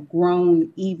have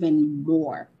grown even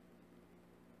more.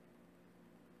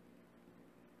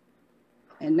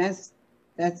 And that's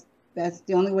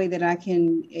the only way that I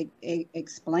can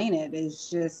explain it, is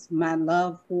just my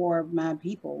love for my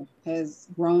people has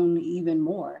grown even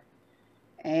more.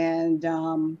 And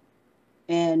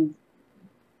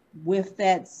with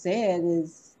that said,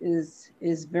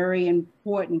 is very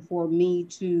important for me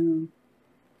to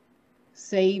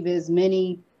save as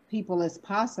many people as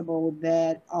possible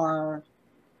that are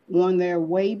on their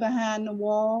way behind the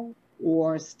wall,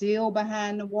 or still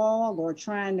behind the wall, or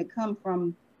trying to come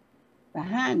from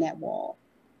behind that wall.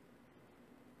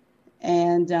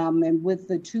 And with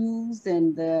the tools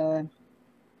and the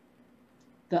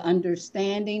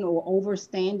understanding or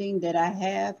overstanding that I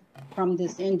have from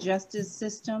this injustice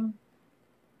system,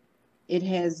 it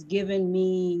has given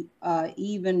me an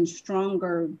even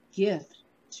stronger gift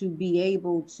to be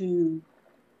able to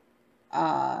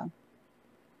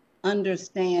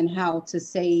understand how to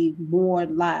save more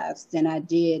lives than I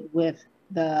did with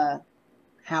the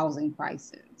housing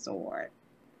crisis or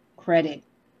credit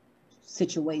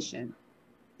situation.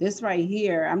 This right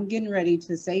here, I'm getting ready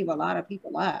to save a lot of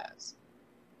people's lives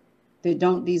that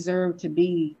don't deserve to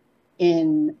be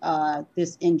in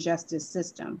this injustice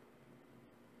system.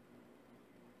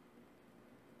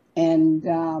 And,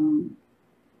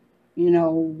 you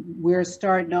know, we're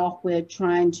starting off with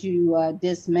trying to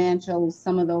dismantle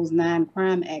some of those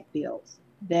non-crime act bills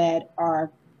that are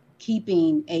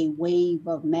keeping a wave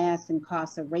of mass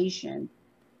incarceration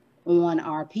on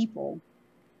our people,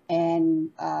 and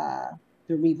the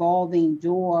revolving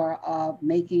door of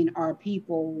making our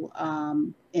people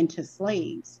into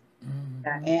slaves.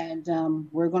 And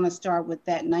we're going to start with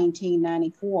that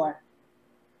 1994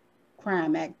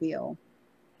 Crime Act bill.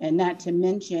 And not to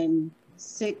mention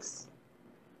 6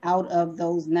 out of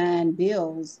those 9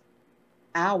 bills,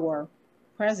 our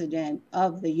president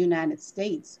of the United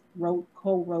States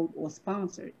co-wrote, or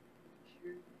sponsored.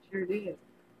 Sure did.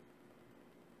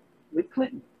 With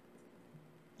Clinton.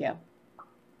 Yeah.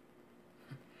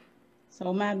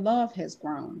 So my love has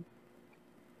grown.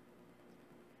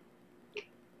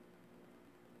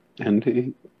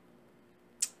 Indeed.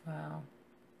 Wow.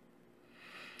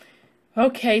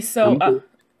 Okay, so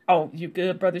Oh, you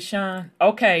good, Brother Sean?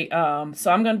 Okay, so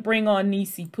I'm gonna bring on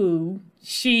Nisi Poo,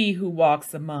 she who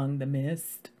walks among the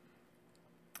mist.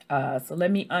 So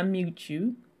let me unmute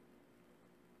you.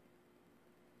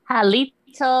 Halito,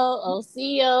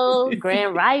 Osio,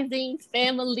 Grand Rising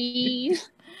family.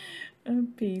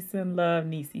 Peace and love,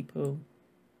 Nisi Poo.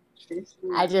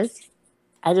 I just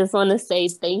want to say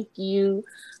thank you,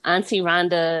 Auntie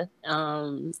Rhonda,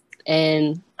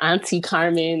 and Auntie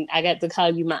Carmen. I got to call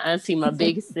you my auntie, my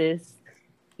big sis.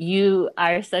 You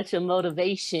are such a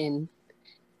motivation,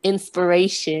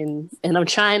 inspiration, and I'm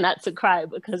trying not to cry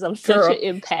because I'm such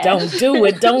an empath. Don't do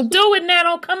it. Don't do it now.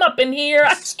 Don't come up in here.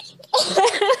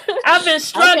 I've been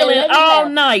struggling all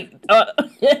night.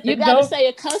 You got to say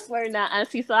a cuss word now,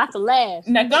 Auntie, so I can laugh.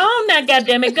 Now go on now,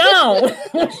 goddammit, go on.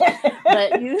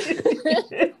 But you...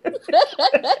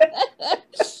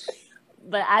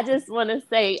 But I just want to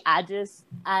say, I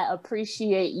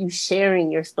appreciate you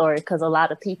sharing your story, because a lot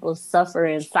of people suffer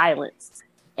in silence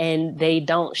and they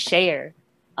don't share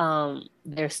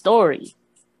their story.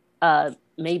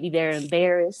 Maybe they're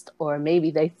embarrassed, or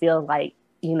maybe they feel like,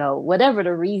 whatever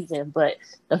the reason, but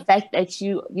the fact that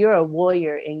you're a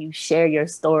warrior and you share your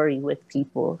story with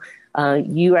people,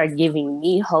 you are giving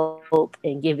me hope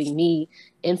and giving me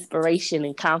inspiration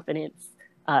and confidence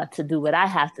to do what I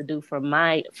have to do for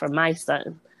my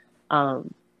son.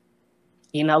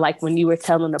 Like when you were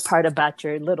telling the part about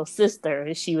your little sister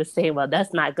and she was saying, well,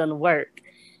 that's not going to work.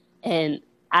 And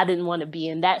I didn't want to be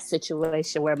in that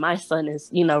situation where my son is,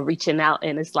 reaching out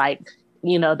and it's like,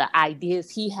 the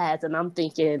ideas he has. And I'm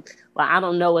thinking, well, I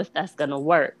don't know if that's going to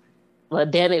work. Well,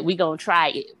 damn it, we're going to try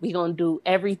it. We're going to do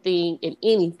everything and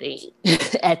anything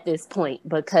at this point,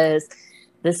 because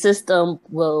the system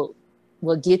will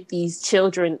get these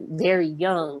children very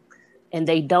young and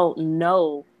they don't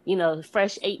know,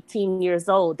 fresh 18 years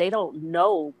old, they don't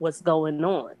know what's going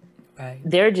on. Right.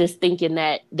 They're just thinking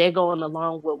that they're going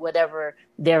along with whatever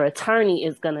their attorney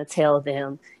is going to tell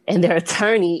them. And their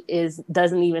attorney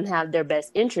doesn't even have their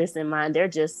best interest in mind. They're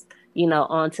just,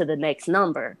 on to the next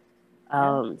number,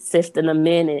 sifting them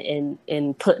in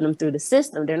and putting them through the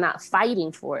system. They're not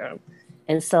fighting for them.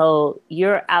 And so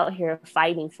you're out here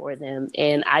fighting for them.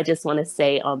 And I just want to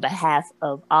say, on behalf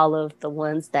of all of the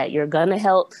ones that you're going to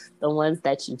help, the ones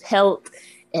that you've helped,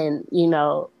 and,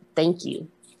 thank you.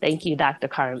 Thank you, Dr.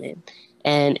 Carmen.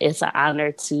 And it's an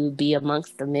honor to be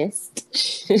amongst the mist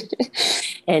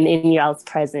and in y'all's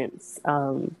presence.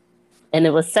 And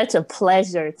it was such a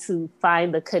pleasure to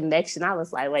find the connection. I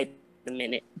was like, wait a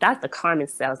minute, Dr. Carmen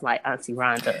sounds like Auntie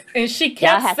Rhonda. And she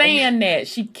kept saying that.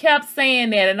 She kept saying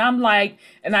that. And I'm like,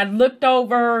 and I looked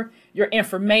over your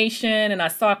information and I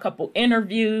saw a couple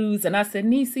interviews and I said,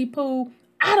 Nisi Poo,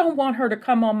 I don't want her to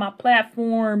come on my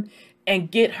platform and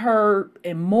get her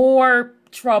in more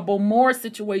trouble, more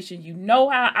situations. You know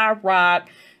how I rock.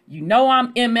 You know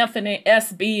I'm MFing and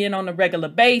SBing on a regular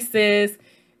basis.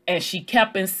 And she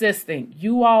kept insisting,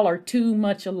 you all are too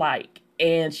much alike.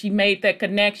 And she made that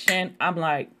connection. I'm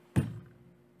like,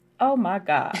 oh my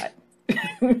God.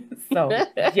 So,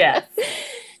 yes.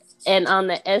 And on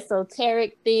the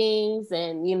esoteric things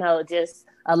and, just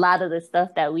a lot of the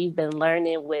stuff that we've been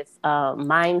learning with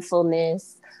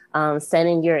mindfulness,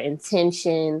 setting your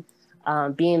intention,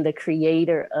 being the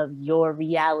creator of your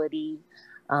reality,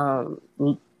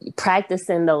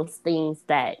 practicing those things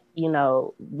that,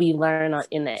 we learn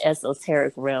in the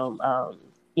esoteric realm,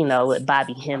 with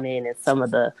Bobby Hemming and some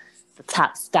of the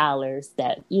top scholars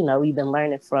that, we've been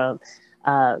learning from.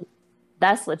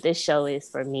 That's what this show is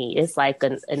for me. It's like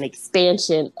an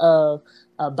expansion of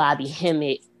a Bobby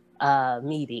Hemming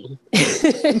meeting.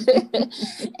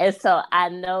 And so I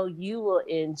know you will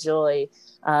enjoy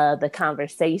the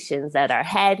conversations that are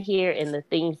had here and the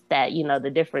things that,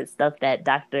 the different stuff that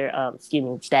Auntie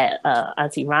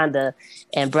Rhonda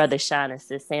and Brother Sean and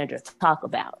Sis Sandra talk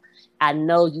about. I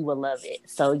know you will love it.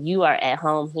 So you are at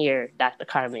home here, Dr.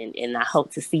 Carmen, and I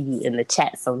hope to see you in the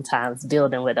chat sometimes,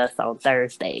 building with us on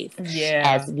Thursdays. Yeah.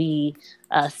 As we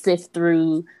sift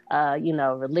through,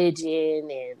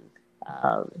 religion and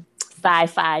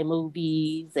sci-fi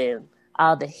movies and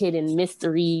all the hidden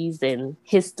mysteries and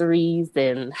histories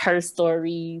and her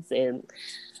stories. And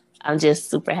I'm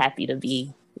just super happy to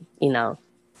be,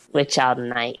 with y'all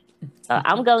tonight. So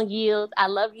I'm going to yield. I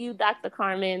love you, Dr.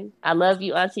 Carmen. I love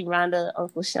you, Auntie Rhonda,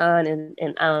 Uncle Sean, and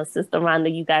Sister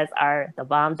Rhonda. You guys are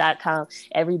thebomb.com.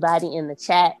 Everybody in the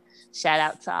chat, shout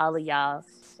out to all of y'all.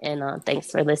 And thanks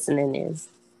for listening in.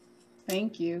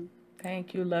 Thank you.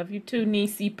 Thank you. Love you too,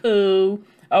 Nisi Poo.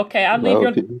 Okay, I'll leave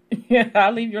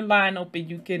your line open.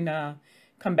 You can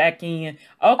come back in.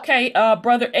 Okay,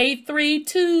 brother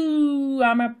 832.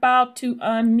 I'm about to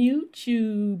unmute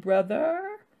you, brother.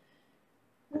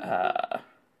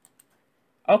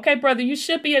 Okay, brother, you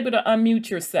should be able to unmute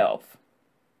yourself.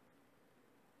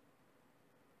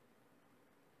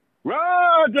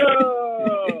 Roger!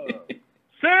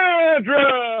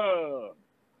 Sandra!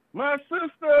 My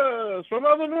sisters from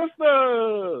other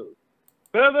vistas!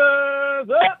 Feathers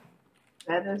up!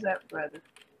 Feathers up, brother.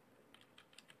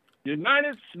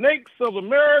 United Snakes of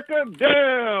America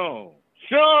down!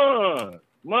 Sean,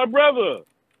 my brother,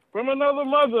 from another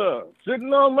mother,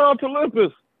 sitting on Mount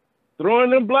Olympus, throwing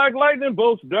them black lightning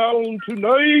bolts down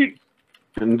tonight.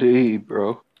 Indeed,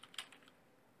 bro.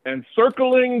 And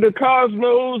circling the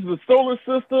cosmos, the solar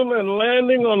system, and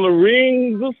landing on the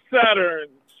rings of Saturn.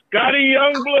 Scotty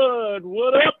Youngblood,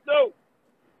 what up, though?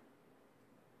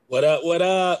 What up, what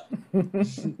up?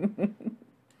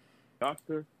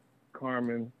 Dr.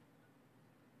 Carmen,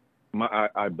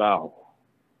 I bow.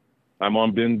 I'm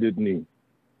on bended knee.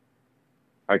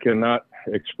 I cannot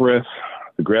express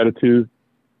the gratitude.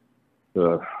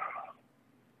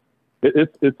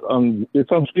 It's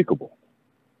unspeakable.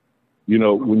 You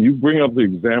know, when you bring up the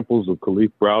examples of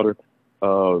Khalif Browder,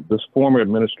 this former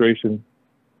administration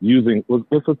using,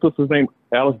 what's his name,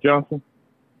 Alice Johnson?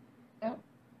 Yeah.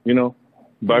 You know,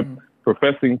 by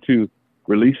professing to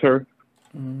release her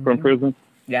from prison.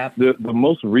 Yeah. The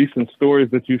most recent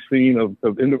stories that you've seen of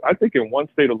I think in one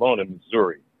state alone, in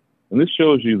Missouri, and this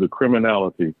shows you the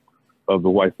criminality of the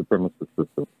white supremacist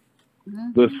system.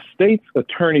 The state's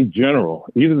attorney general,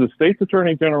 either the state's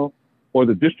attorney general or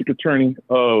the district attorney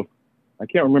of, I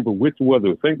can't remember which, whether it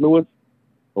was St. Louis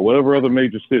or whatever other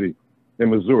major city in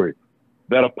Missouri,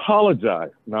 that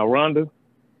apologized. Now, Rhonda,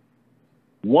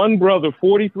 one brother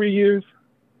 43 years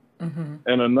and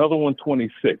another one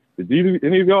 26. Did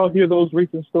any of y'all hear those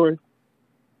recent stories?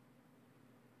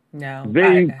 No.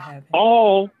 They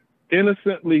all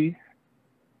innocently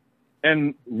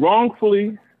and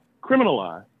wrongfully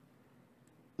criminalized.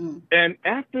 And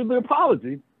after the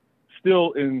apology,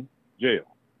 still in jail.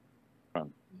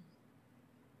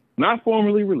 Not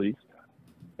formally released.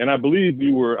 And I believe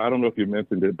you were, I don't know if you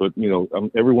mentioned it, but you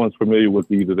know, everyone's familiar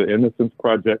with either the Innocence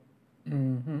Project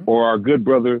or our good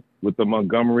brother with the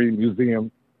Montgomery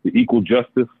Museum, the Equal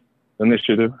Justice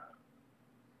Initiative.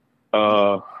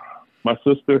 My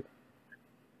sister,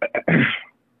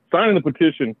 signing the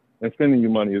petition and sending you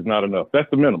money is not enough. That's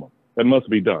the minimum. That must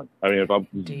be done. I mean, if I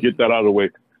get that out of the way,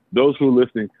 those who are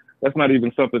listening, that's not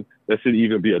even something that should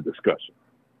even be a discussion.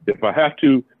 If I have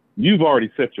to, you've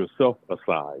already set yourself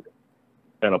aside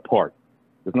and apart.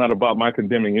 It's not about my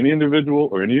condemning any individual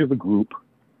or any other group.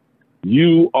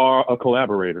 You are a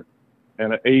collaborator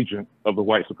and an agent of the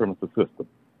white supremacist system.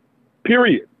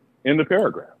 Period. In the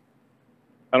paragraph.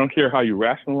 I don't care how you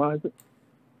rationalize it.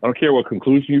 I don't care what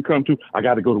conclusion you come to. I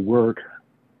got to go to work.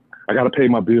 I got to pay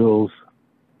my bills.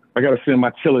 I got to send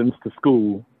my children to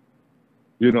school.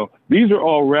 You know, these are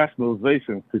all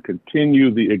rationalizations to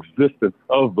continue the existence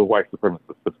of the white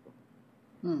supremacist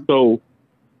system. So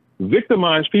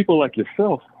victimize people like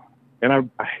yourself, and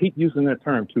I hate using that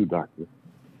term too, doctor,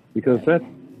 because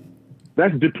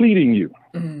that's depleting you.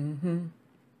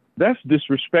 That's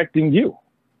disrespecting you.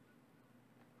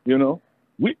 You know,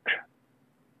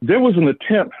 there was an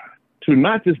attempt to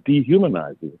not just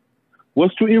dehumanize you,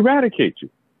 was to eradicate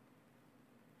you.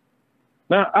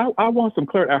 Now, I want some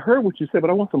clarity. I heard what you said, but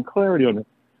I want some clarity on it.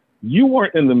 You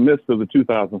weren't in the midst of the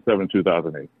 2007,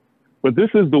 2008, but this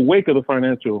is the wake of the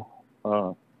financial.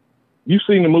 You've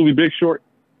seen the movie Big Short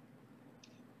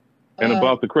and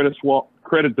about the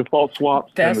credit default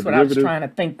swaps. That's what I was trying to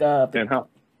think of. And how?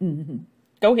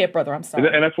 Go ahead, brother. I'm sorry.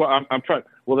 And that's why I'm trying.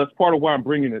 Well, that's part of why I'm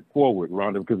bringing it forward,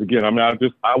 Rhonda, because again, I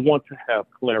mean, I want to have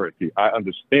clarity. I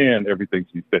understand everything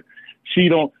she said. She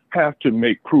don't have to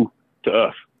make proof to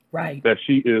us. Right. That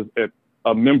she is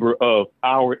a member of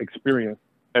our experience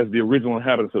as the original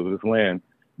inhabitants of this land,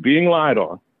 being lied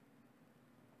on,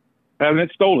 having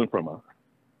it stolen from us,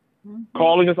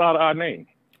 calling us out of our name.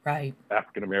 Right.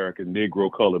 African American,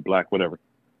 Negro, colored, black, whatever.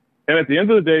 And at the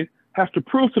end of the day, have to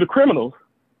prove to the criminals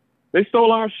they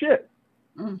stole our shit.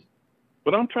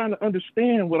 But I'm trying to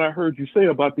understand what I heard you say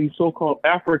about these so-called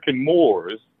African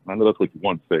Moors. I know that's what you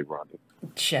want to say, Rhonda.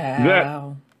 Child.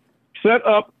 That set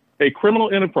up a criminal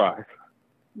enterprise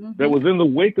that was in the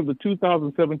wake of the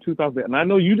 2007, 2008. And I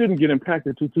know you didn't get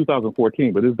impacted to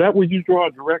 2014, but is that where you draw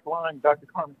a direct line, Dr.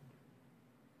 Carmen?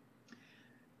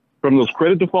 From those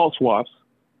credit default swaps,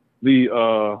 the,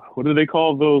 what do they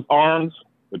call those, ARMs,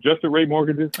 adjusted rate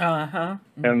mortgages, and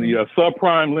the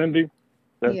subprime lending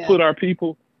that put our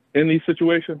people in these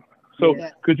situations? So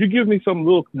could you give me some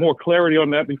little more clarity on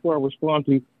that before I respond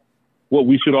to what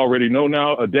we should already know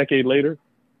now, a decade later,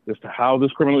 as to how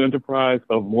this criminal enterprise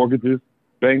of mortgages,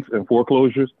 banks, and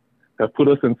foreclosures have put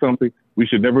us in something we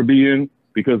should never be in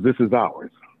because this is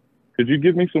ours. Could you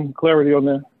give me some clarity on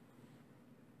that?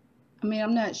 I mean,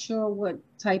 I'm not sure what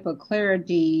type of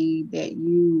clarity that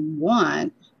you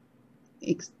want.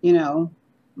 You know,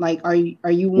 like, are you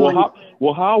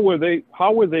how were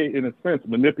they in a sense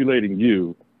manipulating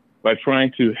you by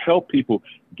trying to help people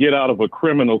get out of a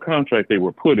criminal contract they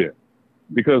were put in?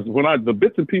 Because the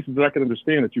bits and pieces that I can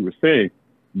understand that you were saying,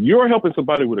 you're helping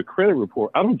somebody with a credit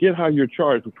report. I don't get how you're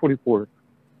charged with 24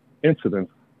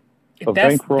 incidents of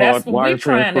bank fraud, wire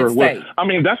transfer. I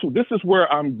mean, this is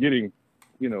where I'm getting,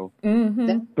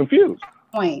 confused.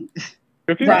 Point.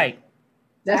 Confused. Right.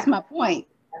 That's my point.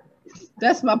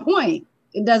 That's my point.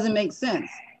 It doesn't make sense.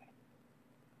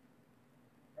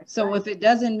 So if it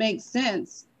doesn't make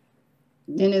sense,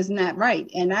 then it's not right.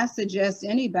 And I suggest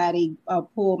anybody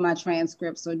pull my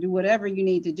transcripts or do whatever you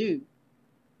need to do.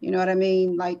 You know what I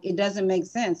mean? Like, it doesn't make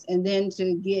sense. And then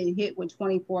to get hit with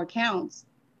 24 counts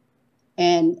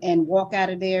and walk out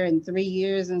of there in 3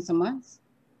 years and some months.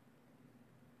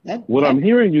 I'm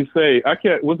hearing you say,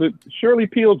 was it Shirley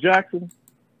Peel Jackson?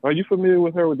 Are you familiar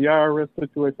with her with the IRS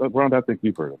situation? Rhonda, I think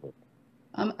you've heard of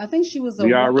her. I think she was the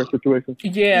IRS situation.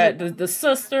 Yeah, the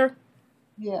sister.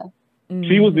 Yeah.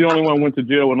 She was the only one who went to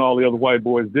jail when all the other white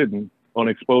boys didn't, on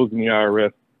exposing the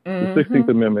IRS, the 16th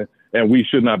Amendment, and we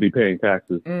should not be paying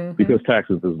taxes because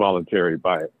taxes is voluntary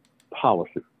by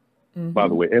policy, by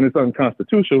the way. And it's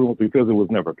unconstitutional because it was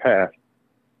never passed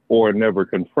or never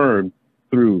confirmed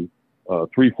through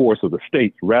 3/4 of the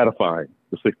states ratifying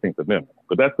the 16th Amendment.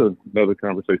 But that's another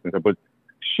conversation. But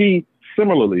she,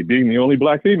 similarly, being the only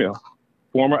black female,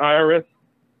 former IRS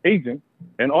agent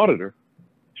and auditor,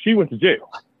 she went to jail.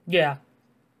 Yeah.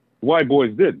 White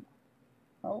boys didn't.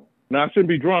 Oh. Now, I shouldn't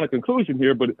be drawing a conclusion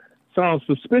here, but it sounds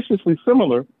suspiciously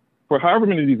similar for however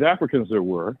many of these Africans there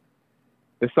were.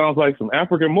 It sounds like some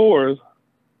African Moors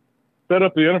set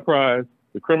up the enterprise,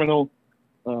 the criminal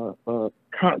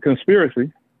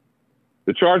conspiracy.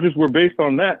 The charges were based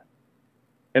on that,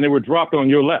 and they were dropped on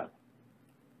your lap.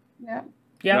 Yeah.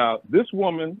 Yeah. Now, this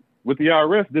woman with the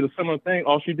IRS did a similar thing.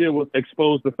 All she did was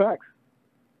expose the facts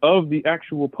of the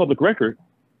actual public record,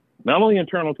 not only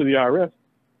internal to the IRS,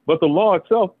 but the law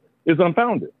itself is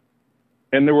unfounded.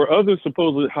 And there were other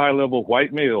supposedly high-level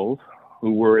white males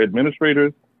who were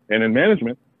administrators and in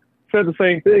management said the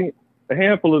same thing. A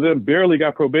handful of them barely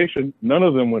got probation. None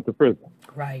of them went to prison.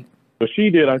 Right. But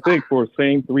she did, I think, for the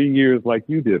same 3 years like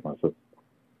you did, my sister.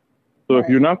 So if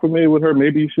you're not familiar with her,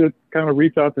 maybe you should kind of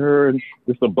reach out to her. And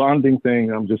it's a bonding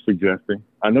thing I'm just suggesting.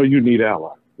 I know you need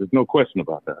allies. There's no question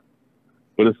about that.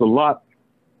 But it's a lot,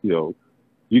 you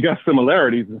got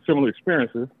similarities and similar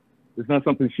experiences. It's not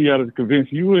something she had to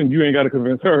convince you, and you ain't got to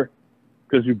convince her,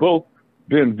 because you both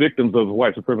been victims of the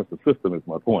white supremacist system is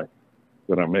my point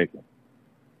that I'm making.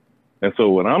 And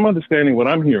so when I'm understanding what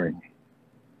I'm hearing,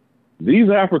 these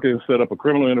Africans set up a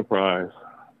criminal enterprise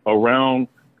around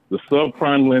the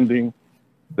subprime lending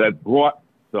that brought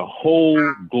the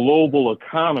whole global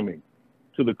economy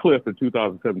to the cliff in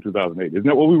 2007, 2008. Isn't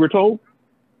that what we were told,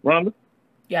 Rhonda?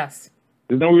 Yes.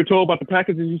 Isn't that what we were told about the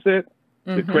packages you said?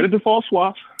 The credit default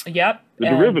swaps. Yep. The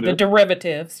derivatives. The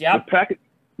derivatives. Yep.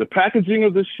 The packaging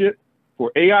of this shit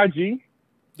for AIG.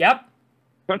 Yep.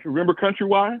 Remember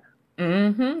Countrywide?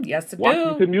 Yes, it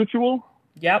Washington do. Mutual.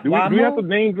 Yep. Do we have to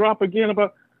name drop again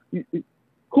about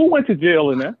who went to jail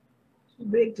in that? Too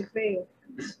big to fail.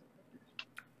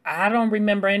 I don't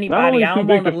remember anybody. I don't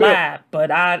want to lie,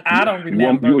 but I don't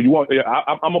remember.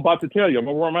 I'm about to tell you. I'm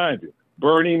gonna remind you.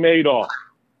 Bernie Madoff.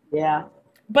 Yeah.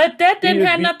 But that didn't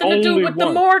have nothing to do with the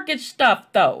mortgage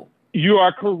stuff, though. You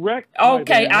are correct.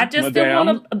 Okay, madam, I just didn't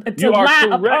want to lie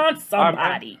upon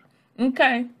somebody.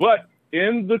 Okay. But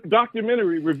in the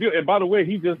documentary review, and by the way,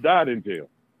 he just died in jail.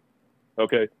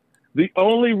 Okay. The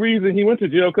only reason he went to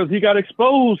jail because he got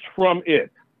exposed from it.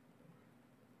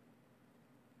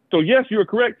 So yes, you're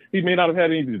correct. He may not have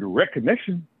had any direct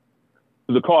connection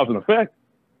to the cause and effect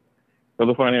of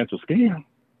the financial scam,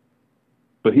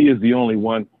 but he is the only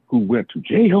one who went to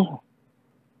jail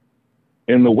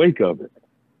in the wake of it.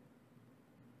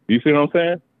 You see what I'm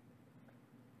saying?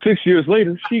 6 years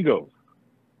later, she goes.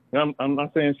 Now, I'm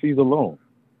not saying she's alone.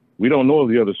 We don't know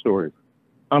the other stories.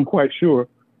 I'm quite sure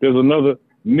there's another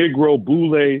Negro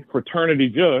Boule fraternity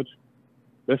judge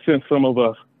that sent some of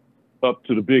us up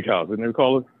to the big house. And they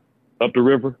call it up the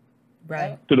river,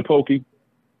 right, to the pokey,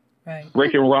 right,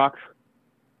 breaking rocks.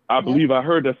 I believe I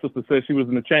heard that sister said she was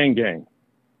in the chain gang.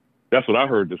 That's what I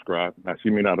heard described. Now, she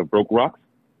may not have broke rocks.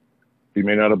 She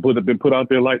may not have been put out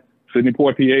there like Sidney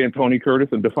Poitier and Tony Curtis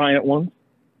and Defiant Ones,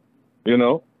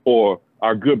 or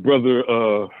our good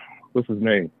brother, what's his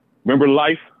name? Remember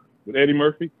Life with Eddie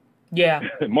Murphy? Yeah.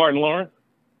 Martin Lawrence,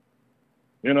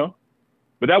 you know?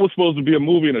 But that was supposed to be a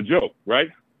movie and a joke, right?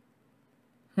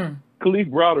 Khalif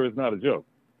Browder is not a joke.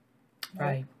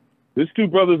 Right. There's two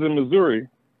brothers in Missouri,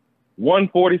 one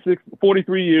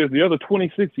 43 years, the other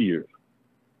 26 years.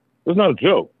 It's not a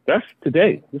joke. That's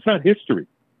today. It's not history.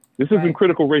 This isn't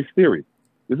critical race theory.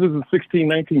 This is the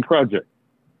 1619 Project.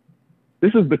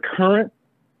 This is the current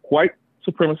white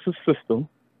supremacist system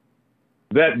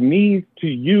that needs to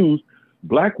use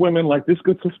Black women like this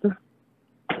good sister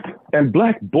and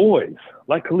Black boys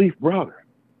like Khalif Browder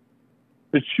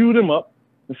to chew them up,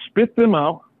 to spit them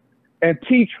out, and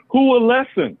teach who a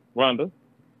lesson, Rhonda.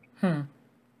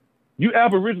 You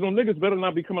Aboriginal niggas better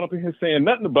not be coming up in here saying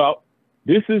nothing about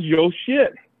this is your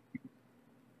shit.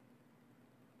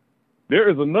 There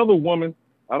is another woman,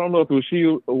 I don't know if it was she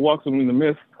who walks in the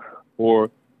mist or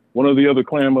one of the other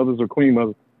clan mothers or queen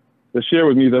mothers that shared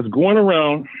with me that's going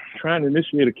around trying to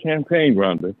initiate a campaign,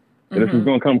 Rhonda, and this is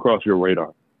going to come across your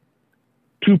radar,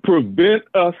 to prevent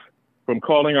us from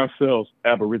calling ourselves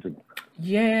Aboriginal.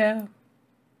 Yeah.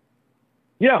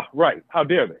 Yeah, right. How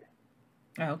dare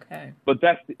they? Okay. But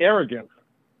that's the arrogance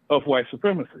of white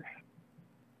supremacy.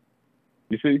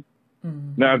 You see?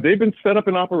 Now, they've been set up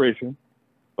in operation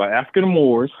by African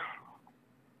Moors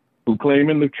who claim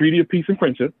in the Treaty of Peace and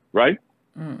Friendship, right?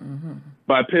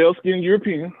 By pale-skinned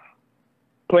Europeans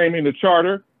claiming the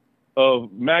Charter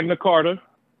of Magna Carta,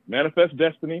 Manifest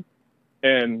Destiny,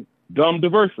 and Dum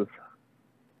Diversus.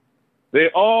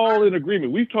 They're all in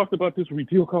agreement. We've talked about this, we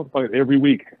deal about it every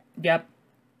week. Yep.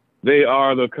 They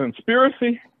are the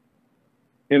conspiracy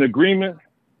in agreement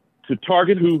to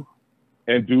target who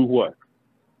and do what.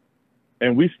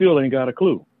 And we still ain't got a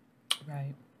clue.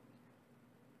 Right.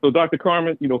 So Dr.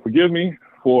 Carmen, forgive me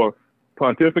for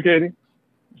pontificating,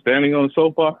 standing on the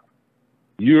soapbox.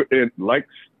 You're in, like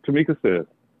Tamika said,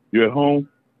 you're at home,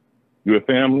 you're a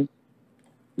family,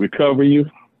 we cover you,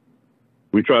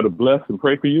 we try to bless and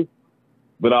pray for you,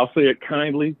 but I'll say it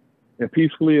kindly and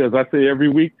peacefully, as I say every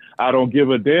week, I don't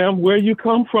give a damn where you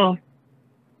come from.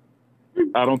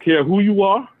 I don't care who you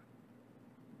are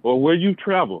or where you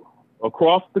travel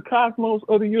across the cosmos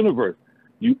or the universe.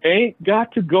 You ain't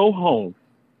got to go home,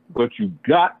 but you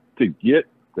got to get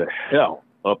the hell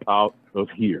up out of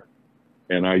here.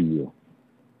 And I yield.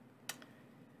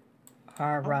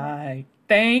 All right.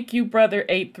 Thank you, Brother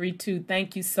 832.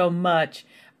 Thank you so much.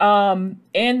 In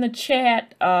the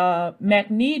chat,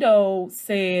 Magneto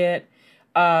said,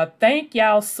 thank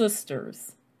y'all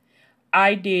sisters.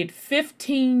 I did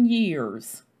 15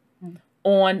 years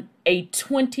on a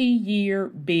 20-year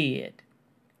bid.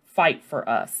 Fight for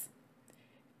us.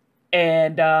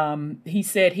 And he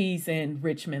said he's in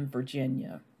Richmond,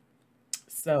 Virginia.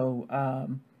 So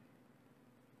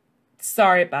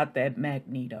sorry about that,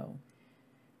 Magneto.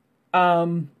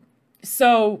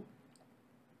 So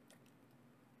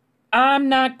I'm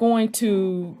not going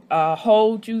to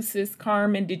hold you, Sis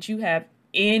Carmen. Did you have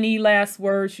any last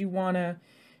words you want to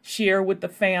share with the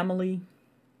family?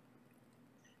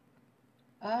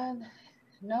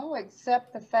 No,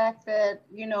 except the fact that,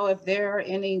 if there are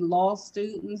any law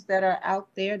students that are out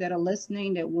there that are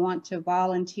listening that want to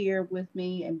volunteer with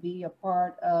me and be a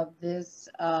part of this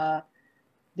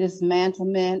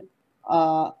dismantlement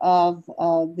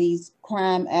of these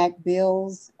Crime Act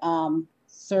bills,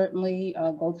 certainly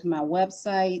go to my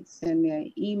website, send me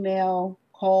an email,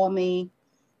 call me.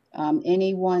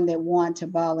 Anyone that want to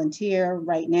volunteer.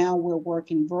 Right now, we're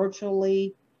working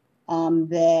virtually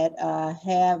that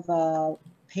have a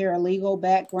paralegal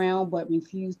background but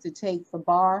refuse to take the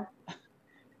bar.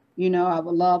 I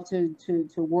would love to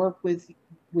work with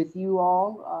you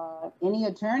all. Any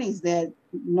attorneys that's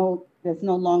no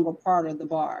longer part of the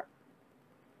bar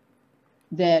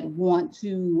that want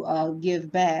to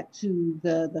give back to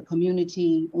the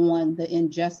community on the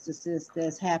injustices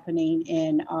that's happening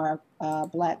in our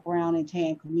Black, brown, and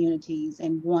tan communities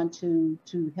and want to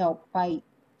help fight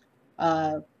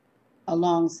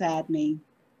alongside me,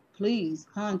 please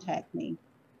contact me.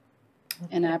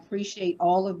 Okay. And I appreciate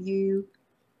all of you.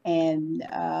 And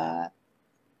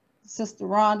Sister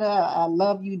Rhonda, I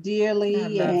love you dearly. I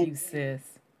love you, sis.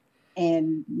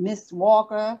 And Miss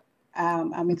Walker,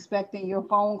 I'm expecting your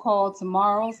phone call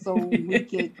tomorrow so we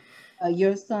get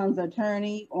your son's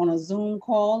attorney on a Zoom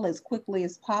call as quickly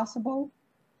as possible.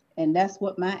 And that's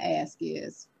what my ask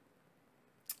is.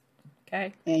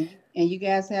 Okay. And you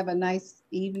guys have a nice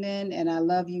evening, and I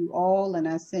love you all, and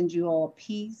I send you all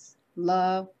peace,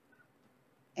 love,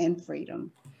 and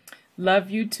freedom. Love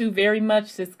you too very much,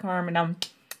 Sis Carmen. I'm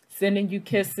sending you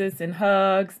kisses and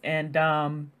hugs,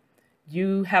 and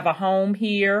you have a home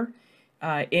here.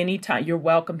 Anytime, you're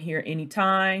welcome here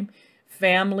anytime.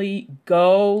 Family,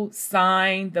 go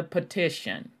sign the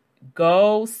petition.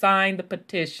 Go sign the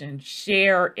petition.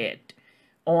 Share it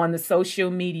on the social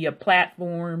media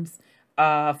platforms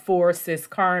for Sis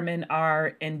Carmen,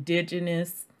 our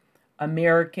Indigenous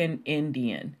American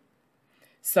Indian.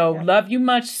 So love you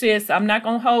much, sis. I'm not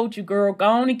going to hold you, girl. Go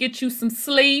on and get you some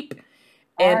sleep.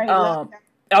 And All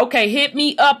right, okay, hit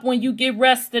me up when you get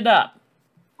rested up.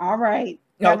 all right.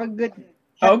 Have a good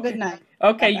night.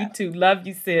 Okay, you too. Love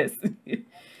you, sis.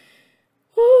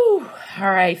 Whew. All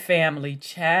right, family.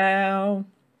 Ciao.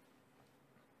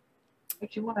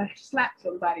 But you want to slap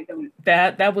somebody, don't you?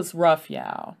 That was rough,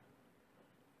 y'all.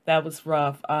 That was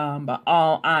rough. But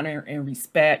all honor and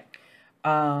respect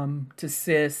to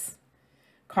Sis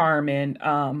Carmen.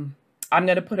 I'm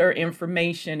gonna put her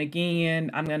information again.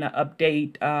 I'm gonna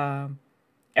update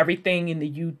everything in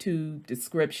the YouTube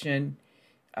description.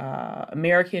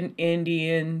 American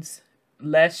Indians,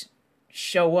 let's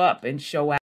show up and show out.